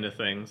back into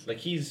things. Like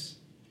he's,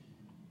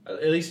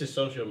 at least his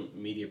social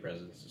media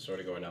presence is sort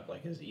of going up.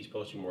 Like he's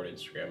posting more to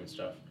Instagram and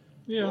stuff.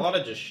 A Yeah. lot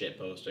of just shit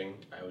posting,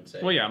 I would say.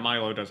 Well, yeah,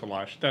 Milo does a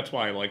lot. That's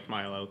why I like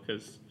Milo,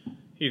 because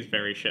he's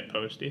very shit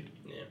posty.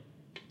 Yeah.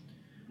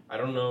 I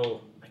don't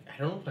know. I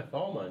don't know if I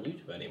follow him on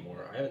YouTube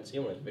anymore. I haven't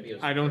seen one of his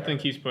videos. I don't forever.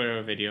 think he's put out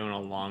a video in a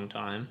long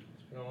time.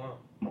 It's been a while.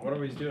 I wonder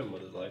what he's doing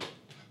with his life.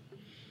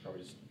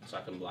 Probably just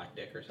sucking black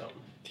dick or something.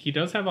 He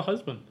does have a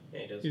husband. Yeah,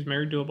 he does. He's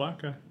married to a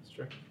black guy. It's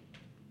true.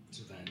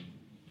 So then,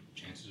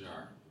 chances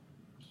are,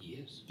 he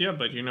is. Yeah,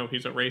 but you know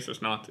he's a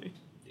racist Nazi.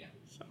 Yeah.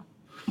 So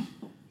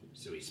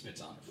So he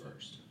spits on her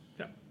first.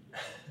 yeah.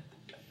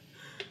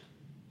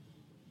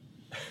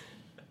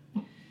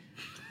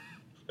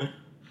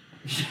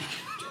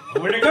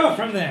 Where to go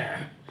from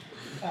there?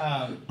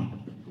 I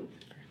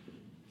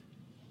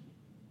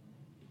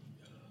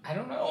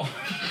don't know.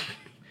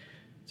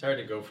 It's hard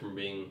to go from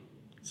being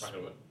talking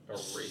about a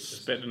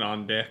racist Spitting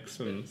on dicks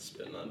and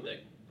spitting on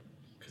dick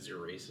because you're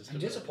racist. I'm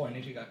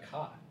disappointed you got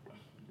caught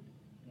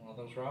in all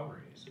those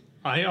robberies.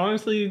 I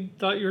honestly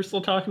thought you were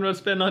still talking about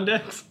spitting on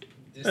dicks.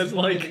 That's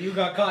Disappointed like- that you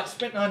got caught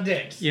spitting on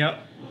dicks. Yep.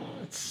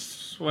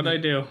 That's what I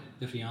do.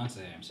 The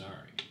fiance, I'm sorry.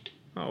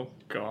 Oh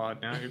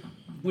God, now you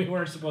We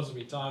weren't supposed to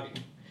be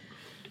talking,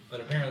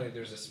 but apparently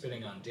there's a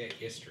spitting on dick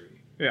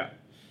history. yeah.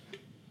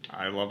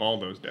 I love all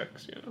those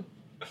dicks, you know.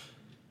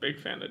 Big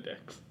fan of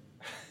dicks.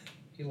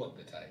 You look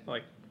the type.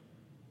 Like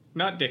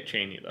not Dick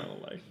Cheney though,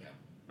 like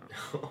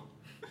Yeah.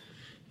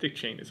 Dick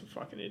Cheney's a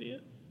fucking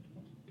idiot.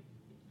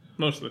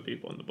 Most of the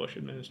people in the Bush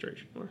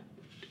administration were.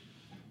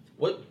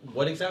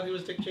 What exactly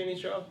was Dick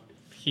Cheney's job?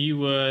 He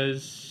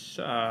was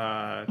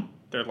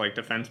their like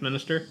defense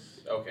minister.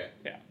 Okay.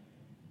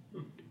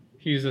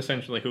 He's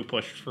essentially who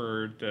pushed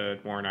for the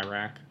war in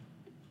Iraq.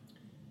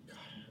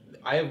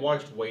 I have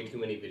watched way too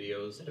many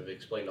videos that have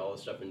explained all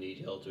this stuff in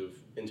detail to have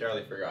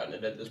entirely forgotten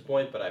it at this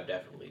point, but I've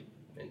definitely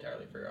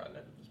entirely forgotten it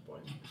at this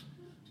point.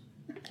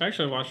 I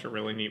actually watched a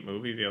really neat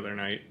movie the other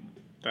night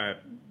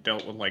that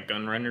dealt with like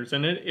gun runners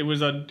in it. It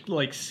was a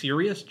like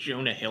serious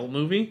Jonah Hill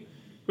movie,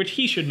 which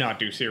he should not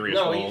do serious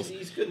No, roles.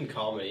 he's good in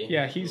comedy.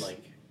 Yeah, he's-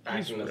 like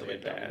acting as really like a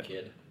dumb bad.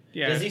 kid.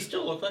 Yeah, Does he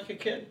still look like a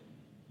kid?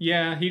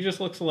 yeah, he just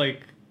looks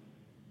like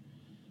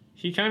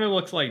he kind of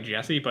looks like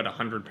Jesse, but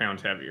 100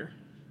 pounds heavier.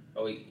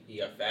 Oh, he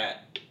got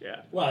fat.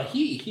 Yeah, Well,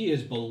 he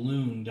has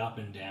ballooned up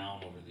and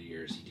down over the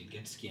years. He did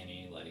get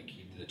skinny, like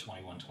he did the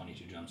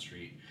 21-22 Jump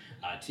Street.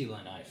 Tila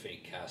and I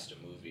fake cast a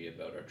movie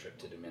about our trip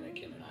to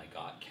Dominican, and I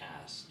got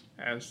cast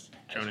as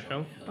as Jonah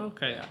Hill.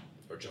 Okay, Yeah.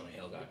 Or Jonah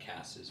Hill got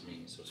cast as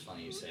me, so it's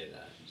funny you say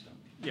that. So.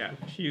 yeah,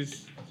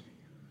 he's.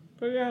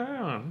 But yeah, I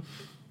don't know.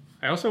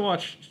 I also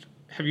watched.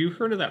 Have you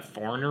heard of that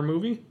Foreigner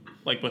movie?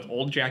 Like with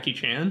old Jackie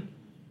Chan?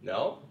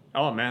 No?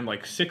 Oh man,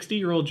 like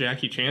 60-year-old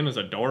Jackie Chan is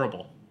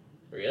adorable.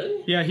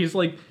 Really? Yeah, he's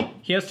like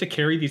he has to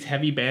carry these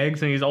heavy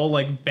bags and he's all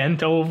like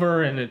bent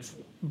over and it's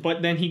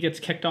but then he gets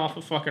kicked off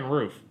a fucking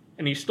roof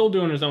and he's still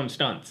doing his own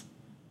stunts.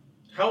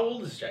 How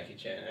old is Jackie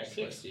Chan,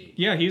 actually? 60.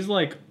 Yeah, he's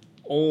like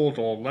old.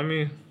 Let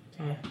me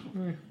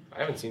I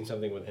haven't seen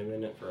something with him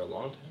in it for a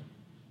long time.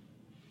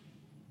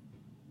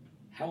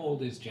 How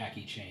old is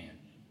Jackie Chan?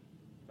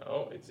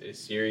 Oh, is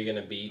Siri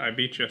gonna beat? I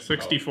beat you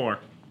 64.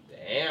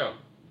 Damn.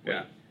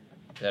 Yeah.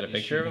 Is that a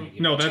picture of him?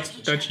 No,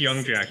 that's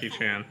young Jackie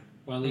Chan.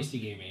 Well, at least he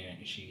gave me an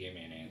she gave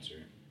me an answer.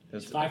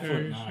 That's He's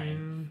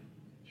 5'9".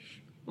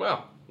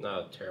 Well,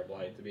 not a terrible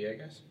height to be, I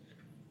guess.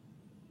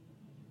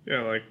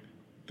 Yeah, like,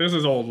 this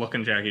is old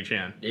looking Jackie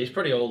Chan. Yeah, he's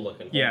pretty old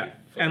looking. Yeah,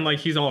 and like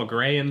he's all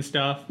gray and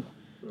stuff.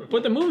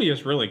 But the movie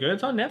is really good.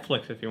 It's on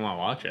Netflix if you want to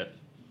watch it.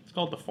 It's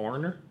called The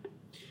Foreigner.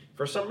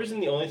 For some reason,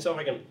 the only thing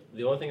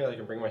that I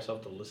can bring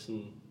myself to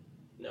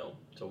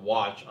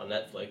watch on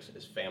Netflix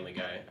is Family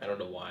Guy. I don't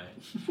know why.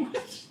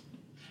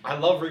 I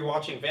love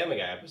rewatching Family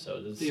Guy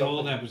episodes. The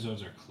old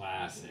episodes are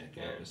classic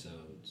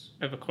episodes.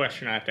 I have a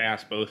question I have to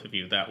ask both of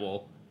you that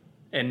will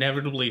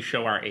inevitably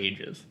show our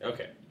ages.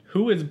 Okay.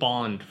 Who is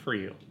Bond for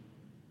you?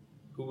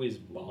 Who is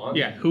Bond?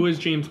 Yeah, who is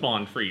James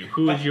Bond for you?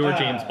 Who is your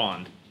James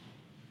Bond?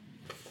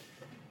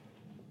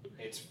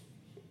 You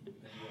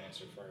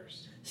answer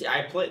first. See,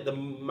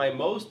 my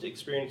most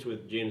experience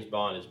with James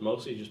Bond is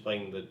mostly just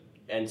playing the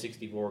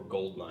N64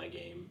 GoldenEye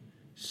game.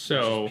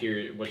 So,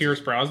 Pierce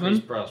Brosnan?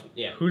 Pierce Brosnan,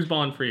 yeah. Who's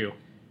Bond for you?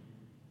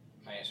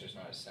 My answer is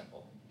not as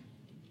simple.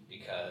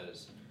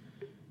 Because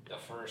the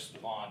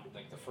first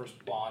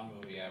Bond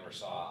movie I ever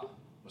saw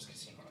was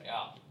Casino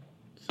Royale.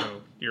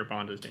 So, your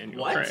Bond is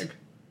Daniel What? Craig.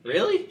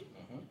 Really?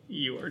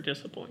 You are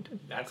disappointed.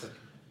 That's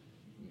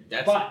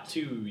But-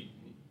 too...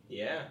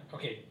 Yeah.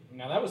 Okay,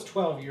 now that was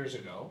 12 years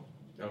ago.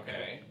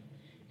 Okay.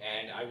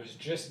 And I was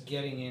just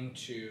getting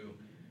into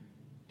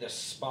the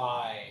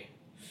spy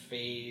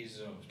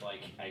phase of, like,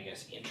 I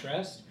guess,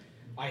 interest.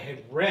 I had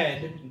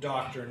read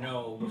Dr.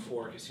 No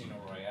before Casino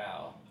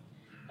Royale,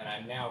 and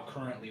I'm now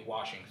currently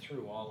watching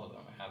through all of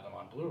them. I have them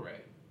on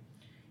Blu-ray.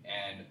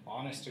 And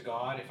honest to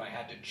God, if I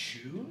had to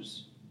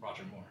choose,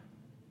 Roger Moore.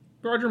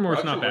 Roger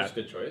Moore's not Moore's bad.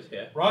 a good choice,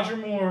 yeah. Roger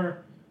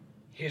Moore,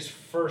 his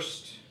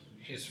first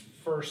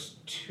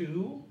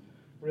two,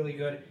 really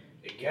good.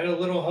 They get a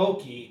little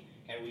hokey,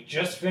 and we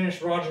just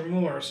finished Roger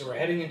Moore, so we're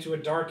heading into a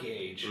dark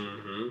age.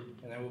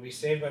 Mm-hmm. And then we'll be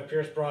saved by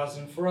Pierce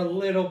Brosnan for a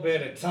little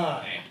bit of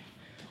time.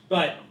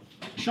 But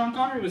Sean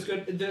Connery was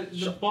good.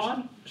 The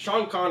Bond...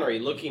 Sean Connery,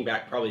 looking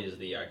back, probably is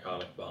the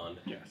iconic Bond.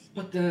 Yes.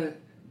 But the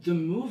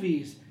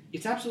movies,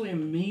 it's absolutely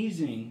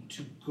amazing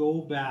to go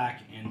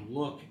back and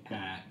look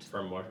at...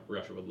 From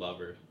Russia with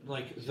Love.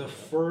 Like, the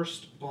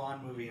first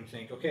Bond movie and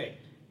think, okay,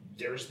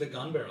 there's the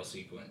gun barrel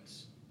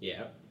sequence.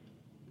 Yeah.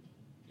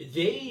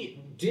 They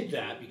did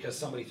that because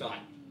somebody thought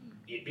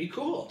it'd be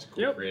cool.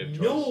 Yep. Creative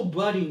choice.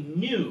 Nobody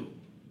knew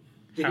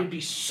that How- it'd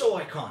be so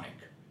iconic.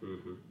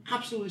 Mm-hmm.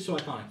 Absolutely so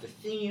iconic. The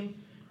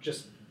theme,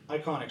 just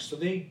iconic. So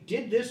they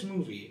did this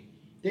movie.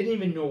 They didn't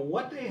even know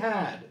what they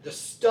had. The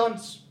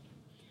stunts,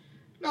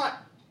 not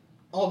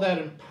all that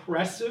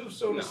impressive,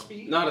 so to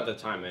speak. Not at the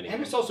time, anyway.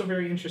 And it's also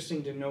very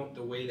interesting to note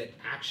the way that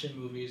action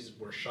movies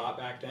were shot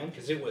back then,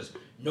 because it was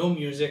no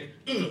music,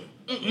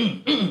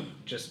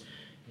 just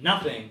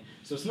nothing.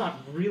 So it's not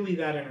really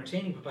that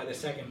entertaining, but by the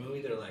second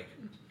movie, they're like,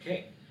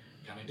 okay,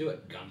 kind of do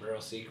it. Gun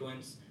barrel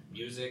sequence,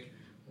 music,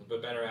 a little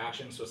bit better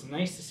action. So it's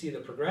nice to see the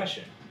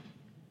progression.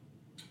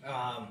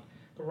 But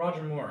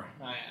Roger Moore,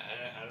 I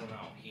don't know.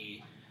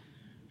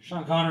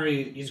 Sean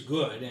Connery is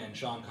good, and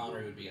Sean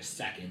Connery would be a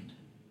second.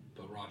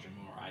 But Roger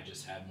Moore, I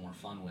just had more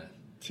fun with.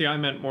 See, I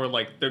meant more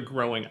like the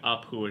growing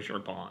up who was your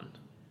Bond.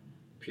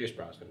 Pierce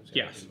Brosnan.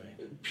 Yes.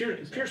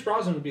 Pierce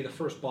Brosnan would be the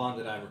first Bond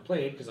that I ever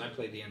played, because I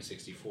played the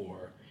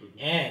N64.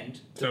 And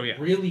the So, yeah.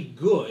 really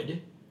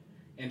good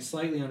and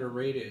slightly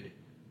underrated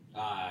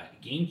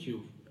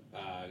GameCube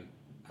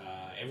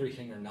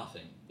Everything or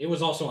Nothing. It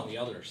was also on the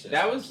other systems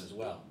That was- as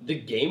well. The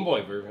Game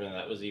Boy version of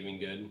that was even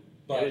good.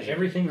 But It was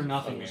Everything or a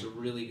Nothing fun was a game.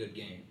 really good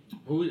game.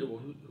 Who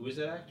is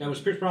that actor? That was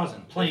Pierce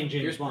Brosnan playing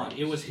James Pierce Bond.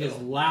 Brosnan, It was his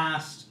still.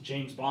 last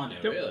James Bond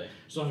ever. Really?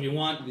 So if you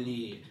want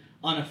the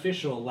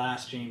unofficial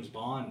last James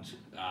Bond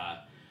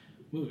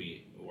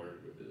movie or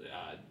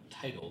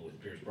title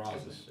with Pierce It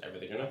Brosnan, was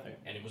Everything or Nothing.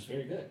 and it was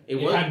very good. It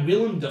It was- had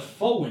Willem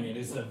Dafoe in it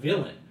as the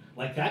villain.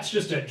 Like, that's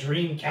just a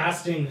dream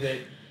casting that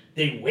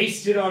they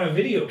wasted on a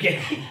video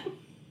game.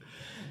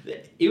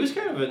 It was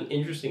kind of an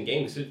interesting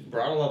game because it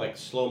brought a lot of like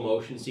slow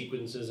motion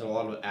sequences and a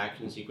lot of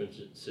action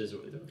sequences. That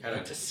were kind Got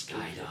of to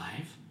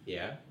skydive.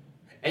 Yeah,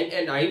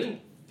 and I even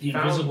The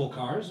found invisible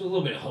cars, a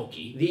little bit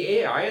hokey. the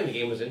AI in the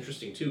game was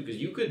interesting too because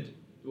you could.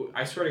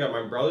 I swear to God,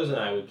 my brothers and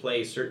I would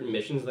play certain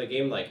missions in the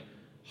game like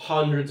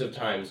hundreds of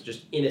times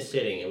just in a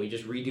sitting, and we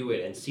just redo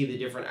it and see the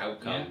different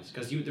outcomes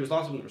because there's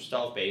lots of them that were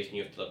stealth based, and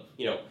you have to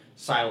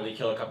silently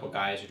kill a couple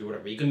guys or do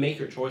whatever. You can make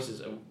your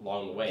choices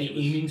along the way. The It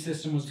was- aiming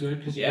system was good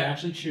because you Yeah. could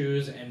actually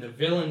choose, and the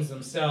villains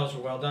themselves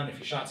were well done. If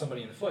you shot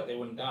somebody in the foot, they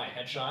wouldn't die.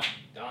 Headshot,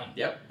 done.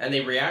 Yep, and they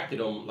reacted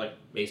on like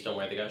based on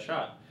where they got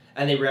shot,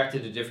 and they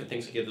reacted to different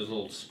things. Like you had those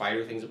little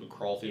spider things that would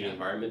crawl through the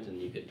environment,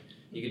 and you could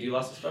do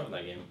lots of stuff in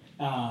that game.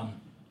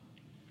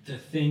 The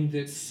thing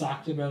that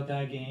sucked about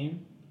that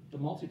game, the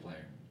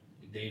multiplayer.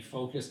 They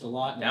focused a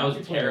lot. That was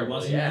multiplayer terrible.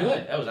 Wasn't Yeah,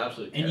 good. that was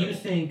absolutely And terrible. you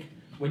think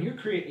when you're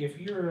if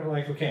you're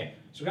like, okay,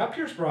 so we got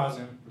Pierce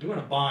Brosnan, we're doing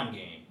a Bond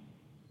game.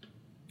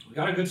 We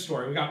got a good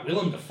story. We got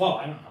Willem Dafoe.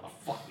 I don't know how the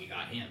fuck we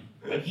got him,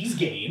 but he's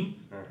game.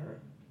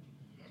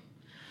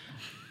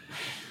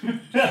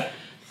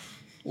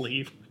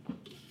 Leave.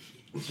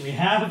 So we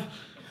have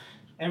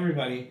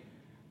everybody.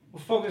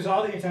 we'll focus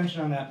all the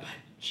attention on that. But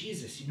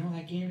Jesus, you know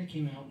that game that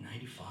came out in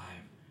 '95?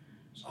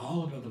 It's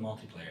all about the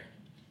multiplayer.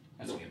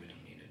 That's okay, we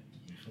don't need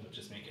it. We'll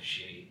just make a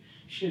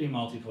shitty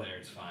multiplayer.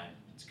 It's fine.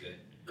 It's good.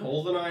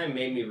 GoldenEye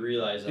made me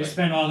realize They that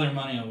spend all their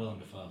money on Willem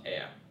Dafoe.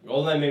 yeah,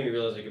 GoldenEye made me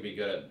realize I could be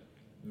good at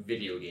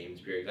video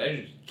games. Period.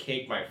 I just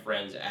kick my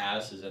friends'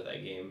 asses at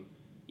that game.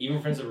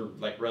 Even friends that were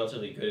like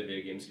relatively good at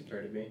video games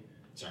compared to me.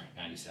 Sorry,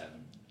 97.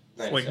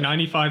 It's like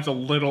 95's a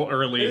little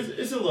early.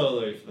 It's a little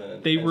early for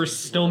that. They were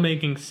still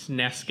making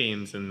SNES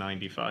games in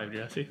 95,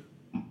 Jesse.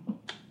 I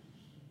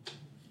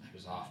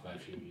was off by a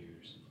few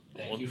years.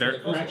 Thank Well, you for they're-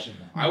 the correction.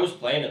 I was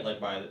playing it like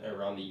by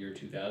around the year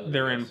 2000.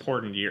 They're I guess.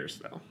 important years,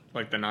 though.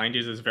 Like, the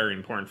 90s is very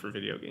important for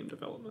video game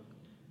development.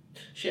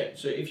 Shit.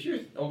 So if you're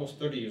almost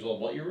 30 years old,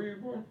 what year were you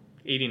born?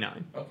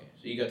 89. Okay,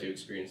 so you got to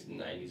experience the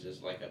 90s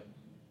as like a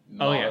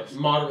Oh, yes.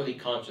 moderately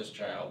conscious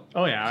child.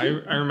 Oh, yeah, I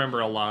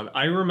remember a lot.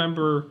 I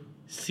remember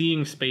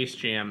seeing Space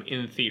Jam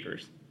in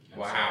theaters. I'm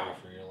Wow. sorry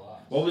for your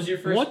loss. What was your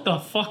first? What the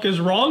fuck is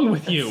wrong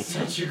with you? It's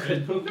such a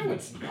good movie. No,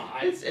 it's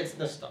not. It's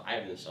nostalgia. I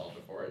have nostalgia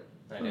for it.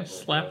 I definitely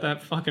Slap do.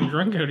 that fucking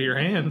drink out of your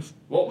hands.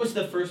 What was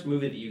the first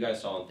movie that you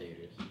guys saw in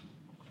theaters?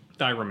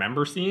 I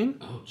remember seeing?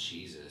 Oh,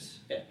 Jesus.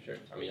 Yeah, sure.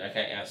 I mean, I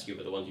can't ask you,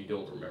 but the ones you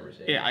don't remember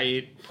seeing.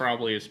 Yeah,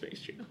 probably a Space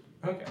Jam.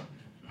 Okay.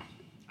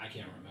 I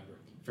can't remember.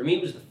 For me,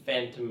 it was the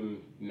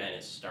Phantom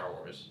Menace, Star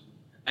Wars,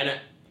 and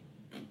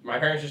my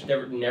parents just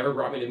never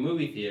brought me to the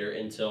movie theater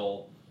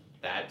until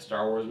that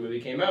Star Wars movie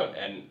came out.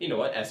 And you know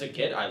what? As a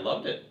kid, I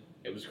loved it.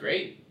 It was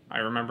great. I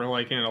remember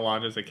liking it a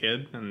lot as a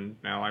kid, and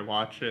now I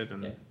watch it,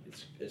 and Yeah,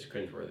 it's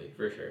cringeworthy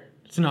for sure.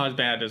 it's not as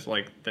bad as,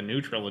 like, the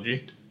new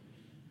trilogy.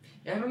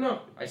 Yeah, I don't know.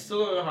 I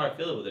still don't know how I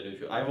feel about the new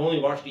show. I've only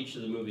watched each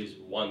of the movies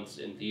once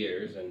in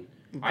theaters, and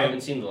I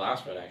haven't seen the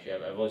last one actually.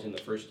 I've only seen the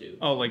first two.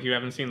 Oh, like you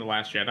haven't seen The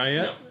Last Jedi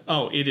yet? No.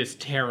 Oh, it is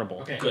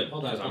terrible. Okay, Good,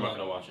 hold on. because I'm Hold not on.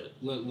 gonna watch it.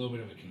 Little bit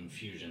of a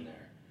confusion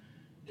there.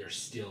 There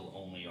still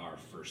only are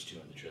first two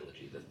in the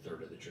trilogy. The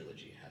third of the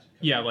trilogy hasn't come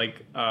Yeah, out.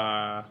 like,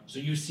 So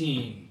you've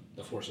seen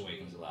The Force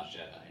Awakens, The Last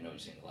Jedi. I know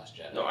you've seen The Last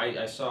Jedi. No,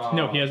 I saw.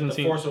 No, he hasn't the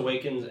seen- Force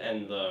Awakens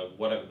and the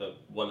one that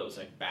was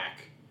like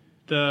back.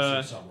 So you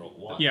the... saw Rogue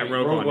One. Yeah,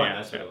 Rogue One, yeah.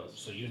 That's what it was.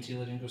 So you and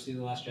Tila didn't go see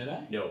The Last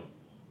Jedi? No.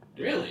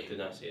 Really? Did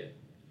not see it.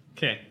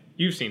 Okay,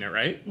 you've seen it,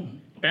 right? Mhm.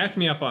 Back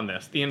me up on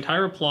this. The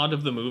entire plot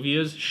of the movie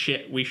is,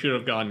 shit, we should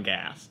have gone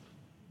gas.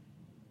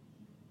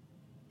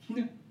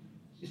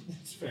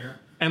 It's fair.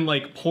 And,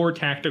 like, poor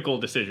tactical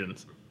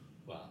decisions.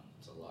 Well,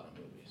 it's a lot of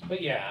movies.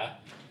 But yeah.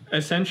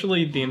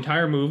 Essentially, the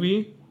entire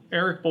movie,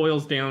 Eric,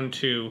 boils down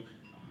to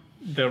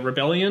the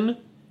rebellion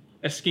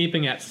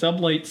escaping at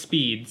sublight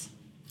speeds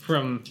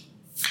from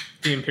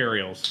the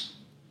Imperials.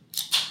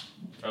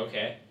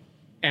 Okay.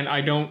 And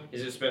I don't...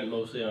 Is it spent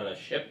mostly on a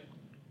ship?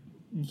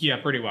 Yeah,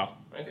 pretty well.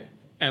 Okay.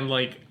 And,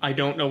 like, I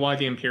don't know why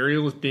the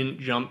Imperials didn't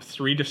jump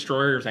 3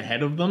 destroyers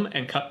ahead of them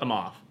and cut them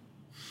off.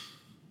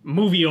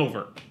 Movie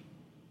over.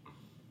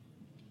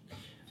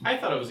 I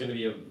thought it was going to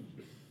be a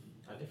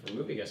different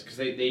movie, I guess, because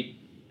they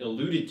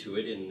alluded to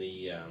it in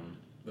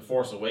the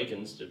Force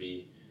Awakens to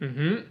be.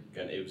 Mm-hmm.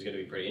 It was going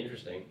to be pretty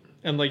interesting.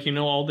 And, like, you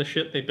know all the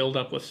shit they build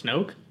up with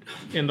Snoke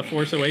in The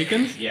Force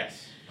Awakens?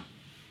 Yes.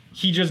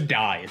 He just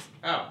dies.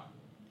 Oh.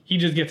 He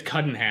just gets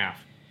cut in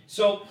half.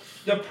 So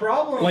the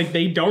problem, Like,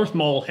 they Darth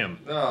Maul him.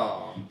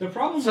 Oh. the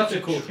problem Such with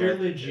a cool the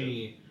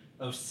trilogy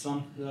of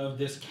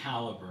this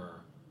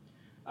caliber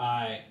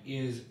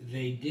is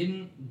they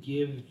didn't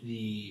give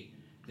the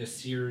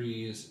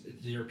series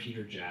their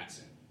Peter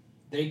Jackson.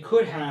 They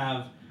could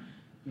have.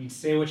 I mean,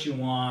 say what you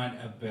want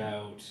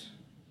about.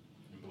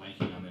 I'm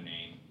blanking on the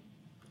name.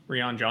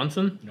 Rian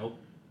Johnson, Nope.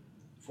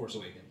 Force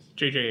Awakens.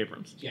 J.J.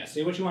 Abrams. Yeah,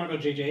 say what you want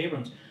about J.J.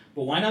 Abrams,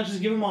 but why not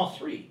just give him all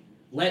three?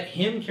 Let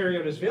him carry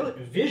out his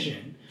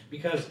vision,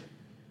 because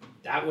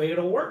that way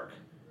it'll work.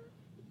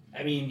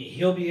 I mean,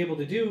 he'll be able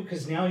to do,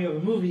 because now you have a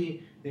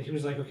movie that he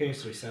was like, okay,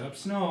 so he set up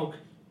Snoke,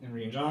 and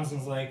Rian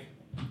Johnson's like,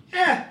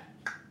 eh.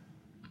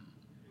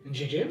 And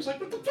J.J. was like,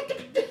 what the fuck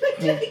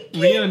did I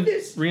give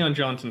this? Rian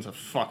Johnson's a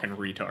fucking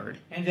retard.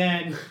 And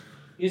then,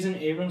 isn't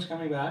Abrams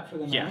coming back for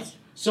the ninth? Yes.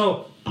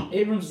 So,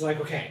 Abrams is like,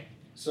 okay,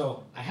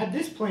 so I had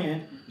this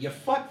plan, you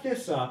fucked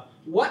this up,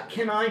 what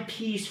can I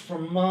piece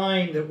from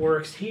mine that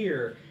works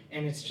here?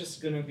 And it's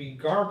just going to be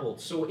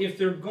garbled. So if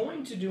they're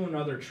going to do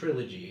another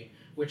trilogy,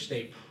 which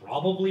they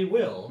probably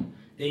will,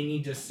 they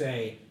need to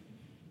say,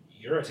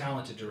 you're a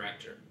talented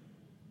director.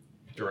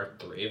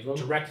 Direct 3 of them?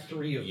 Direct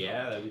 3 of them.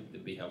 Yeah,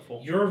 that'd be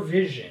helpful. Your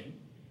vision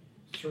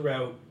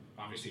throughout,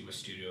 obviously with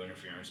studio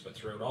interference, but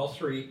throughout all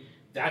 3,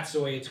 that's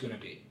the way it's going to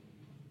be.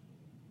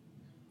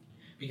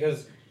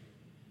 Because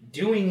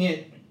doing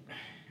it,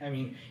 I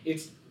mean,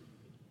 it's...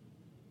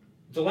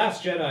 The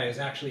Last Jedi is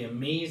actually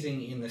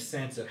amazing in the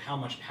sense of how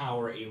much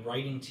power a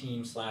writing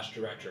team /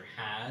 director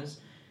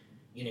has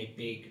in a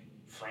big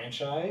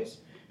franchise.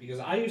 Because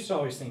I used to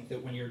always think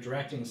that when you're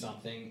directing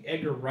something,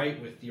 Edgar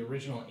Wright with the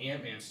original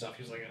Ant-Man stuff,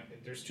 he was like,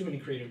 there's too many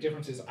creative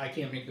differences, I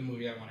can't make the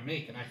movie I want to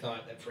make. And I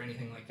thought that for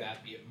anything like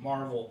that, be it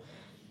Marvel,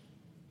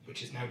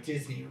 which is now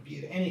Disney, or be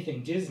it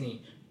anything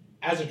Disney,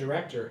 as a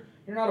director,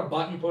 you're not a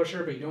button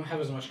pusher, but you don't have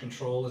as much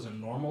control as a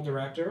normal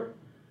director.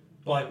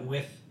 But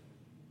with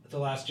The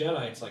Last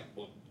Jedi, it's like,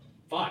 well,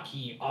 fuck,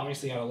 he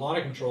obviously had a lot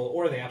of control,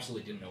 or they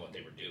absolutely didn't know what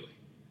they were doing,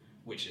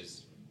 which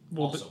is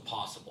also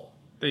possible.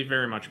 They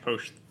very much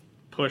push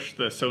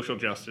the social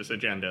justice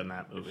agenda in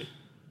that movie.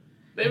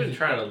 They've been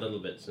trying a little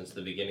bit since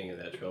the beginning of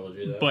that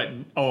trilogy, though. But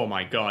oh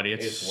my god,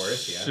 It's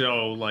worse, yeah.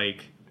 So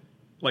like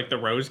the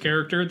Rose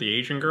character, the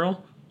Asian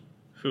girl,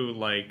 who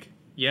like,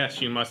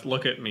 yes, you must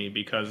look at me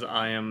because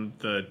I am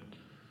the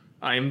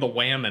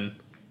whammon.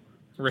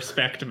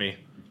 Respect me.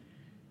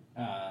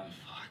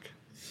 Fuck.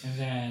 And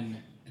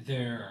then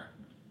their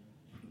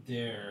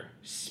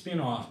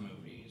spin-off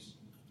movies,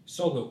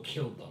 Solo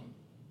killed them.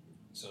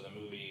 So the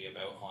movie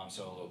about Han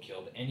Solo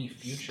killed any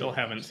future. Still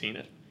haven't seen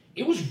it.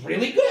 It was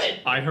really good.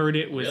 I heard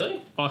it was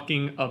Really?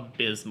 fucking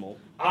abysmal.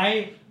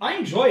 I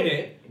enjoyed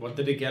it. What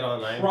did it get on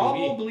IMDb?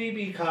 Probably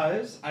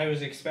because I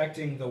was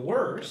expecting the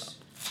worst,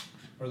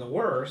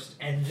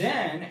 and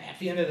then at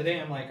the end of the day,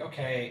 I'm like,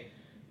 okay,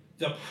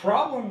 the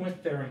problem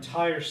with their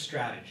entire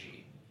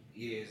strategy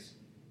is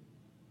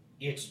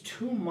it's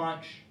too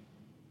much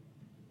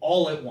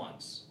all at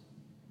once.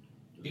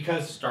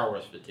 Because Star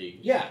Wars fatigue.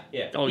 yeah,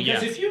 Oh because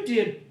yes. if you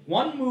did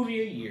one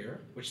movie a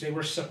year, which they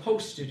were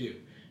supposed to do,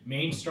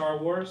 main Star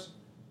Wars,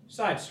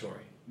 side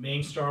story,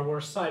 main Star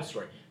Wars, side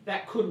story,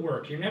 that could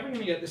work. You're never going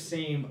to get the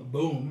same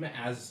boom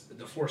as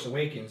The Force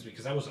Awakens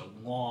because that was a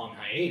long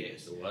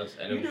hiatus. It was.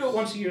 And You do it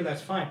once a year,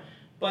 that's fine.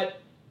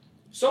 But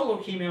Solo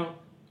came out,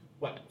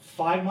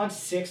 5 months,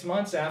 6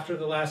 months after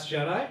The Last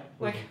Jedi?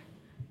 Like,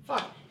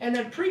 fuck. And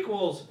then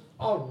prequels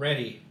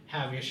already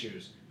have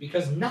issues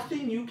because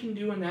nothing you can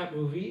do in that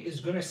movie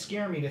is going to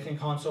scare me to think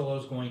Han Solo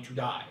is going to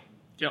die.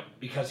 Yep.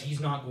 Because he's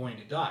not going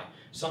to die.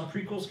 Some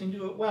prequels can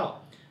do it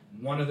well.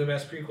 One of the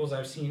best prequels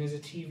I've seen is a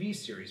TV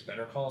series,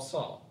 Better Call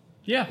Saul.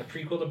 Yeah. The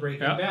prequel to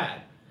Breaking Yeah.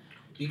 Bad.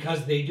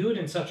 Because they do it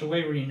in such a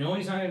way where you know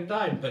he's not going to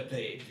die, but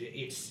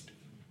it's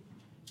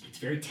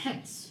very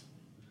tense.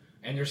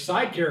 And there's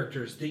side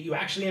characters that you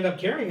actually end up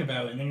caring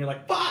about, and then you're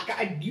like, fuck,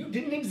 you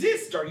didn't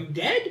exist. Are you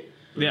dead?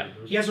 Yeah.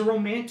 He has a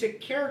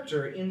romantic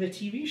character in the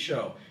TV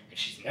show, and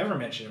she's never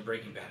mentioned in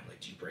Breaking Bad. Like,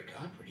 do you break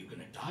up? Are you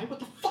going to die? What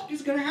the fuck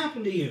is going to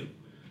happen to you?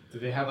 Do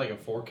they have like a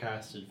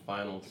forecasted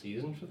final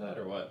season for that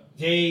or what?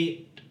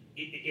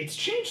 It's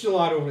changed a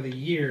lot over the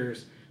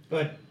years,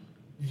 but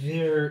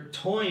they're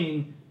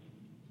toying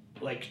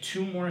like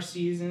 2 more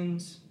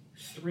seasons,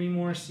 3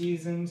 more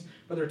seasons,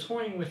 but they're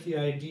toying with the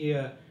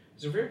idea.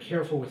 They're very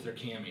careful with their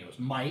cameos.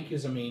 Mike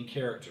is a main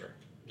character.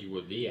 You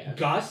would be, yeah.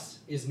 Gus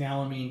is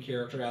now a main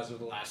character as of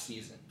the last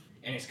season,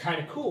 and it's kind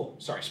of cool.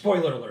 Sorry,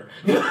 spoiler alert.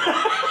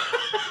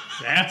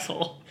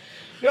 Asshole.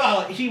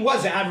 Well, he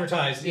was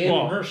advertised in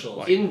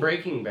commercials. In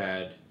Breaking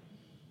Bad,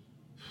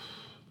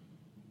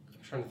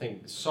 I'm trying to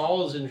think.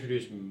 Saul is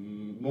introduced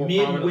more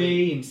prominently.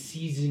 Midway in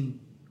season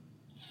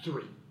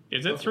 3,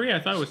 Is it 3? I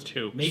thought it was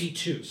 2. maybe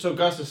 2. So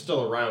Gus is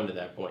still around at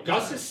that point.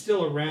 Gus is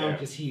still around Yeah.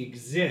 because he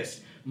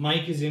exists.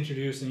 Mike is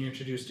introduced and you're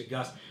introduced to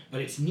Gus.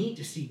 But it's neat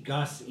to see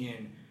Gus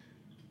in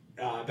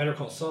Better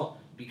Call Saul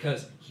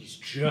because he's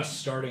just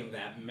starting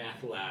that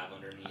meth lab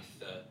underneath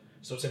the...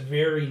 So it's a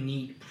very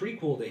neat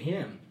prequel to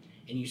him.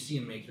 And you see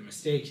him make the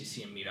mistakes. You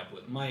see him meet up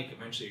with Mike.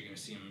 Eventually you're going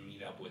to see him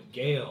meet up with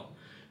Gale.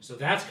 So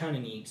that's kind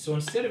of neat. So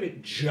instead of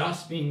it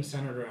just being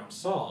centered around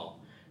Saul,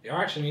 they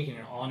are actually making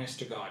an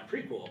honest-to-God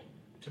prequel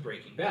to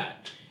Breaking Bad.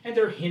 And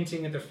they're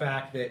hinting at the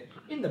fact that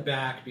in the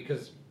back,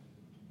 because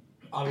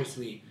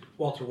obviously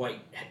Walter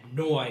White had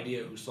no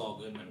idea who Saul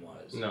Goodman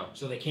was. No.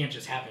 So they can't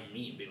just have him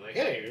meet and be like,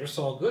 hey, you're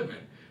Saul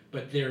Goodman.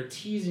 But they're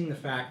teasing the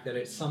fact that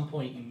at some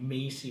point you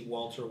may see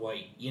Walter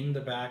White in the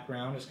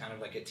background as kind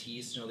of like a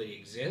tease to know that he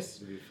exists.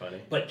 It would be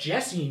funny. But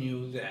Jesse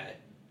knew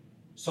that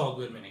Saul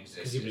Goodman Because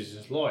existed. he was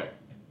his lawyer.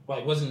 Well,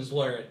 he wasn't his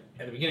lawyer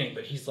at the beginning,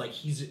 but he's like,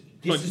 this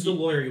But is the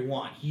lawyer you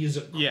want. He is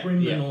a Yeah,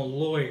 criminal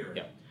lawyer.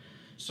 Yeah.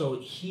 So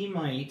he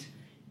might,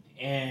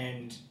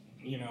 and,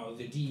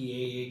 the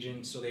DEA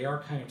agent, so they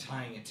are kind of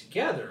tying it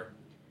together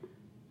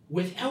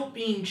without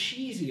being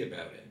cheesy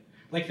about it.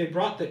 Like, they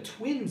brought the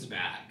twins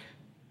back.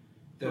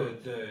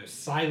 The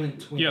silent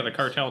twins. Yeah, the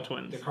cartel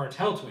twins. The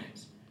cartel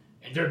twins.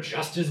 And they're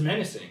just as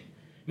menacing.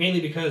 Mainly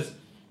because,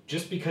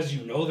 just because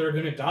you know they're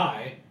going to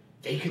die,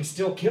 they can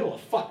still kill a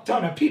fuck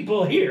ton of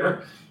people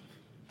here.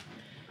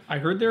 I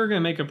heard they were going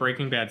to make a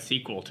Breaking Bad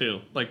sequel,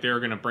 too. Like, they were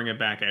going to bring it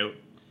back out.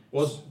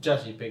 Well,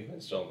 Jesse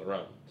Pinkman's still on the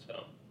run,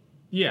 so.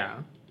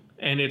 Yeah.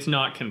 And it's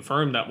not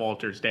confirmed that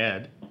Walter's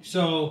dead.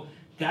 So,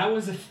 that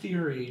was a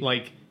theory.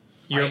 Like,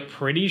 you're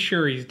pretty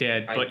sure he's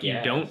dead, I but you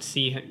guess. don't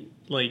see him.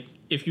 Like,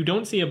 if you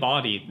don't see a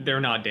body, they're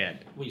not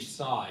dead. We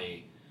saw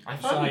a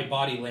thought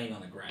body laying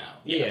on the ground.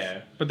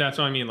 Yeah. But that's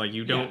what I mean. Like,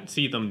 you don't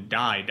see them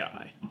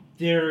die.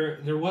 There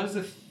was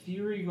a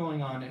theory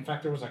going on. In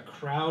fact, there was a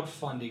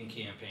crowdfunding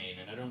campaign,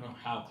 and I don't know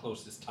how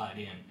close this tied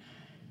in,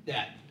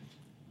 that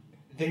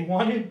they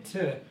wanted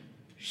to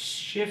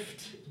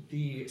shift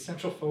the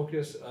central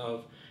focus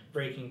of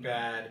Breaking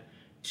Bad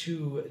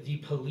to the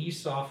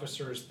police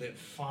officers that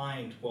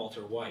find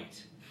Walter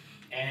White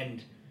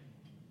and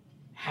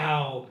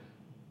how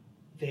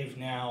they've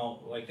now,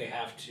 like, they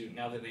have to,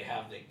 now that they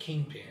have the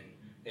Kingpin,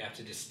 they have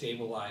to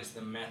destabilize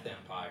the meth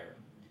empire.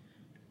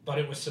 But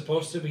it was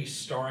supposed to be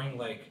starring,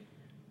 like,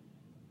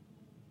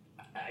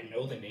 I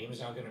know the name is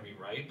not going to be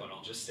right, but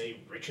I'll just say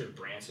Richard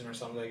Branson or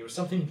something. Like, it was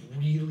something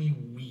really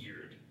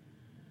weird.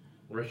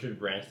 Richard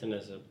Branson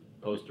as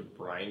opposed to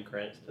Bryan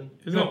Cranston?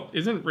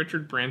 Isn't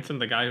Richard Branson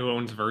the guy who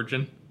owns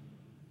Virgin?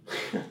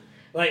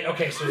 Like,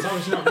 okay, so it's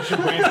obviously not Richard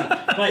Branson,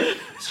 but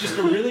it's just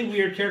a really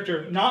weird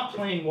character, not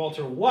playing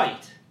Walter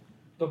White,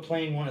 but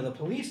playing one of the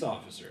police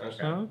officers.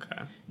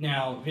 Okay.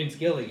 Now, Vince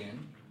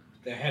Gilligan,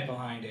 the head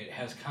behind it,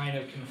 has kind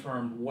of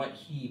confirmed what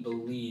he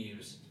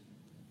believes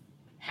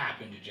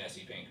happened to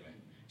Jesse Pinkman.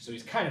 So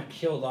he's kind of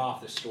killed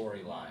off the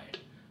storyline.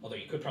 Although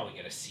you could probably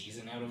get a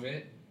season out of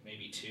it,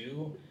 maybe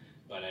 2,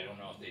 but I don't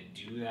know if they'd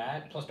do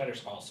that. Plus, Better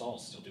Call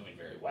Saul's still doing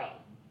very well.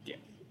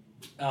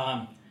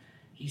 Yeah.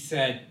 He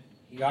said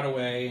he got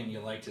away, and you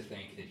like to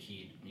think that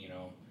he'd,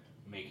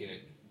 make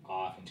it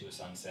off into a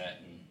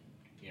sunset and,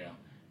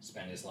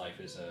 spend his life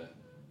as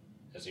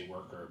a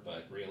worker,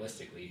 but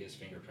realistically, his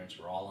fingerprints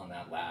were all in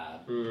that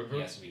lab. Mm-hmm. He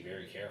has to be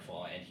very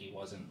careful, and he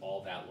wasn't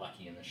all that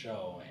lucky in the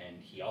show,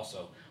 and he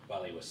also,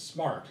 while he was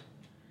smart,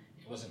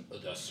 he wasn't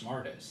the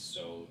smartest,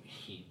 so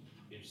he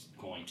is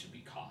going to be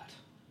caught.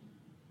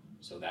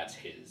 So that's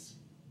his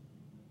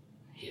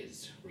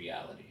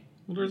reality.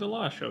 Well, there's a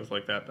lot of shows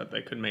like that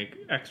they could make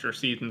extra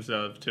seasons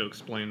of to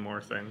explain more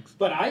things.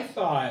 But I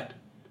thought,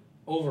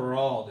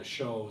 overall, the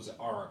show's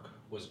arc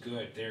was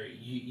good. There,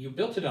 you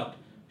built it up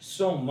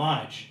so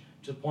much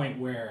to the point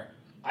where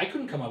I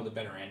couldn't come up with a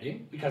better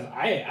ending because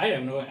I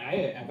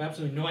have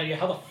absolutely no idea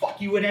how the fuck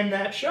you would end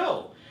that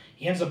show.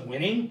 He ends up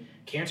winning.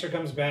 Cancer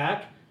comes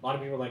back. A lot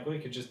of people are like, well, he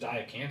could just die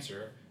of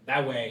cancer.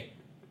 That way,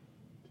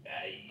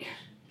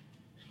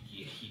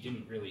 he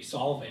didn't really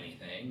solve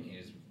anything.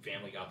 His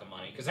family got the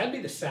money because that'd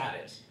be the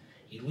saddest.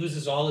 He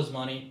loses all his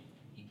money.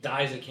 He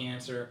dies of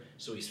cancer.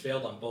 So he's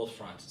failed on both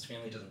fronts. His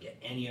family doesn't get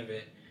any of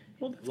it.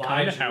 Well, that's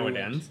kind of how ruined.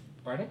 it ends.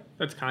 Pardon?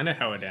 That's kind of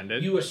how it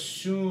ended. You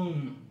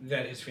assume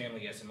that his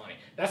family gets the money.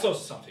 That's also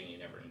something you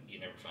never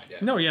find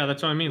out. No, yeah,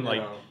 that's what I mean.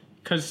 Like, No.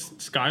 because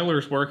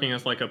Skylar's working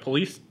as like a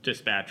police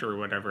dispatcher or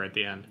whatever at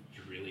the end.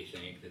 You really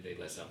think that they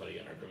let somebody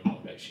on her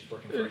criminal record? She's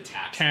working for a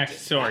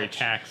taxi.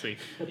 Taxi.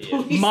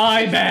 Police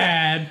My dispatch.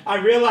 bad. I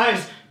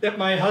realize that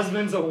my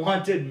husband's a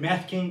wanted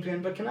meth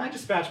kingpin, but can I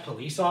dispatch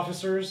police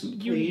officers,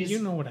 please? You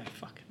know what I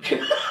fucking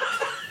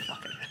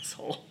fucking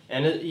asshole.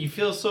 And you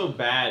feel so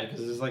bad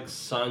because his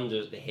son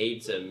just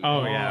hates him.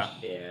 Oh, yeah.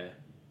 Yeah.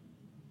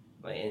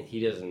 And he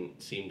doesn't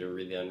seem to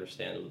really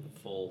understand the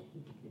full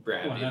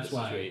gravity of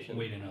the situation.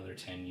 Wait another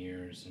 10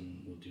 years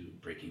and we'll do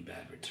Breaking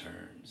Bad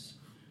Returns.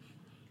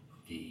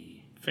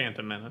 The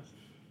Phantom Menace.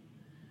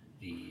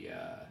 The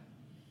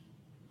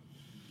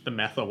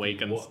Meth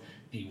Awakens.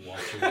 The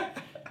Walter.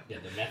 The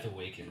Meth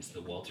Awakens.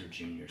 The Walter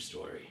Jr.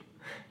 story.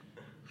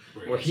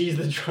 Where he's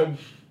the drug.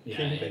 Yeah,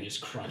 kingpin. and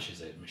just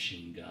crunches a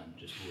machine gun,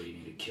 just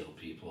waiting to kill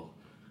people.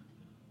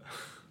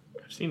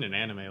 I've seen an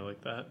anime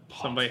like that.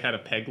 Somebody had a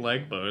peg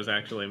leg, but it was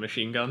actually a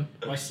machine gun.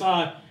 I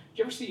saw. Did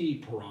you ever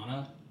see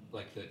Piranha?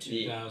 Like the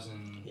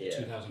 2000, Yeah.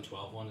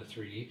 2012 one, the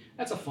 3D?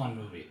 That's a fun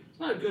movie. It's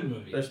not a good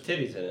movie. There's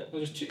titties in it.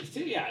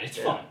 It's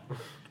fun.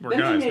 We're Then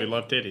they guys, made- we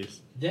love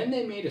titties. Then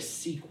they made a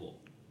sequel.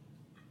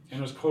 And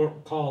it was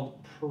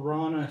called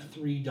Piranha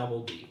 3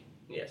 Double D.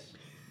 Yes.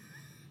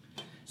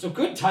 So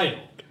good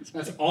title.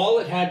 That's all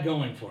it had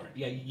going for it.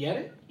 Yeah, you get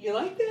it? You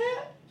like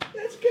that?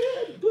 That's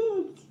good.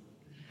 Boobs.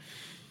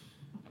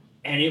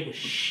 And it was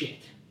shit.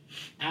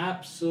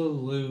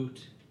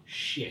 Absolute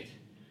shit.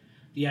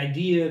 The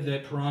idea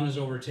that piranhas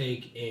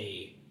overtake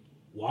a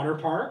water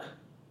park.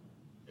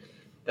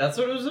 That's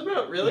what it was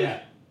about, really?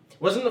 Yeah.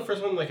 Wasn't the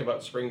first one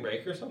about spring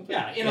break or something?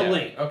 Yeah, in a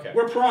lake. Okay.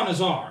 Where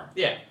piranhas are.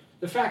 Yeah.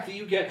 The fact that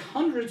you get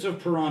hundreds of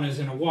piranhas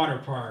in a water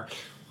park.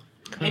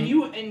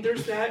 And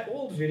there's that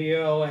old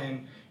video,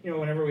 and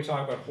whenever we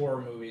talk about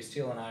horror movies,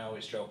 Teal and I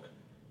always joke,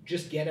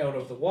 just get out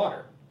of the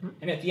water.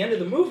 And at the end of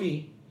the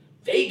movie,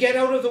 they get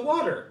out of the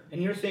water.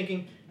 And you're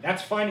thinking,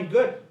 that's fine and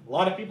good. A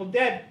lot of people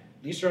dead.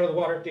 At least they're out of the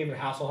water. David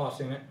Hasselhoff's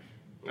in it.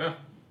 Yeah.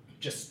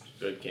 Just,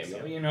 Good cameo.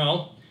 so you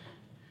know.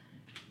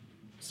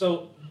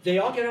 So they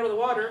all get out of the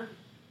water.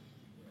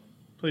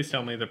 Please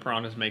tell me the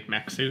piranhas make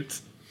mech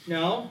suits.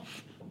 No.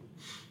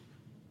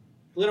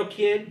 Little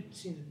kid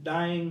sees a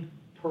dying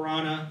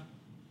piranha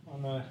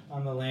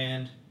on the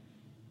land.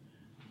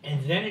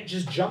 And then it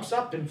just jumps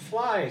up and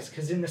flies.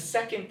 Because in the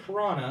second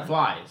piranha...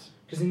 Flies.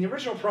 Because in the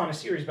original Piranha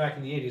series back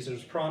in the 80s, there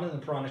was Piranha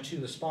and Piranha 2,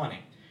 The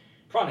Spawning.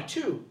 Piranha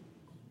 2,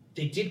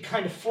 they did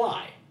kind of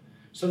fly.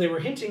 So they were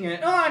hinting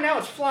at, now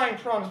it's flying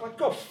piranhas. I'm like,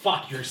 go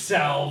fuck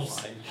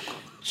yourselves.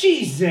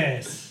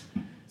 Jesus.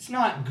 It's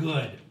not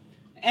good.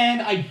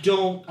 And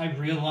I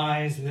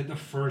realized that the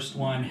first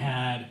one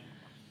had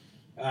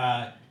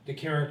the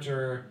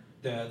character,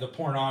 the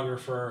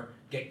pornographer,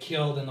 get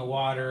killed in the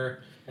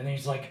water. And then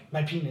he's like,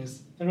 my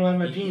penis. I don't have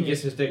my penis. He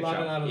gets his dick La,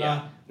 shot. la, la, la.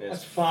 Yeah. That's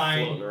It's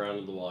fine. Floating around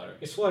in the water.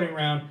 It's floating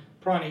around.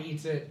 Piranha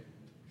eats it.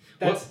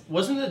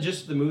 Wasn't it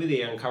just the movie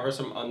they uncover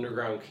some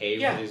underground cave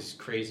Yeah. with these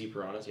crazy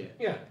piranhas? Yeah.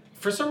 Yeah.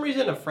 For some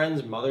reason, a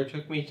friend's mother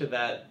took me to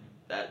that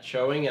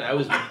showing, and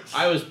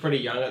I was pretty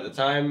young at the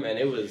time, and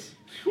it was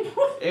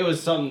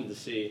something to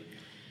see.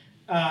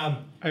 I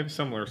have a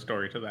similar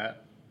story to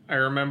that. I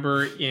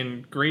remember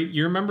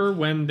you remember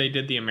when they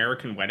did the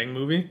American Wedding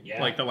movie?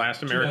 Yeah. Like the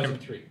last American.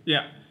 2003.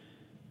 Yeah.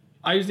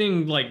 I was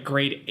in like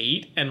grade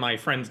 8, and my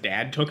friend's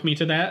dad took me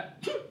to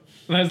that.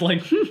 And I was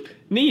like,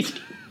 neat.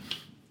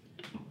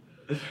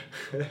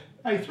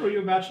 I throw you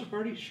a bachelor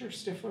party? Sure,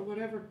 Stifler,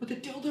 whatever. With a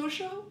dildo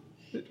show?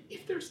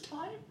 If there's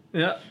time.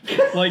 Yeah.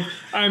 Like,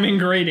 I'm in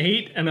grade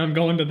 8, and I'm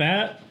going to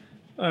that.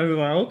 I was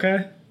like,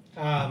 okay.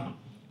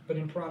 But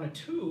in Piranha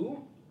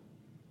 2,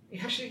 you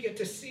actually get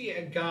to see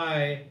a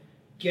guy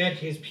get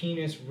his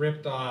penis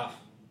ripped off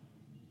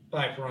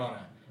by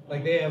Piranha.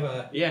 Like, they have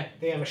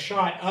a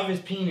shot of his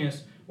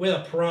penis with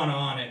a piranha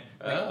on it.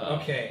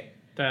 Like, okay.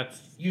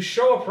 You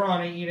show a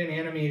piranha eat an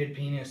animated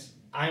penis,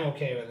 I'm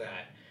okay with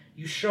that.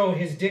 You show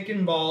his dick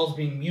and balls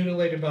being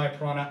mutilated by a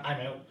piranha,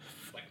 I'm out.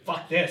 Like,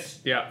 fuck this.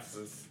 Yeah.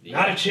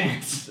 Not a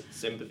chance.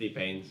 Sympathy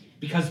pains.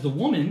 Because the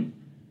woman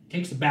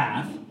takes a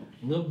bath,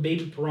 little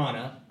baby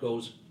piranha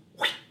goes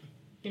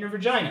in her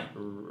vagina.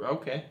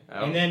 Okay.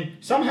 And then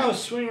somehow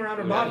swing around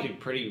her body. Be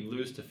pretty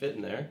loose to fit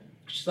in there.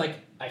 She's like,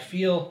 I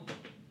feel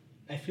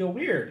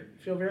weird.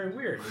 I feel very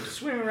weird.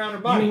 Swing around her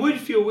body. You would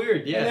feel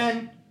weird, yes. And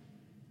then,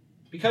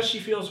 because she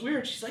feels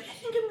weird, she's like, I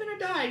think I'm gonna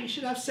die. You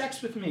should have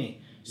sex with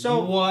me.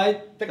 So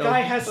what? The guy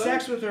has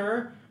sex with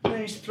her, and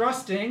then he's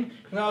thrusting,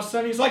 and all of a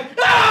sudden he's like,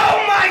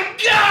 oh my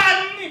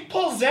god! And he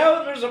pulls out,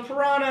 and there's a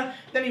piranha.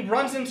 Then he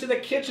runs into the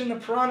kitchen, the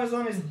piranha's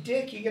on his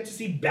dick. You get to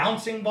see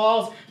bouncing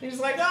balls. And he's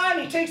like, and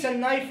he takes a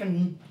knife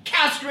and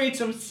castrates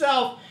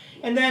himself.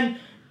 And then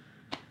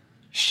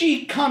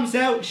she comes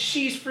out,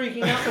 she's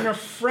freaking out, and her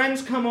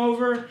friends come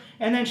over,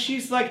 and then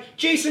she's like,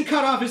 Jason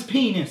cut off his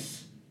penis.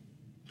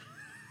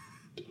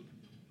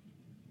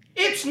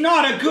 It's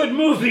not a good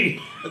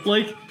movie.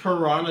 Like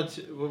Piranha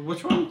 2,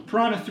 which one?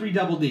 Piranha 3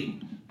 Double D.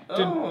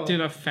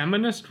 Did a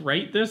feminist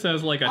write this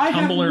as like a I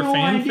have Tumblr no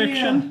fan idea.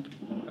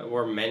 fiction?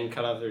 Where men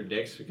cut off their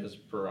dicks because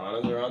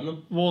piranhas are on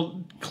them?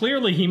 Well,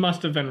 clearly he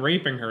must have been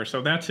raping her,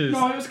 so that's his...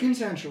 No, it was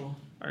consensual.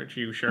 Are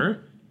you sure?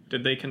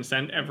 Did they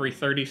consent every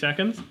 30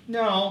 seconds?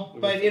 No,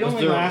 but it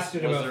only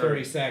lasted about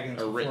 30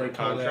 seconds A before written he pulled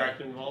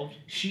contract out. involved?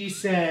 She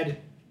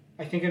said,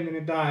 I think I'm going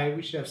to die.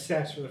 We should have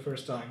sex for the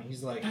first time.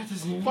 He's like, That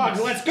doesn't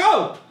fuck, let's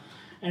go!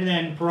 And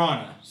then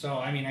Piranha. So,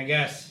 I mean, I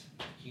guess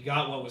he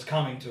got what was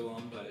coming to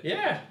him, but...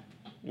 Yeah.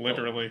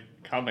 Literally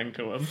coming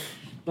to him.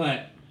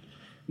 But,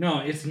 no,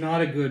 it's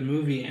not a good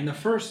movie. And the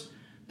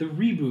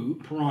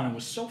reboot, Piranha,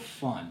 was so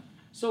fun.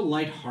 So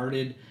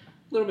lighthearted. A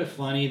little bit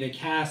funny. They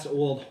cast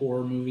old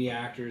horror movie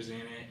actors in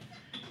it.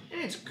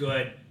 And it's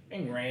good.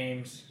 Ving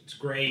Rhames. It's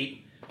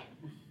great.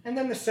 And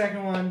then the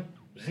second one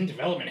was in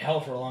development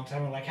hell for a long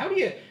time. I'm like,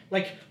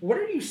 what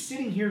are you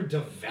sitting here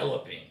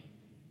developing?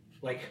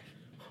 Like,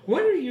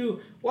 why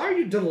are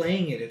you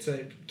delaying it? It's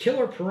a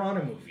killer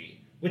Piranha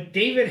movie with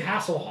David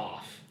Hasselhoff.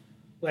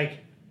 Like,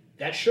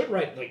 that should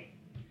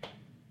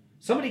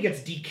somebody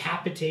gets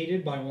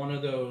decapitated by one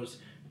of those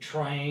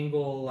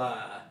triangle,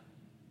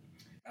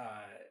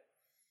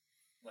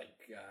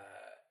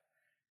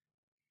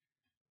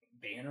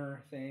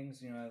 banner things,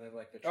 they're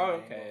like the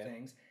triangle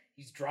things.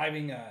 He's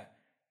driving a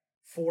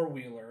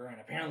 4-wheeler, and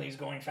apparently he's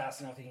going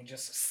fast enough that he can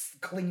just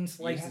clean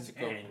slice his to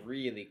go hand.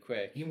 really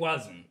quick. He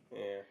wasn't.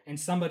 Yeah. And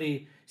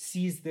somebody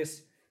sees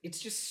this. It's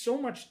just so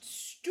much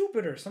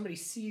stupider. Somebody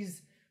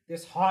sees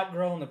this hot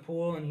girl in the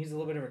pool, and he's a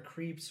little bit of a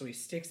creep, so he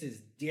sticks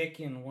his dick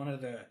in one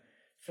of the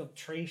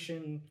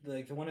filtration,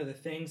 like one of the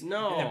things.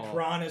 No. And the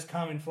piranhas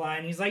come and fly,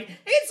 and he's like,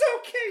 it's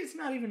okay. It's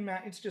not even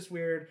it's just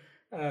weird.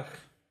 Ugh.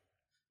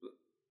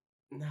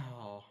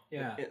 No.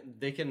 Yeah.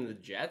 Dick in the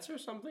Jets or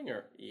something?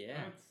 Or yeah.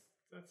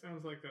 That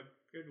sounds like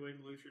a good way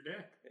to lose your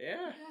dick.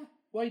 Yeah. Yeah.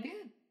 Well, he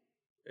did.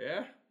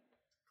 Yeah.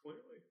 Clearly.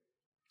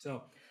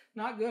 So,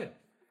 not good.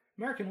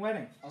 American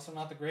Wedding, also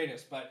not the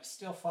greatest, but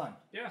still fun.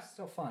 Yeah.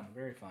 Still fun.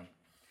 Very fun.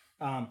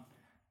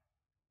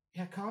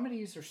 Yeah,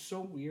 comedies are so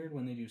weird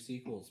when they do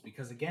sequels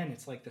because, again,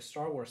 it's like the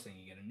Star Wars thing.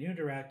 You get a new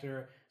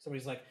director,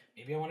 somebody's like,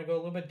 maybe I want to go a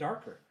little bit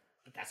darker.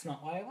 But that's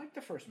not why I liked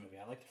the first movie.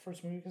 I liked the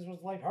first movie because it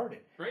was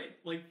lighthearted. Right?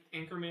 Like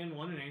Anchorman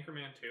 1 and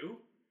Anchorman 2?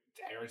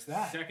 There's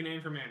that. Second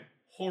Anchorman,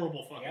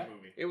 horrible fucking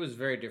movie. It was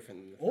very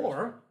different than the first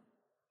one.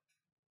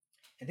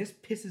 And this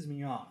pisses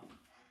me off,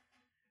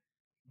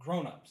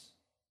 Grown-Ups.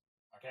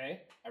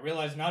 Okay? I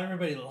realize not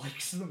everybody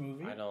likes the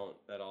movie. I don't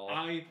at all.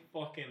 I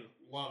fucking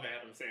love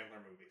Adam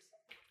Sandler movies.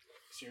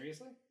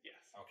 Seriously? Yes.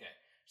 Okay.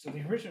 So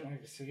the original,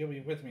 so you'll be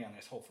with me on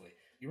this, hopefully.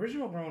 The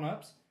original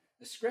Grown-Ups,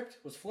 the script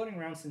was floating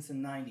around since the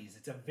 90s.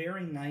 It's a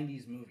very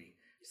 90s movie.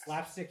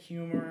 Slapstick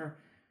humor.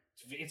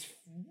 It's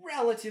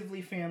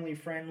relatively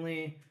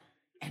family-friendly.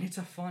 And it's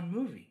a fun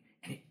movie.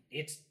 And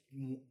it's,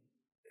 I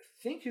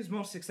think, his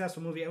most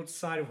successful movie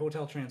outside of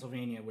Hotel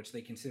Transylvania, which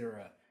they consider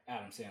a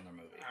Adam Sandler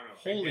movie. I don't know.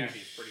 Big Holy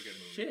Daddy's a pretty good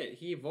movie. shit,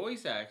 he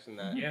voice acts in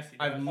that. Yes, he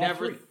does. I've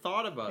never three.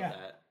 thought about Yeah.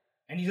 that.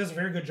 And he does a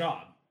very good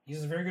job. He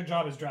does a very good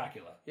job as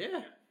Dracula.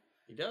 Yeah,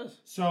 he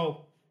does.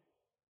 So,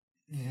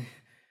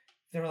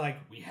 They were like,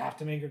 we have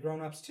to make a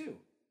Grown Ups too.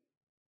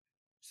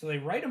 So they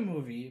write a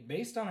movie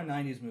based on a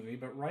 90s movie,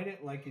 but write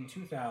it like in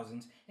 2000s.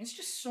 And it's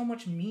just so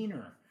much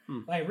meaner.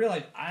 Like, I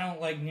realize I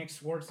don't like Nick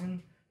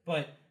Swartzen,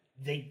 but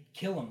they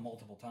kill him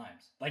multiple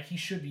times. Like, he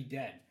should be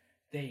dead.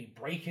 They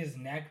break his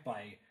neck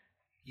by...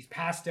 He's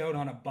passed out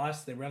on a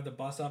bus. They rev the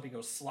bus up. He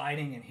goes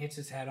sliding and hits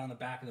his head on the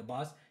back of the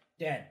bus.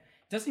 Dead.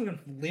 Doesn't even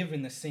live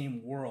in the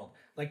same world.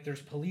 Like,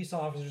 there's police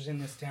officers in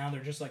this town.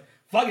 They're just like,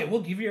 fuck it,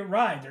 we'll give you a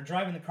ride. They're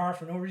driving the car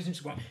for no reason.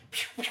 Just going...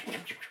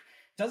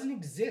 Doesn't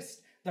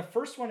exist. The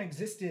first one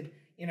existed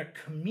in a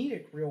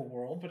comedic real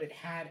world, but it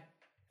had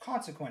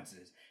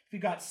consequences. If you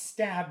got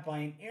stabbed by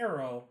an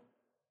arrow,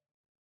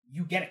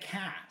 you get a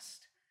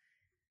cast.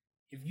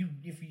 If you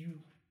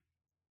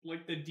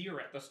Like the deer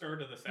at the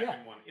start of the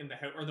second one in the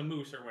house, or the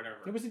moose or whatever.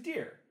 It was a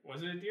deer.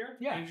 Was it a deer?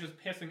 Yeah. He's just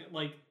pissing,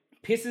 like...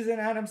 Pisses in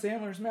Adam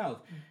Sandler's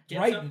mouth.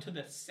 Gets up to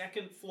the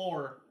second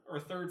floor or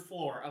third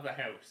floor of the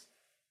house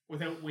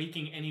without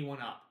waking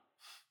anyone up.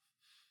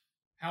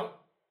 How...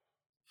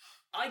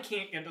 I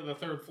can't get to the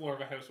third floor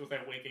of a house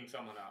without waking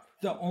someone up.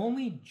 The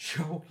only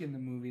joke in the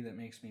movie that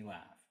makes me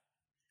laugh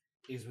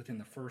is within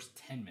the first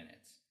 10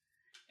 minutes.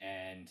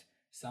 And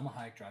Salma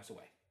Hayek drives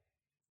away.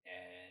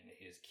 And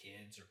his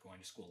kids are going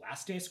to school.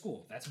 Last day of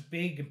school. That's a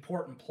big,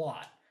 important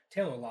plot.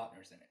 Taylor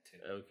Lautner's in it, too.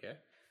 Okay.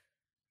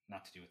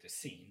 Not to do with this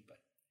scene, but...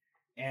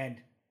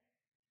 And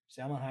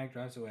Salma Hayek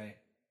drives away.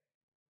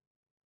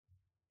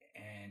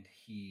 And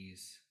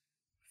he's...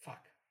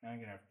 Fuck. Now I'm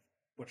going to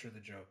butcher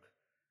the joke.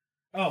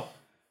 Oh!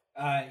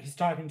 He's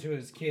talking to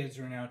his kids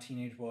who are now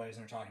teenage boys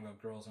and they're talking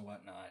about girls and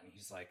whatnot. And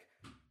he's like,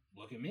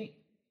 look at me.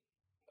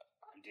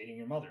 I'm dating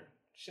your mother.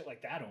 Shit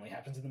like that only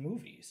happens in the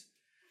movies.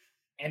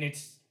 And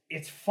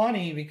it's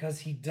funny because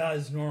he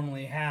does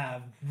normally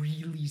have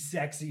really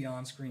sexy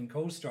on-screen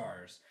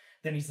co-stars.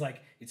 Then he's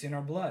like, it's in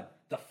our blood.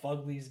 The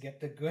fuglies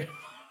get the good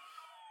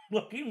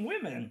looking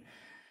women.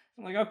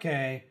 I'm like,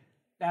 okay,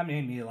 that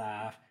made me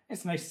laugh.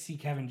 It's nice to see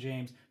Kevin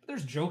James, but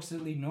there's jokes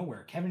that lead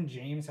nowhere. Kevin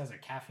James has a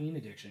caffeine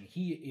addiction.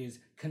 He is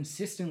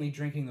consistently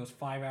drinking those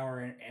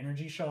 5-hour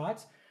energy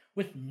shots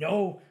with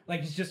no,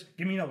 like, he's just,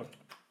 give me another.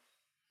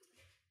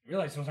 You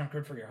realize those aren't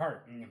good for your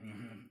heart.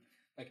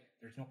 Like,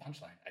 there's no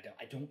punchline.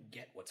 I don't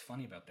get what's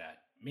funny about that.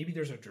 Maybe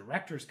there's a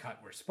director's cut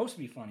where it's supposed to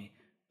be funny,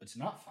 but it's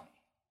not funny.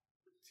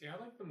 See,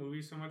 I like the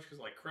movies so much because,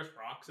 like, Chris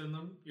Rock's in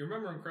them. You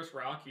remember when Chris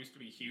Rock used to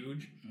be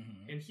huge?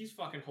 And he's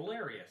fucking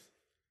hilarious.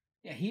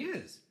 Yeah, he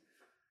is.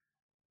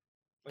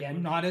 Like, Yeah,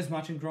 not as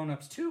much in Grown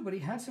Ups 2, but he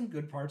had some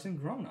good parts in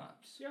Grown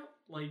Ups. Yeah,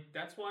 like,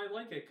 that's why I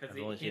like it, because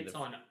it hits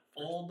on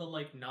all the,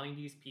 like,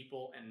 90s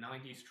people and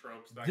 90s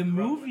tropes. That The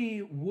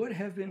movie would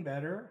have been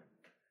better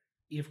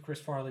if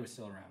Chris Farley was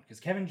still around, because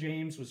Kevin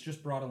James was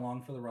just brought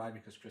along for the ride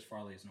because Chris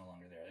Farley is no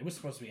longer there. It was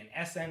supposed to be an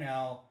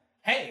SNL,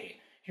 hey,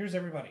 here's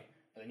everybody.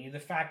 But they need the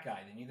fat guy.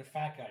 They need the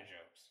fat guy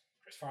jokes.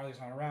 Chris Farley's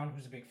not around.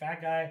 Who's the big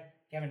fat guy?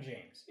 Kevin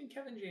James. I mean,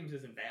 Kevin James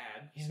isn't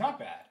bad. He's not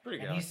bad. Pretty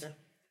good And he's, actor.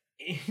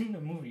 in the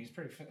movie, he's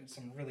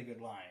some really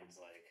good lines.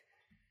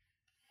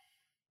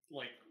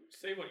 Like,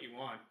 say what you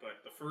want,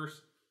 but the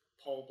first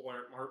Paul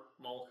Blart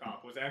Mall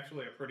Cop was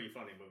actually a pretty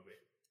funny movie.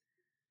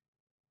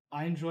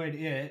 I enjoyed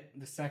it.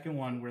 The second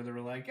one where they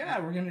were like, yeah,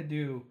 we're going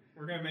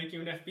to make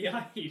you an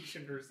FBI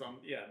agent or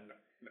something. Yeah,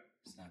 no.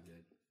 It's not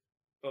good.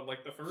 But,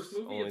 like, the first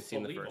movie, Only it's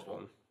seen believable. the first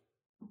one.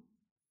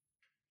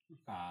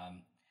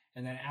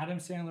 And then Adam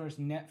Sandler's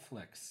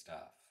Netflix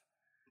stuff.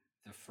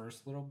 The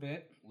first little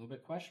bit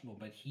questionable,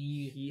 but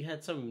He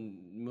had some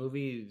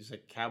movies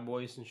like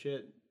Cowboys and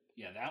shit.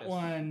 yeah, that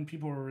one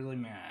people were really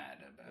mad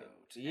about.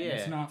 Yeah. And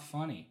it's not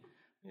funny.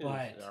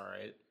 But All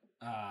right.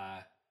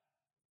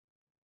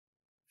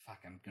 fuck,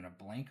 I'm gonna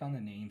blank on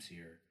the names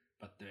here.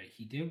 But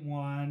he did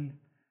one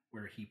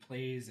where he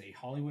plays a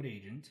Hollywood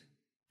agent,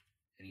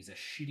 and he's a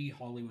shitty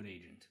Hollywood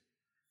agent,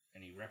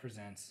 and he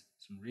represents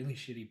some really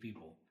shitty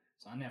people.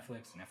 It's on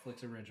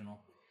Netflix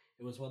original.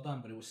 It was well done,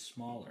 but it was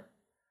smaller.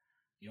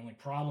 The only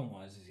problem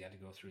was he had to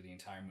go through the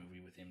entire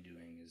movie with him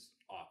doing his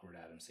awkward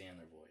Adam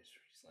Sandler voice.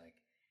 Where he's like,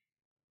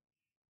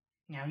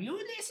 now you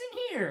listen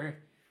here.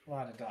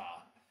 La da da.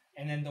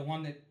 And then the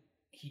one that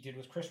he did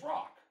was Chris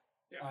Rock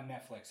on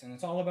Netflix. And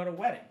it's all about a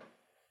wedding.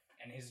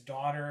 And his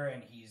daughter,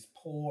 and he's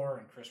poor,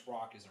 and Chris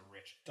Rock is a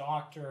rich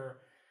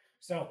doctor.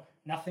 So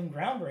nothing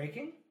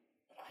groundbreaking,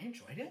 but I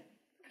enjoyed it.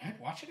 And I'd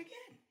watch it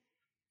again.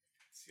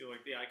 See,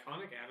 like, the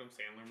iconic Adam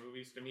Sandler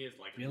movies to me is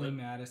like Billy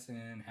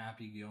Madison,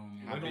 Happy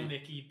Gilmore. Little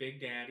Nicky, Big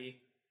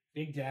Daddy.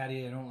 Big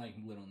Daddy, I don't like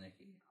Little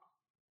Nicky.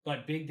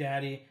 But Big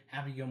Daddy,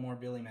 Happy Gilmore,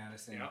 Billy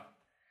Madison. Yeah.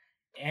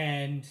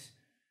 And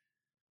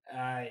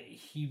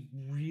he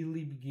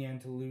really began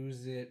to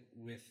lose it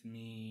with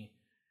me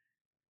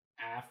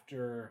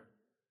after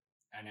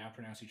I now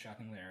pronounce you Chuck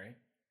and Larry.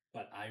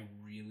 But I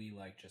really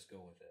like Just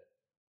Go With It.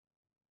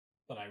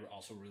 But I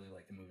also really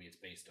like the movie it's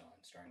based on,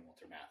 starring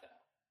Walter Matthau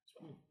as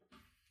well.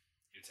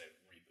 It's a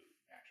reboot,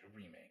 actually, a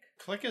remake.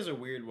 Click is a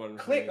weird one.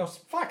 Click! Oh,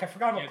 fuck, I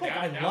forgot about Click.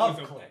 I love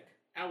Click.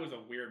 That was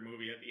a weird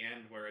movie at the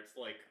end where it's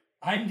like...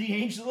 I'm the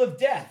angel of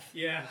death.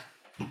 Yeah.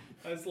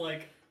 I was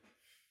like,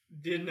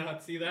 did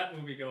not see that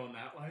movie going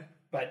that way.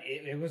 But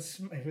it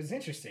was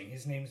interesting.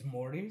 His name's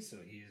Morty, so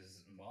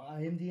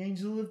I am the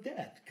angel of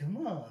death.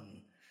 Come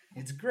on.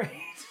 It's great.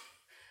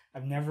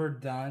 I've never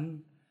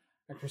done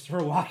a Christopher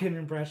Walken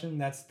impression.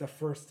 That's the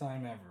first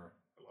time ever.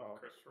 I love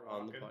Christopher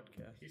on the Walken.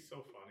 podcast. He's so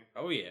funny.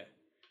 Oh yeah,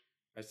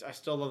 I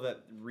still love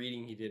that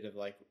reading he did of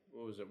like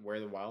what was it, Where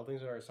the Wild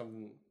Things Are or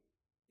something.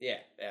 Yeah,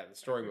 the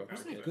storybook.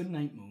 Wasn't for it kids.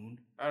 Goodnight Moon?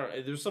 I don't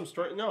know. There's some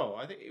story. No,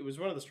 I think it was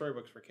one of the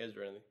storybooks for kids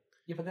or anything.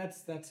 Yeah, but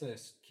that's a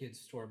kid's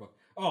storybook.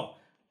 Oh,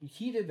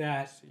 he did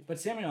that, but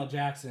Samuel L.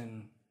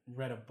 Jackson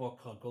read a book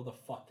called Go the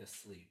Fuck to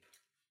Sleep.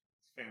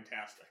 It's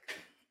fantastic.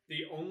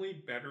 The only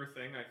better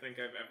thing I think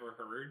I've ever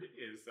heard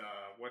is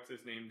what's his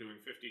name doing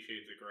 50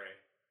 Shades of Grey.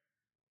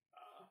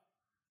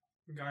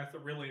 Guy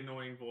with a really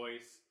annoying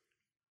voice.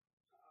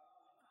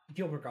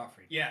 Gilbert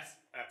Gottfried. Yes,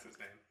 that's his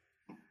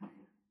name.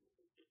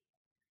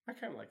 I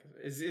kind of like it.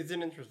 It's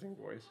an interesting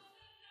voice.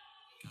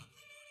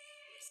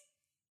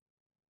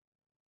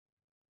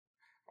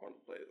 I want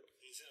to play it.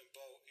 He's in a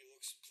boat. He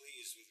looks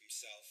pleased with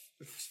himself.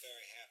 He looks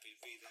very happy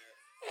to be there.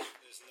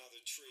 There's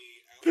another tree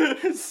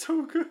out. It's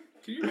so good.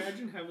 Can you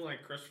imagine having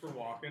like Christopher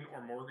Walken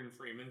or Morgan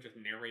Freeman just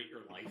narrate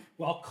your life?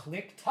 Well,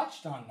 Click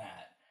touched on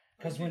that.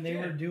 Because when they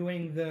were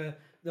doing the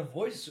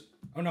voice...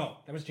 Oh, no,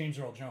 that was James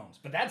Earl Jones.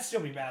 But that'd still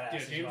be badass Yeah,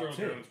 as James well, Earl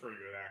too. Jones pretty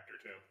good actor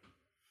too.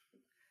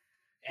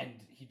 And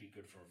he'd be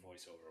good for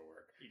voiceover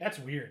work. That's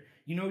weird.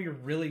 You know you're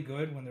really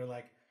good when they're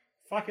like,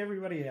 fuck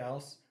everybody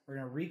else. We're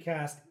going to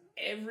recast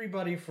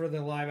everybody for the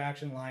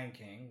live-action Lion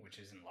King, which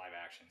isn't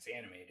live-action, it's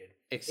animated.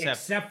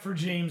 Except for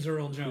James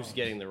Earl Jones. Who's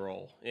getting the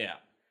role. Yeah.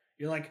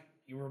 You're like,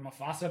 you were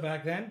Mufasa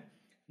back then,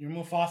 you're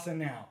Mufasa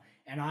now.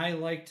 And I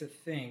like to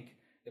think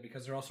that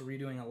because they're also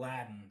redoing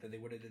Aladdin, that they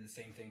would have did the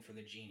same thing for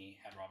the genie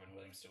had Robin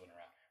Williams still been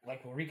around.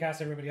 Like, we'll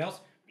recast everybody else,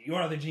 you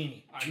are the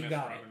genie. I You miss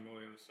got Robin it.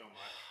 Williams so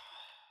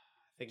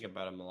much. Think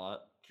about him a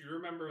lot. Do you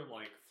remember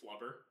like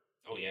Flubber?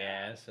 Oh,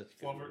 yeah. Such a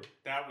good Flubber. movie.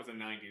 That was a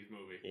 '90s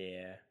movie.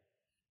 Yeah.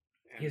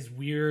 And, His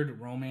weird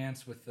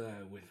romance with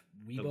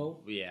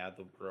Weebo.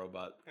 The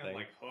robot and thing.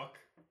 like Hook,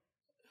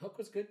 Hook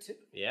was good, too.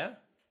 Yeah.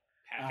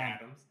 Patch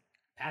Adams.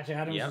 Patch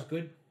Adams Yeah. was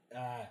good.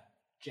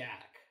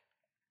 Jack.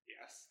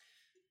 Yes.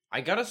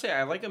 I gotta say,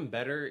 I like him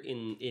better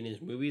in his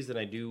movies than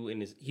I do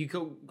in his. He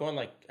go on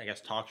like I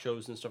guess talk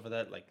shows and stuff like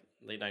that, like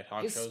late night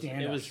talk His shows.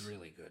 stand-up's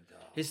really good, though.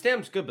 His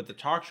stand-up's good, but the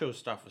talk show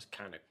stuff was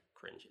kind of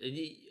cringe.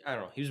 I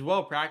don't know. He was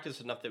well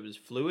practiced enough that it was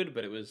fluid,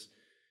 but it was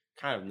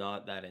kind of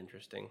not that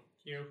interesting.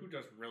 You know who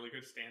does really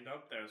good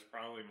stand-up? That is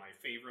probably my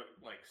favorite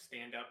like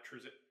stand-up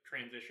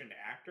transitioned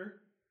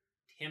actor.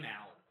 Tim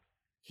Allen.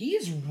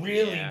 He's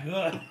really Yeah.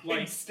 good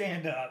Like, in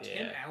stand-up. Yeah.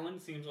 Tim Allen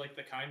seems like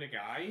the kind of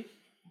guy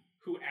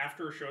who,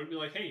 after a show, would be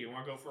like, "Hey, you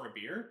want to go for a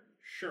beer?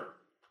 Sure,"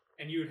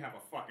 and you would have a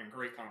fucking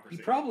great He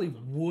conversation. probably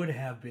would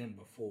have been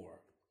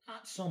before.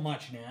 Not so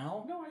much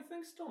now. No, I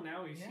think still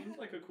now he seems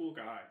like a cool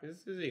guy.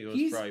 His ego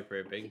He's- is probably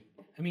pretty big.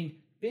 I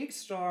mean, big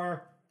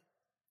star,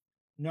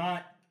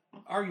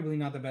 arguably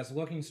not the best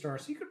looking star,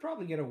 so you could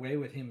probably get away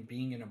with him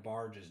being in a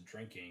bar just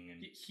drinking.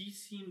 And He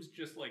seems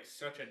just like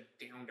such a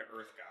down to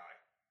earth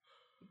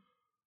guy.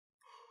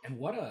 and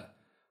what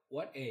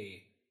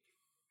a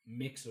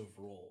mix of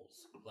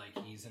roles. Like,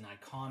 he's an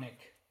iconic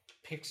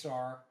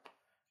Pixar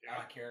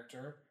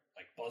character,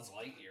 like Buzz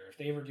Lightyear. If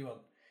they ever do it'd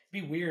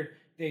be weird.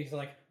 They're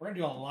like, we're gonna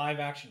do a live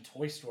action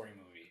Toy Story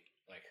movie.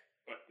 Like,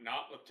 But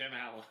not with Tim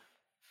Allen.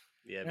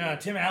 Yeah.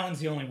 Tim Allen's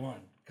the only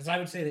one. Because I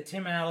would say that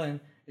Tim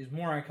Allen is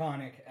more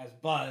iconic as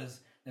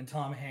Buzz than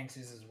Tom Hanks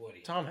is as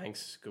Woody. Tom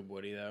Hanks is a good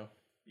Woody though.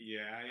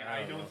 Yeah, I I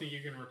don't don't know. think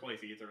you can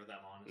replace either of them,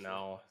 honestly.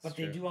 No, But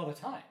they do all the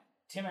time.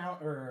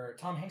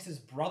 Tom Hanks'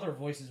 brother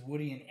voices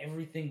Woody in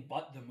everything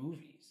but the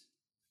movies.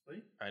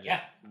 Really?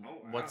 Yeah.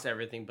 Oh, wow. What's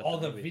everything but All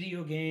the movies?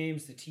 video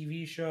games, the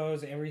TV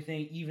shows,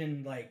 everything,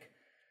 even like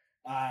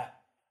I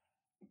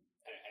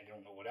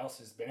don't know what else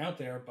has been out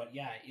there, but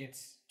yeah,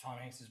 it's Tom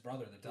Hanks'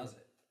 brother that does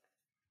it.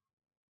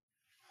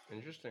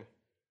 Interesting.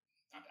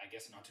 I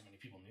guess not too many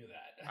people knew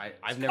that.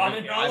 I've It's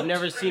common never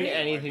knowledge, seen right?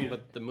 anything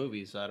but the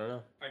movies, so I don't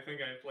know. I think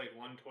I played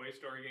one Toy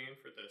Story game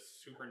for the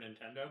Super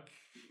Nintendo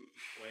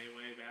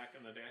way back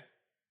in the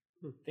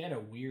day. They had a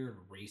weird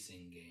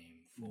racing game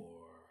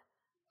for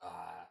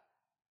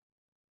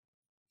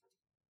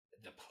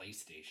the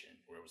PlayStation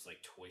where it was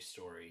like Toy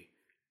Story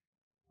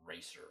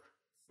Racer.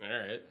 All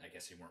right. I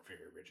guess they weren't very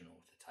original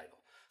with the title.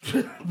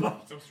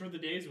 But Those were the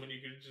days when you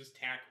could just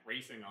tack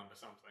racing onto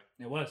something.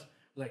 it was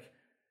like,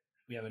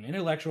 we have an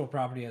intellectual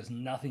property that has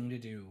nothing to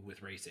do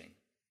with racing.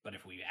 But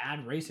if we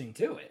add racing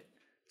to it,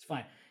 it's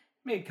fine.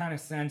 Made kind of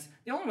sense.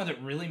 The only one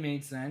that really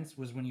made sense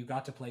was when you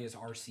got to play as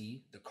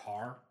RC, the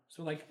car.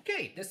 So like,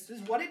 okay, this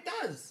is what it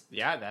does.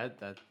 Yeah,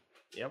 that.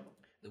 Yep.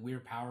 The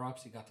weird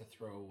power-ups, you got to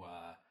throw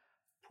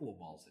pool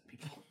balls at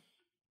people.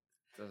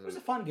 It was a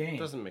Doesn't fun game.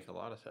 doesn't make a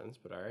lot of sense,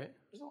 but all right.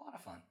 It was a lot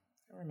of fun.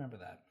 I remember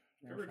that.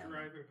 There were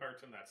driving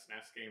parts in that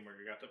SNES game where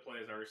you got to play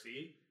as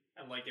RC,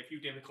 and like if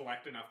you didn't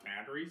collect enough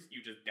batteries,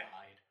 you just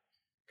died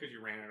because you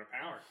ran out of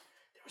power.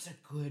 There was a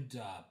good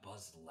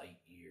Buzz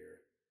Lightyear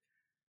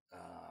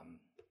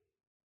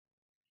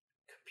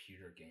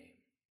computer game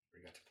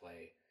where you got to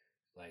play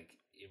Like,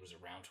 it was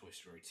around Toy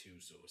Story 2,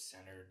 so it was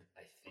centered,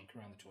 I think,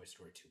 around the Toy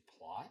Story 2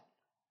 plot.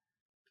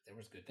 But there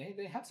was good.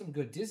 They had some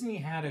good. Disney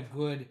had a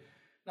good,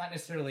 not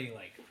necessarily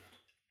like,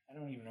 I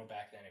don't even know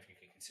back then if you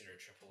could consider it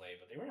AAA,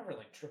 but they were never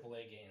like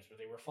AAA games, but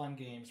they were fun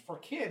games for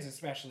kids,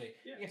 especially.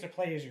 Yeah. You get to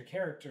play as your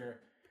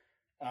character.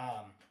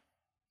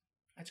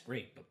 That's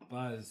great, but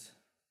Buzz.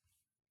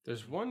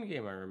 There's one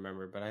game I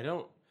remember, but I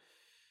don't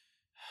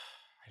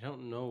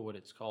know what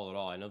it's called at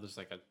all. I know there's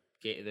like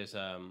there's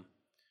a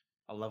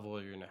level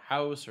where you're in a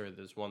house, or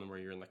there's one where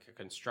you're in like a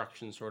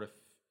construction sort of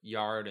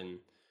yard, and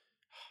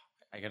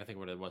I gotta think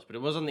what it was. But it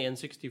was on the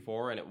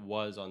N64 and it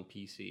was on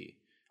PC.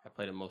 I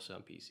played it mostly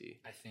on PC.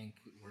 I think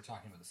we're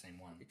talking about the same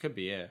one. It could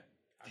be, yeah.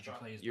 Did you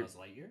play as you're- Buzz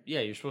Lightyear? Yeah,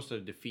 you're supposed to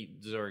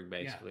defeat Zurg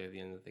basically at the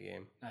end of the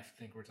game. I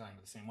think we're talking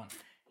about the same one.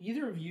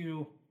 Either of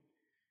you,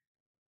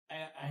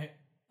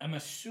 I'm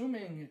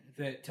assuming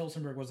that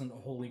Tilsonburg wasn't the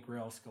Holy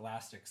Grail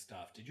Scholastic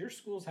stuff. Did your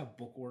schools have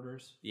book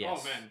orders? Yes.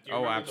 Oh man, do you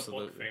remember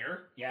absolutely. the book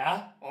fair?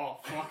 Yeah? Oh,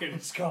 fucking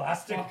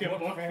Scholastic fucking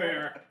book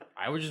fair.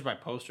 I would just buy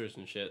posters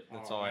and shit.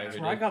 That's Oh, all I man. ever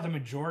That's where I did. got the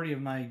majority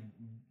of my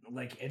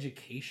like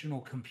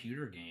educational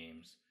computer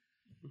games.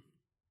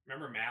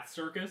 Remember Math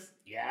Circus?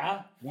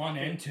 Yeah, 1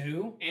 and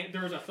 2 And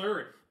there was a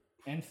third.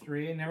 and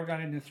 3. I never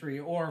got into 3.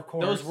 Or of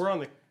course, Those were on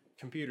the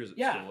computers at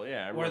yeah, school.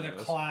 Yeah, I or remember the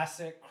those.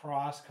 classic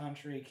cross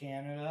country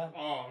Canada.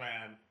 Oh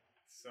man,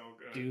 so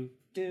good. Do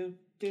do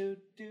do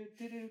do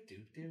do do do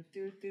do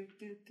do do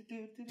do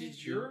do do.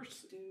 Did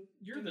yours?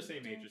 You're the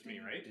same age as me,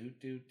 right? Do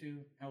do do.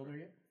 How old are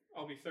you?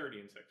 I'll be 30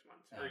 in 6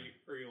 months. Or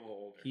are you a little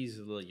older? He's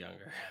a little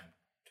younger. I'm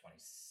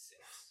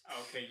 26.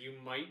 Okay, you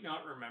might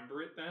not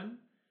remember it then.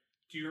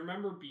 Do you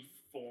remember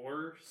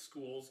before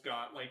schools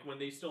got, like, when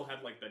they still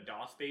had, like, the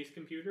DOS-based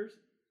computers?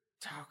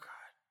 Oh,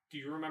 God. Do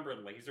you remember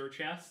Laser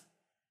Chess?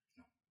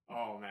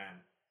 Oh, man.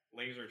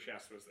 Laser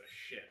Chess was the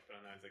shit when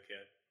I was a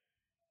kid.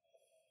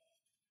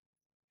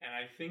 And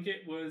I think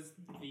it was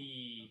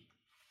the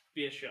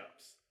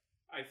bishops.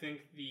 I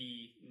think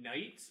the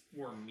knights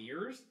were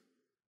mirrors,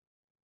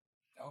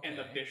 Okay. and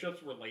the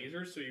bishops were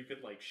lasers, so you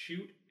could, like,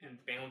 shoot and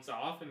bounce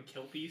off and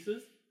kill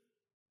pieces.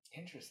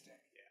 Interesting.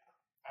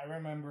 Yeah. I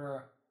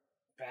remember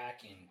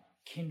back in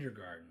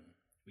kindergarten,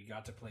 we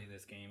got to play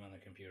this game on the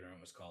computer, and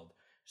it was called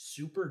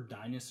Super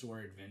Dinosaur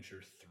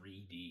Adventure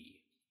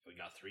 3D. We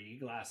got 3D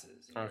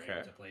glasses, and we were Okay.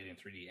 able to play it in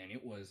 3D, and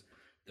it was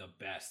the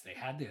best. They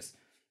had this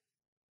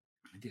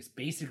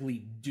basically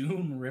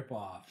Doom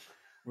ripoff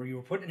where you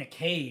were put in a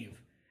cave,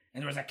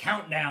 and there was a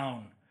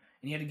countdown,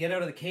 and you had to get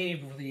out of the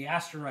cave before the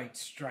asteroid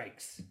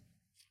strikes.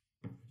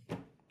 I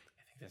think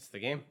that's the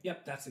game.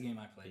 Yep, that's the game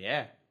I played.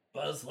 Yeah.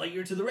 Buzz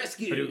Lightyear to the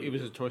rescue! But it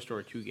was a Toy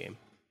Story 2 game.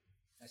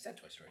 I said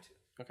Toy Story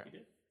 2. Okay. You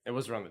did? It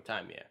was around the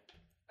time,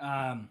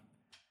 yeah.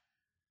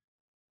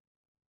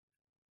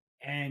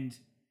 And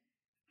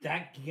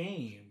that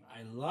game,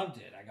 I loved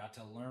it. I got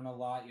to learn a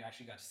lot. You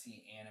actually got to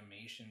see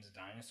animations,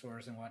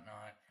 dinosaurs, and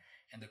whatnot.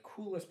 And the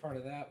coolest part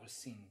of that was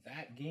seeing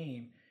that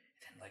game,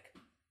 and then, like,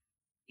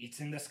 it's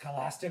in the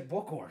Scholastic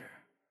book order.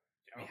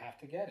 We have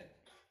to get it.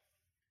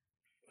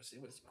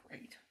 It was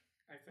great.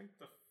 I think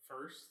the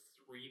first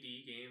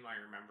 3D game I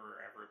remember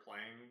ever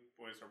playing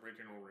was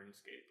original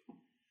RuneScape. My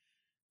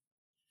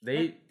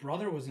They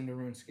brother was into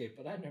RuneScape,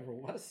 but I never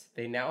was.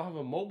 they now have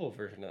a mobile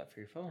version of that for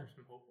your phone. There's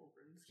mobile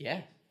RuneScape.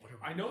 Yeah.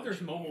 I know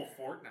there's mobile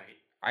Fortnite.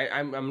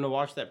 I'm gonna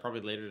watch that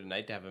probably later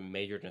tonight to have a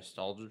major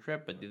nostalgia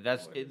trip. But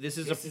this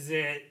is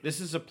it. this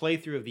is a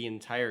playthrough of the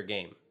entire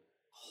game.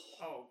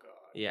 Oh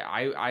god. Yeah,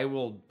 I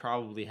will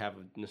probably have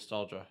a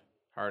nostalgia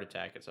heart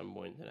attack at some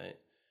point tonight.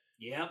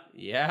 Yep.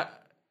 Yeah.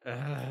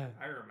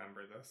 I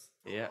remember this.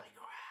 Yeah.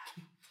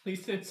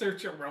 Please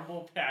insert your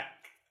Rumble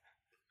pack.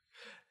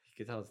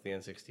 You can tell it's the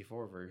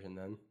N64 version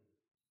then.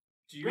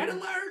 Do you Red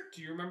alert!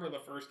 Do you remember the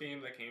first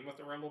game that came with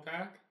the Rumble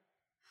pack?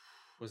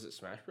 Was it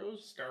Smash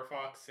Bros? Star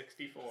Fox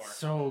 64.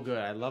 So good.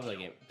 I love that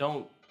game.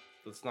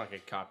 Let's not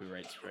get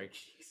copyright strike.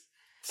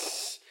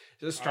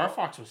 The Star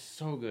Fox was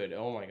so good.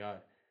 Oh my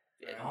god.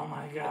 Oh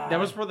my god. That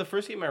was probably the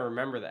first game I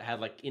remember that had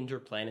like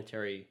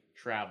interplanetary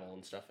travel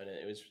and stuff in it.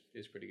 It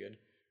was pretty good.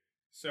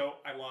 So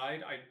I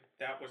lied.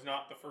 That was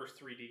not the first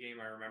 3D game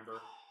I remember.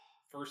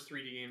 First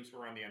 3D games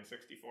were on the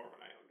N64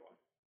 when I owned one.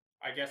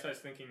 I guess I was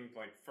thinking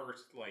like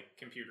first like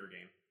computer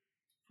game.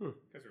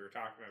 Because we were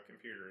talking about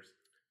computers.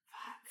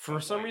 For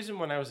some reason,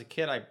 when I was a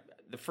kid,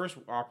 the first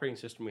operating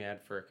system we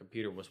had for a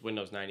computer was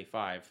Windows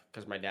 95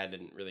 because my dad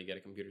didn't really get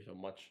a computer so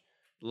much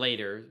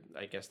later,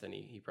 I guess, than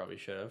he probably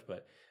should have.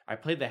 But I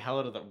played the hell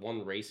out of that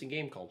one racing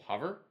game called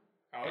Hover.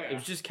 Oh yeah. It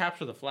was just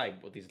capture the flag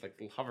with these like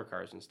little hover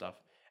cars and stuff.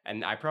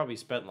 And I probably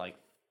spent like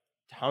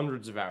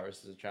hundreds of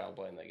hours as a child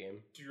playing that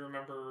game. Do you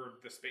remember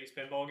the Space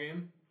Pinball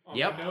game on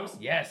Yep. Windows?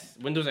 Yes.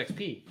 Windows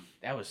XP.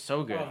 That was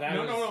so good. Oh, that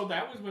No,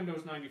 that was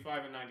Windows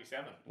 95 and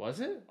 97. Was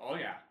it? Oh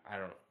yeah. I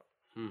don't know.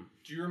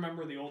 Do you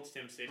remember the old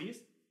SimCities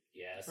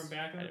Yes. from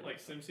back I then, don't like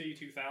SimCity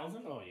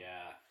 2000? Oh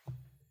yeah.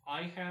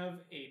 I have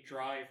a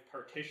drive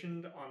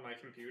partitioned on my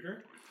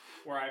computer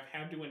where I've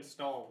had to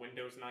install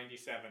Windows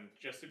 97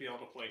 just to be able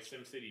to play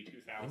SimCity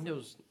 2000.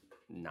 Windows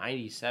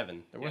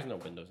 97. There was no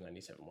Windows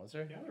 97, was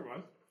there? Yeah, there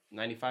was.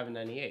 95 and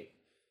 98.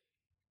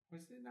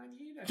 Was it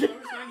 98? I thought it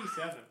was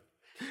 97.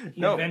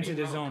 He No. invented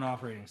his own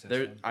operating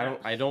system.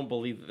 I don't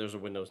believe that there's a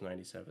Windows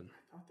 97.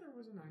 I thought there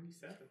was a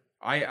 97.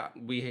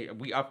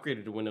 We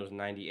upgraded to Windows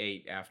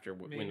 98 after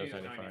Maybe Windows it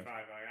was 95. 95. I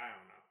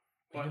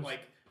don't know. But like,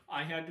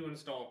 I had to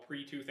install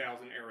pre-2000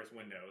 era's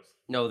Windows.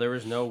 No, there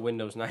is no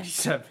Windows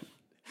 97.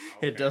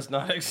 Okay. It does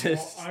not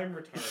exist. Well, I'm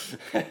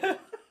retarded.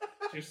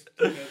 Just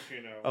because,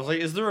 you know. I was like,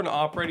 is there an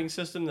operating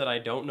system that I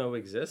don't know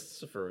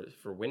exists for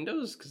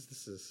Windows? Because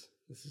this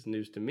is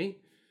news to me.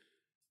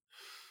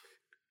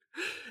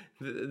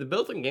 The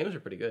built-in games are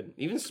pretty good.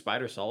 Even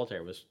Spider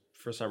Solitaire was,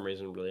 for some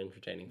reason, really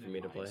entertaining for me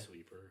to play.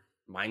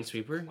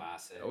 Minesweeper?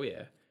 Classic. Oh,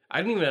 yeah. I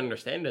didn't even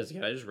understand it as a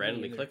kid. I just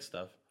randomly either. clicked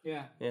stuff.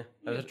 Yeah. Yeah.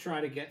 You just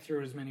try to get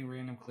through as many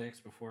random clicks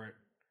before it.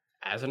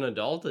 As an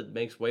adult, it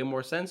makes way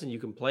more sense, and you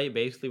can play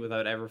basically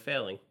without ever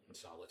failing.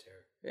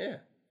 Solitaire. Yeah.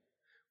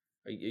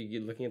 Are you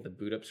looking at the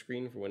boot up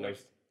screen for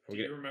Windows? Do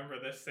you remember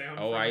this sound?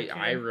 Oh, from a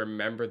I kid?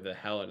 remember the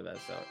hell out of that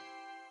sound.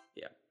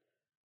 Yeah.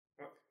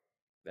 What?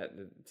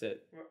 That's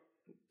it. What?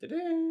 Ta-da.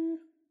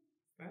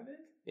 That it?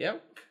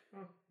 Yep.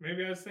 Oh,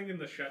 maybe I was thinking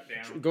the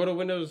shutdown. Go to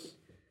Windows.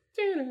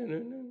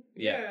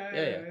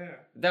 Yeah.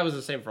 That was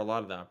the same for a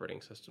lot of the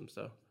operating systems,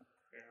 though.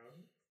 Yeah,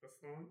 that's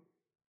the one.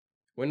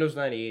 Windows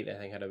 98, I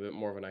think, had a bit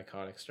more of an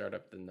iconic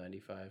startup than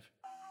 95.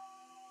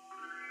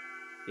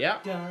 Yeah.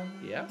 Dun,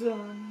 Yeah.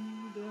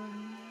 dun,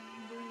 dun,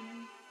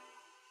 dun.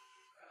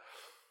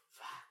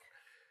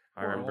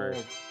 I remember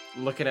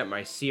looking at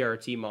my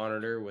CRT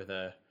monitor with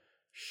a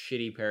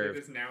shitty pair It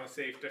of... is now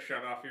safe to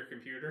shut off your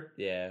computer.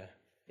 Yeah.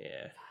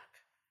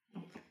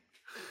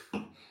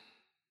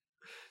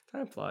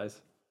 Time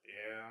flies.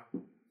 Yeah.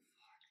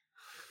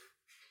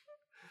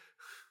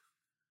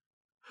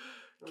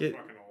 We're Kid-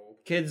 fucking old.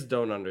 Kids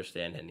don't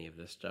understand any of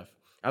this stuff.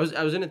 I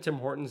was in a Tim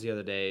Hortons the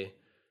other day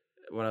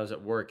when I was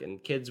at work, and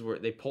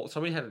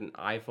somebody had an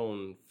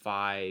iPhone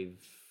 5.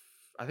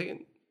 I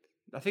think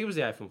it was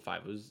the iPhone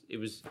 5. It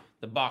was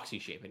the boxy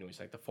shape, and it was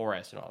like the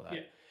 4S and all that.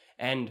 Yeah.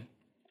 And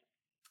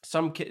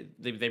some kid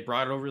they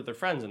brought it over to their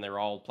friends, and they were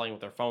all playing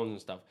with their phones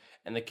and stuff.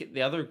 And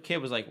the other kid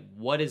was like,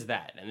 "What is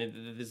that?" And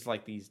this is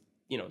like these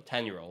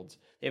 10-year-olds.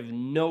 They have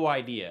no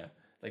idea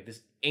like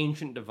this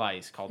ancient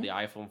device called the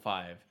iPhone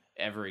 5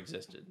 ever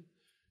existed.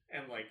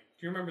 And like,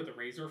 do you remember the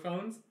Razor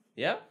phones?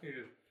 Yeah. You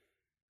just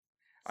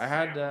I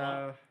snap had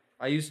 'em up.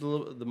 I used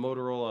the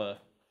Motorola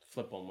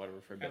flip phone,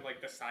 whatever, for a bit. And like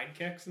the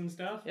sidekicks and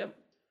stuff. Yep.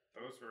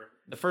 Those were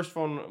The first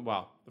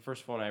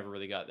phone I ever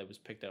really got that was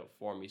picked out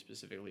for me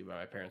specifically by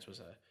my parents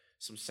was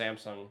some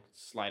Samsung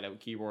slide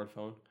out keyboard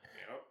phone.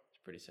 Yep.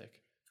 It's pretty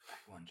sick.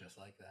 One just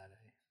like that,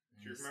 eh?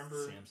 Do you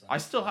remember? Samsung. I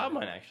still have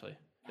mine actually.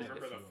 Do you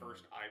remember the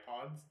first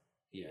iPods?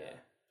 Yeah.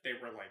 They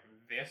were like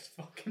this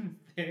fucking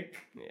thick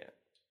Yeah.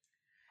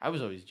 I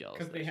was always jealous.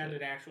 because of they that had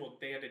shit.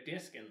 they had a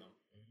disc in them.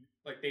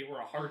 Like they were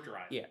a hard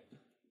drive. Yeah.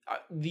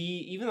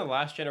 Even the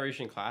last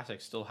generation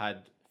classics still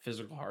had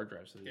physical hard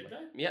drives. Did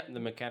they? Yeah, the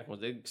mechanical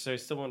ones. So they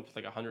still went with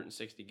like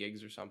 160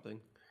 gigs or something.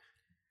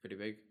 Pretty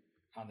big.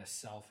 On the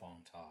cell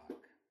phone talk,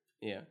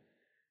 Yeah.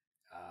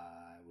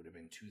 it would have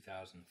been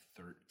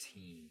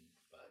 2013,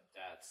 but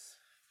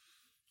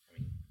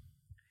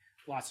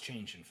lots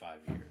changed in 5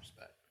 years,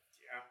 but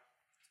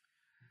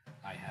Yeah.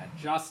 I had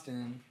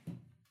Justin.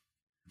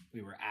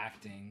 We were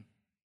acting,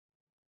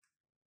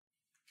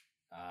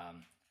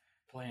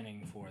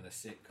 planning for the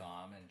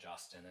sitcom, and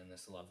Justin and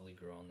this lovely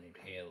girl named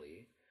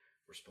Haley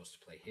were supposed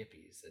to play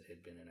hippies that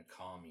had been in a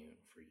commune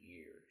for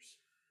years.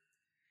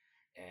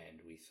 And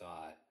we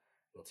thought,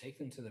 we'll take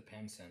them to the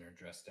Penn Center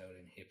dressed out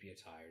in hippie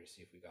attire to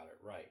see if we got it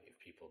right. If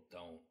people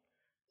don't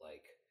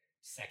like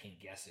second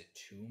guess it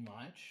too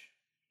much,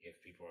 if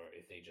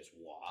they just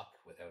walk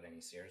without any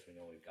stairs, we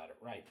know we've got it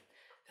right.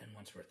 Then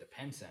once we're at the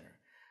Penn Center,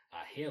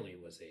 Haley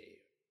was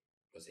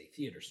a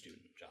theater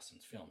student,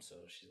 Justin's film, so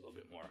she's a little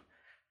bit more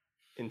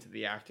Into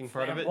the acting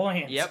part of it.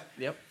 flamboyant.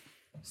 Yep.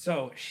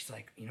 So she's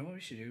like, you know what we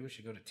should do? We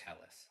should go to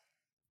Telus,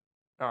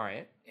 All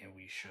right. and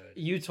we should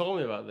You told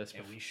me about this. and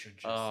Before. we should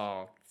just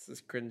Oh, this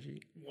is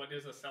cringy. What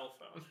is a cell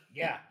phone?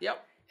 yeah.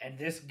 Yep. And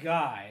this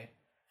guy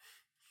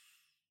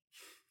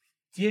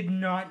did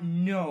not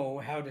know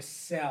how to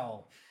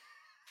sell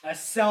a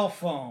cell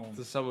phone.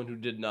 To someone who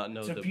did not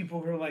know So the people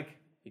were like,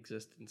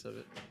 existence of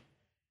it.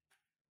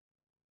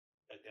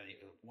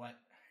 what?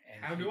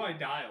 And How do I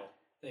dial?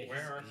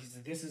 Where? He's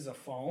this is a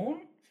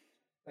phone?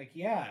 Like,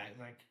 yeah,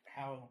 like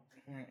how?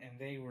 And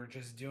they were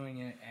just doing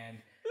it,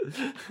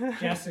 and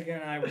Jessica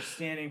and I were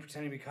standing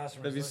pretending to be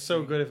customers. That'd be so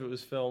listening. good if it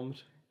was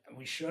filmed.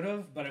 We should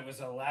have, but it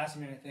was a last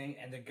minute thing,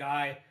 and the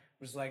guy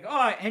was like,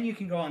 "Oh, and you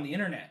can go on the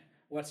internet."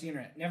 What's the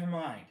internet? Never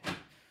mind.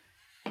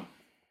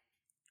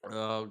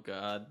 Oh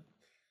God.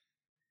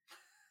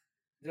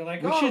 They're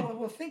like, We "Oh, should-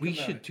 well, think We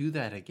about should it." do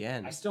that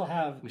again. I still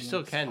have We the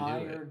still can do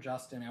entire it.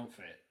 Justin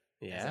outfit.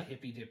 Yeah? As a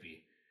hippy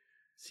dippy.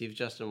 See if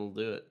Justin will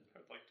do it.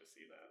 I'd like to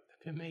see that.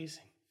 That'd be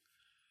amazing.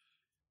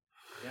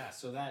 Yeah,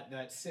 so that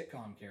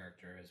sitcom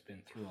character has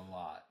been through a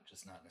lot,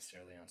 just not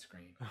necessarily on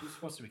screen. He's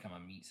supposed to become a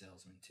meat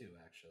salesman too,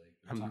 actually.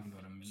 We were talking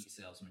about a meat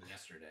salesman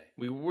yesterday.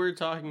 We were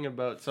talking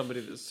about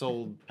somebody that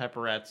sold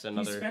pepperettes and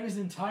He other. spent his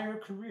entire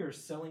career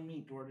selling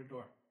meat door to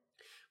door.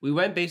 We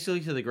went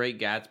basically to the Great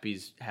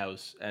Gatsby's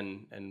house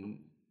and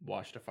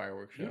watched a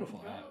fireworks show. Beautiful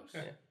house.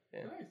 Yeah.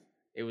 Nice.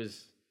 It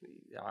was.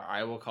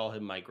 I will call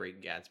him my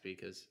Great Gatsby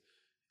because it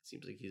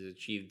seems like he's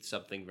achieved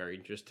something very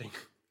interesting.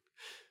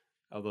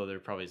 Although there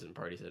probably isn't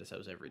parties at his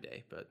house every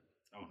day, but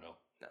Oh no,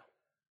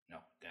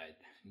 Dad,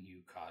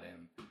 you caught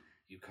him.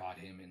 You caught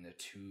him in the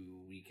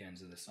 2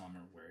 weekends of the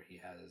summer where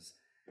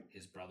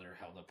his brother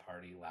held a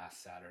party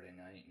last Saturday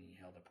night and he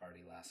held a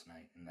party last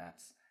night, and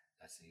that's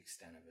the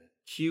extent of it.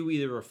 cue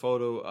either a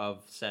photo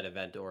of said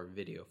event or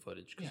video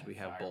footage because Yeah, we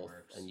have both,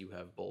 fireworks, and you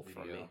have both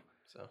from video. me.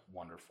 So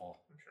Wonderful.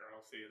 I'm sure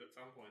I'll see it at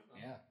some point. Though.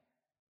 Yeah.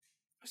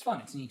 It's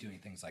fun. It's neat doing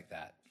things like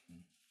that. And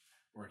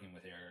working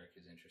with Eric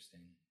is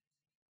interesting.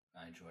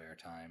 I enjoy our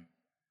time.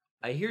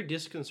 I hear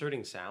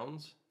disconcerting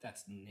sounds.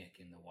 That's Nick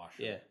in the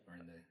washroom. Yeah. Or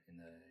in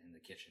the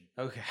kitchen.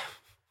 Okay.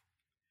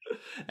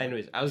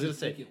 Anyways, I was gonna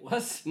think say it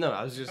was. no.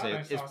 I was just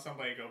I saying saw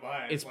somebody go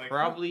by. it's like,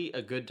 probably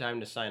a good time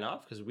to sign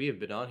off because we have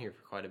been on here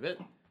for quite a bit.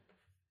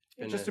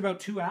 It's just about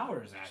 2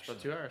 hours, actually.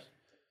 About 2 hours.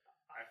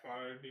 I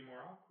thought it would be more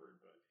awkward,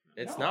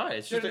 but It's No, not.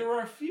 It's just there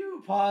were a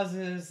few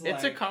pauses.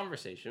 it's a like-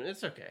 conversation.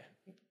 It's okay.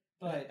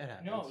 But It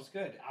happens. no, it was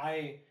good.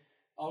 I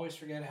always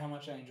forget how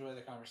much I enjoy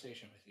the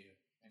conversation with you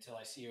until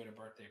I see you at a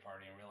birthday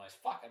party and realize,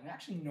 fuck, I've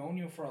actually known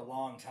you for a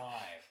long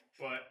time.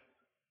 but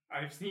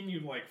I've seen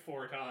you like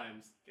 4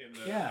 times in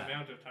the Yeah.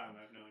 amount of time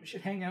I've known We you.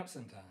 should hang out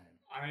sometime.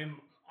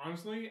 I'm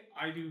honestly,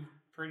 I do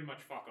pretty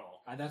much fuck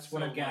all. That's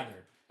what So, I've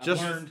gathered. I've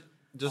Just- learned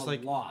Just a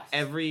like lot.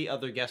 every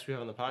other guest we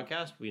have on the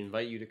podcast, we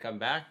invite you to come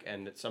back,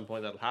 and at some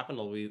point that'll happen.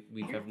 We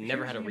have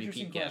never had a Here's an repeat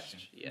interesting guest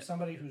question. yet. From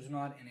somebody who's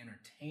not an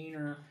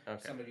entertainer,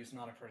 Okay. somebody who's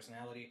not a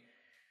personality.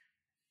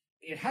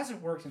 It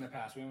hasn't worked in the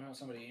past. We don't have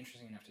somebody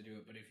interesting enough to do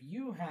it. But if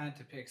you had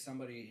to pick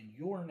somebody in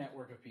your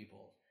network of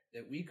people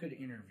that we could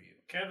interview,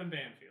 Kevin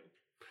Banfield.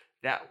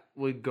 That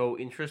would go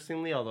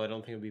interestingly, although I don't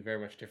think it would be very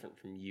much different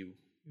from you.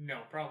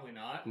 No, probably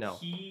not. No.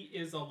 He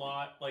is a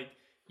lot, like,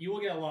 you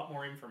will get a lot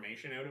more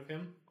information out of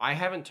him. I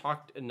haven't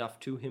talked enough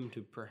to him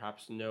to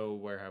perhaps know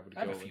where I would I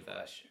have go a few with that.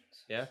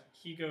 questions. Yeah.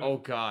 He goes Oh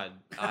God,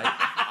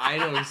 I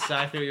know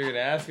exactly what you're going to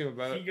ask him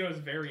about. he goes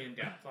very in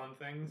depth on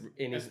things,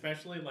 In his-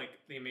 especially like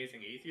the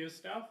Amazing Atheist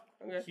stuff.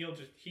 Okay.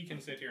 He can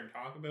sit here and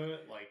talk about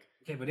it like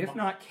Okay, but if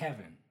not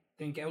Kevin,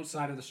 think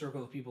outside of the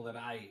circle of people that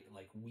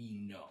we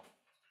know.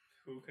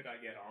 who could I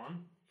get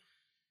on?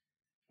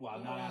 Well,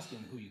 I'm not asking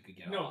who you could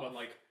get No, off. but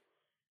like,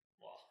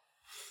 well,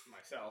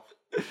 myself.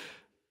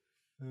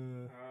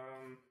 Who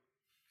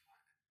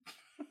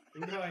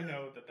do I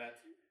know that's?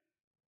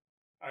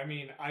 I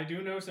mean, I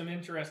do know some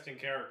interesting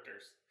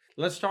characters.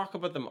 Let's talk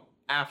about them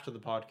after the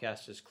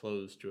podcast is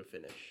closed to a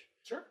finish.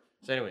 Sure.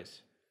 So,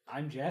 anyways,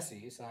 I'm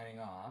Jesse, signing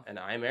off. and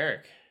I'm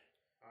Eric.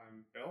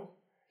 I'm Bill.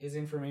 His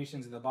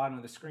information's at the bottom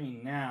of the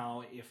screen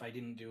now if I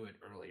didn't do it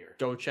earlier.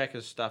 Go check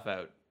his stuff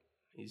out.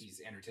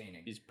 He's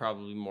entertaining. He's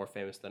probably more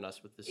famous than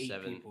us with the 8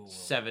 seven people will-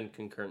 seven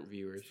concurrent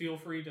viewers. Feel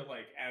free to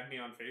like add me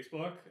on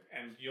Facebook,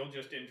 and you'll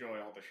just enjoy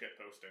all the shit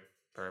posting.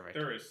 Perfect.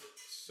 There is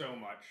so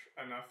much,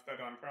 enough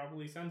that I'm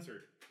probably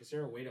censored. Is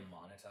there a way to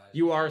monetize?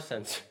 You are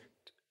censored.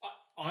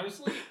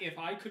 Honestly, if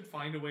I could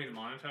find a way to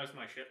monetize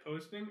my shit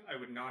posting, I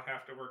would not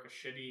have to work a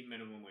shitty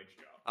minimum wage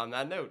job. On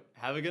that note,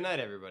 have a good night,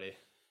 everybody.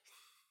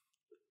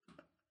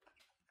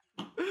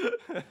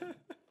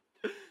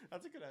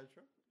 That's a good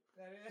outro.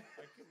 That is-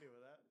 I could do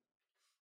with that.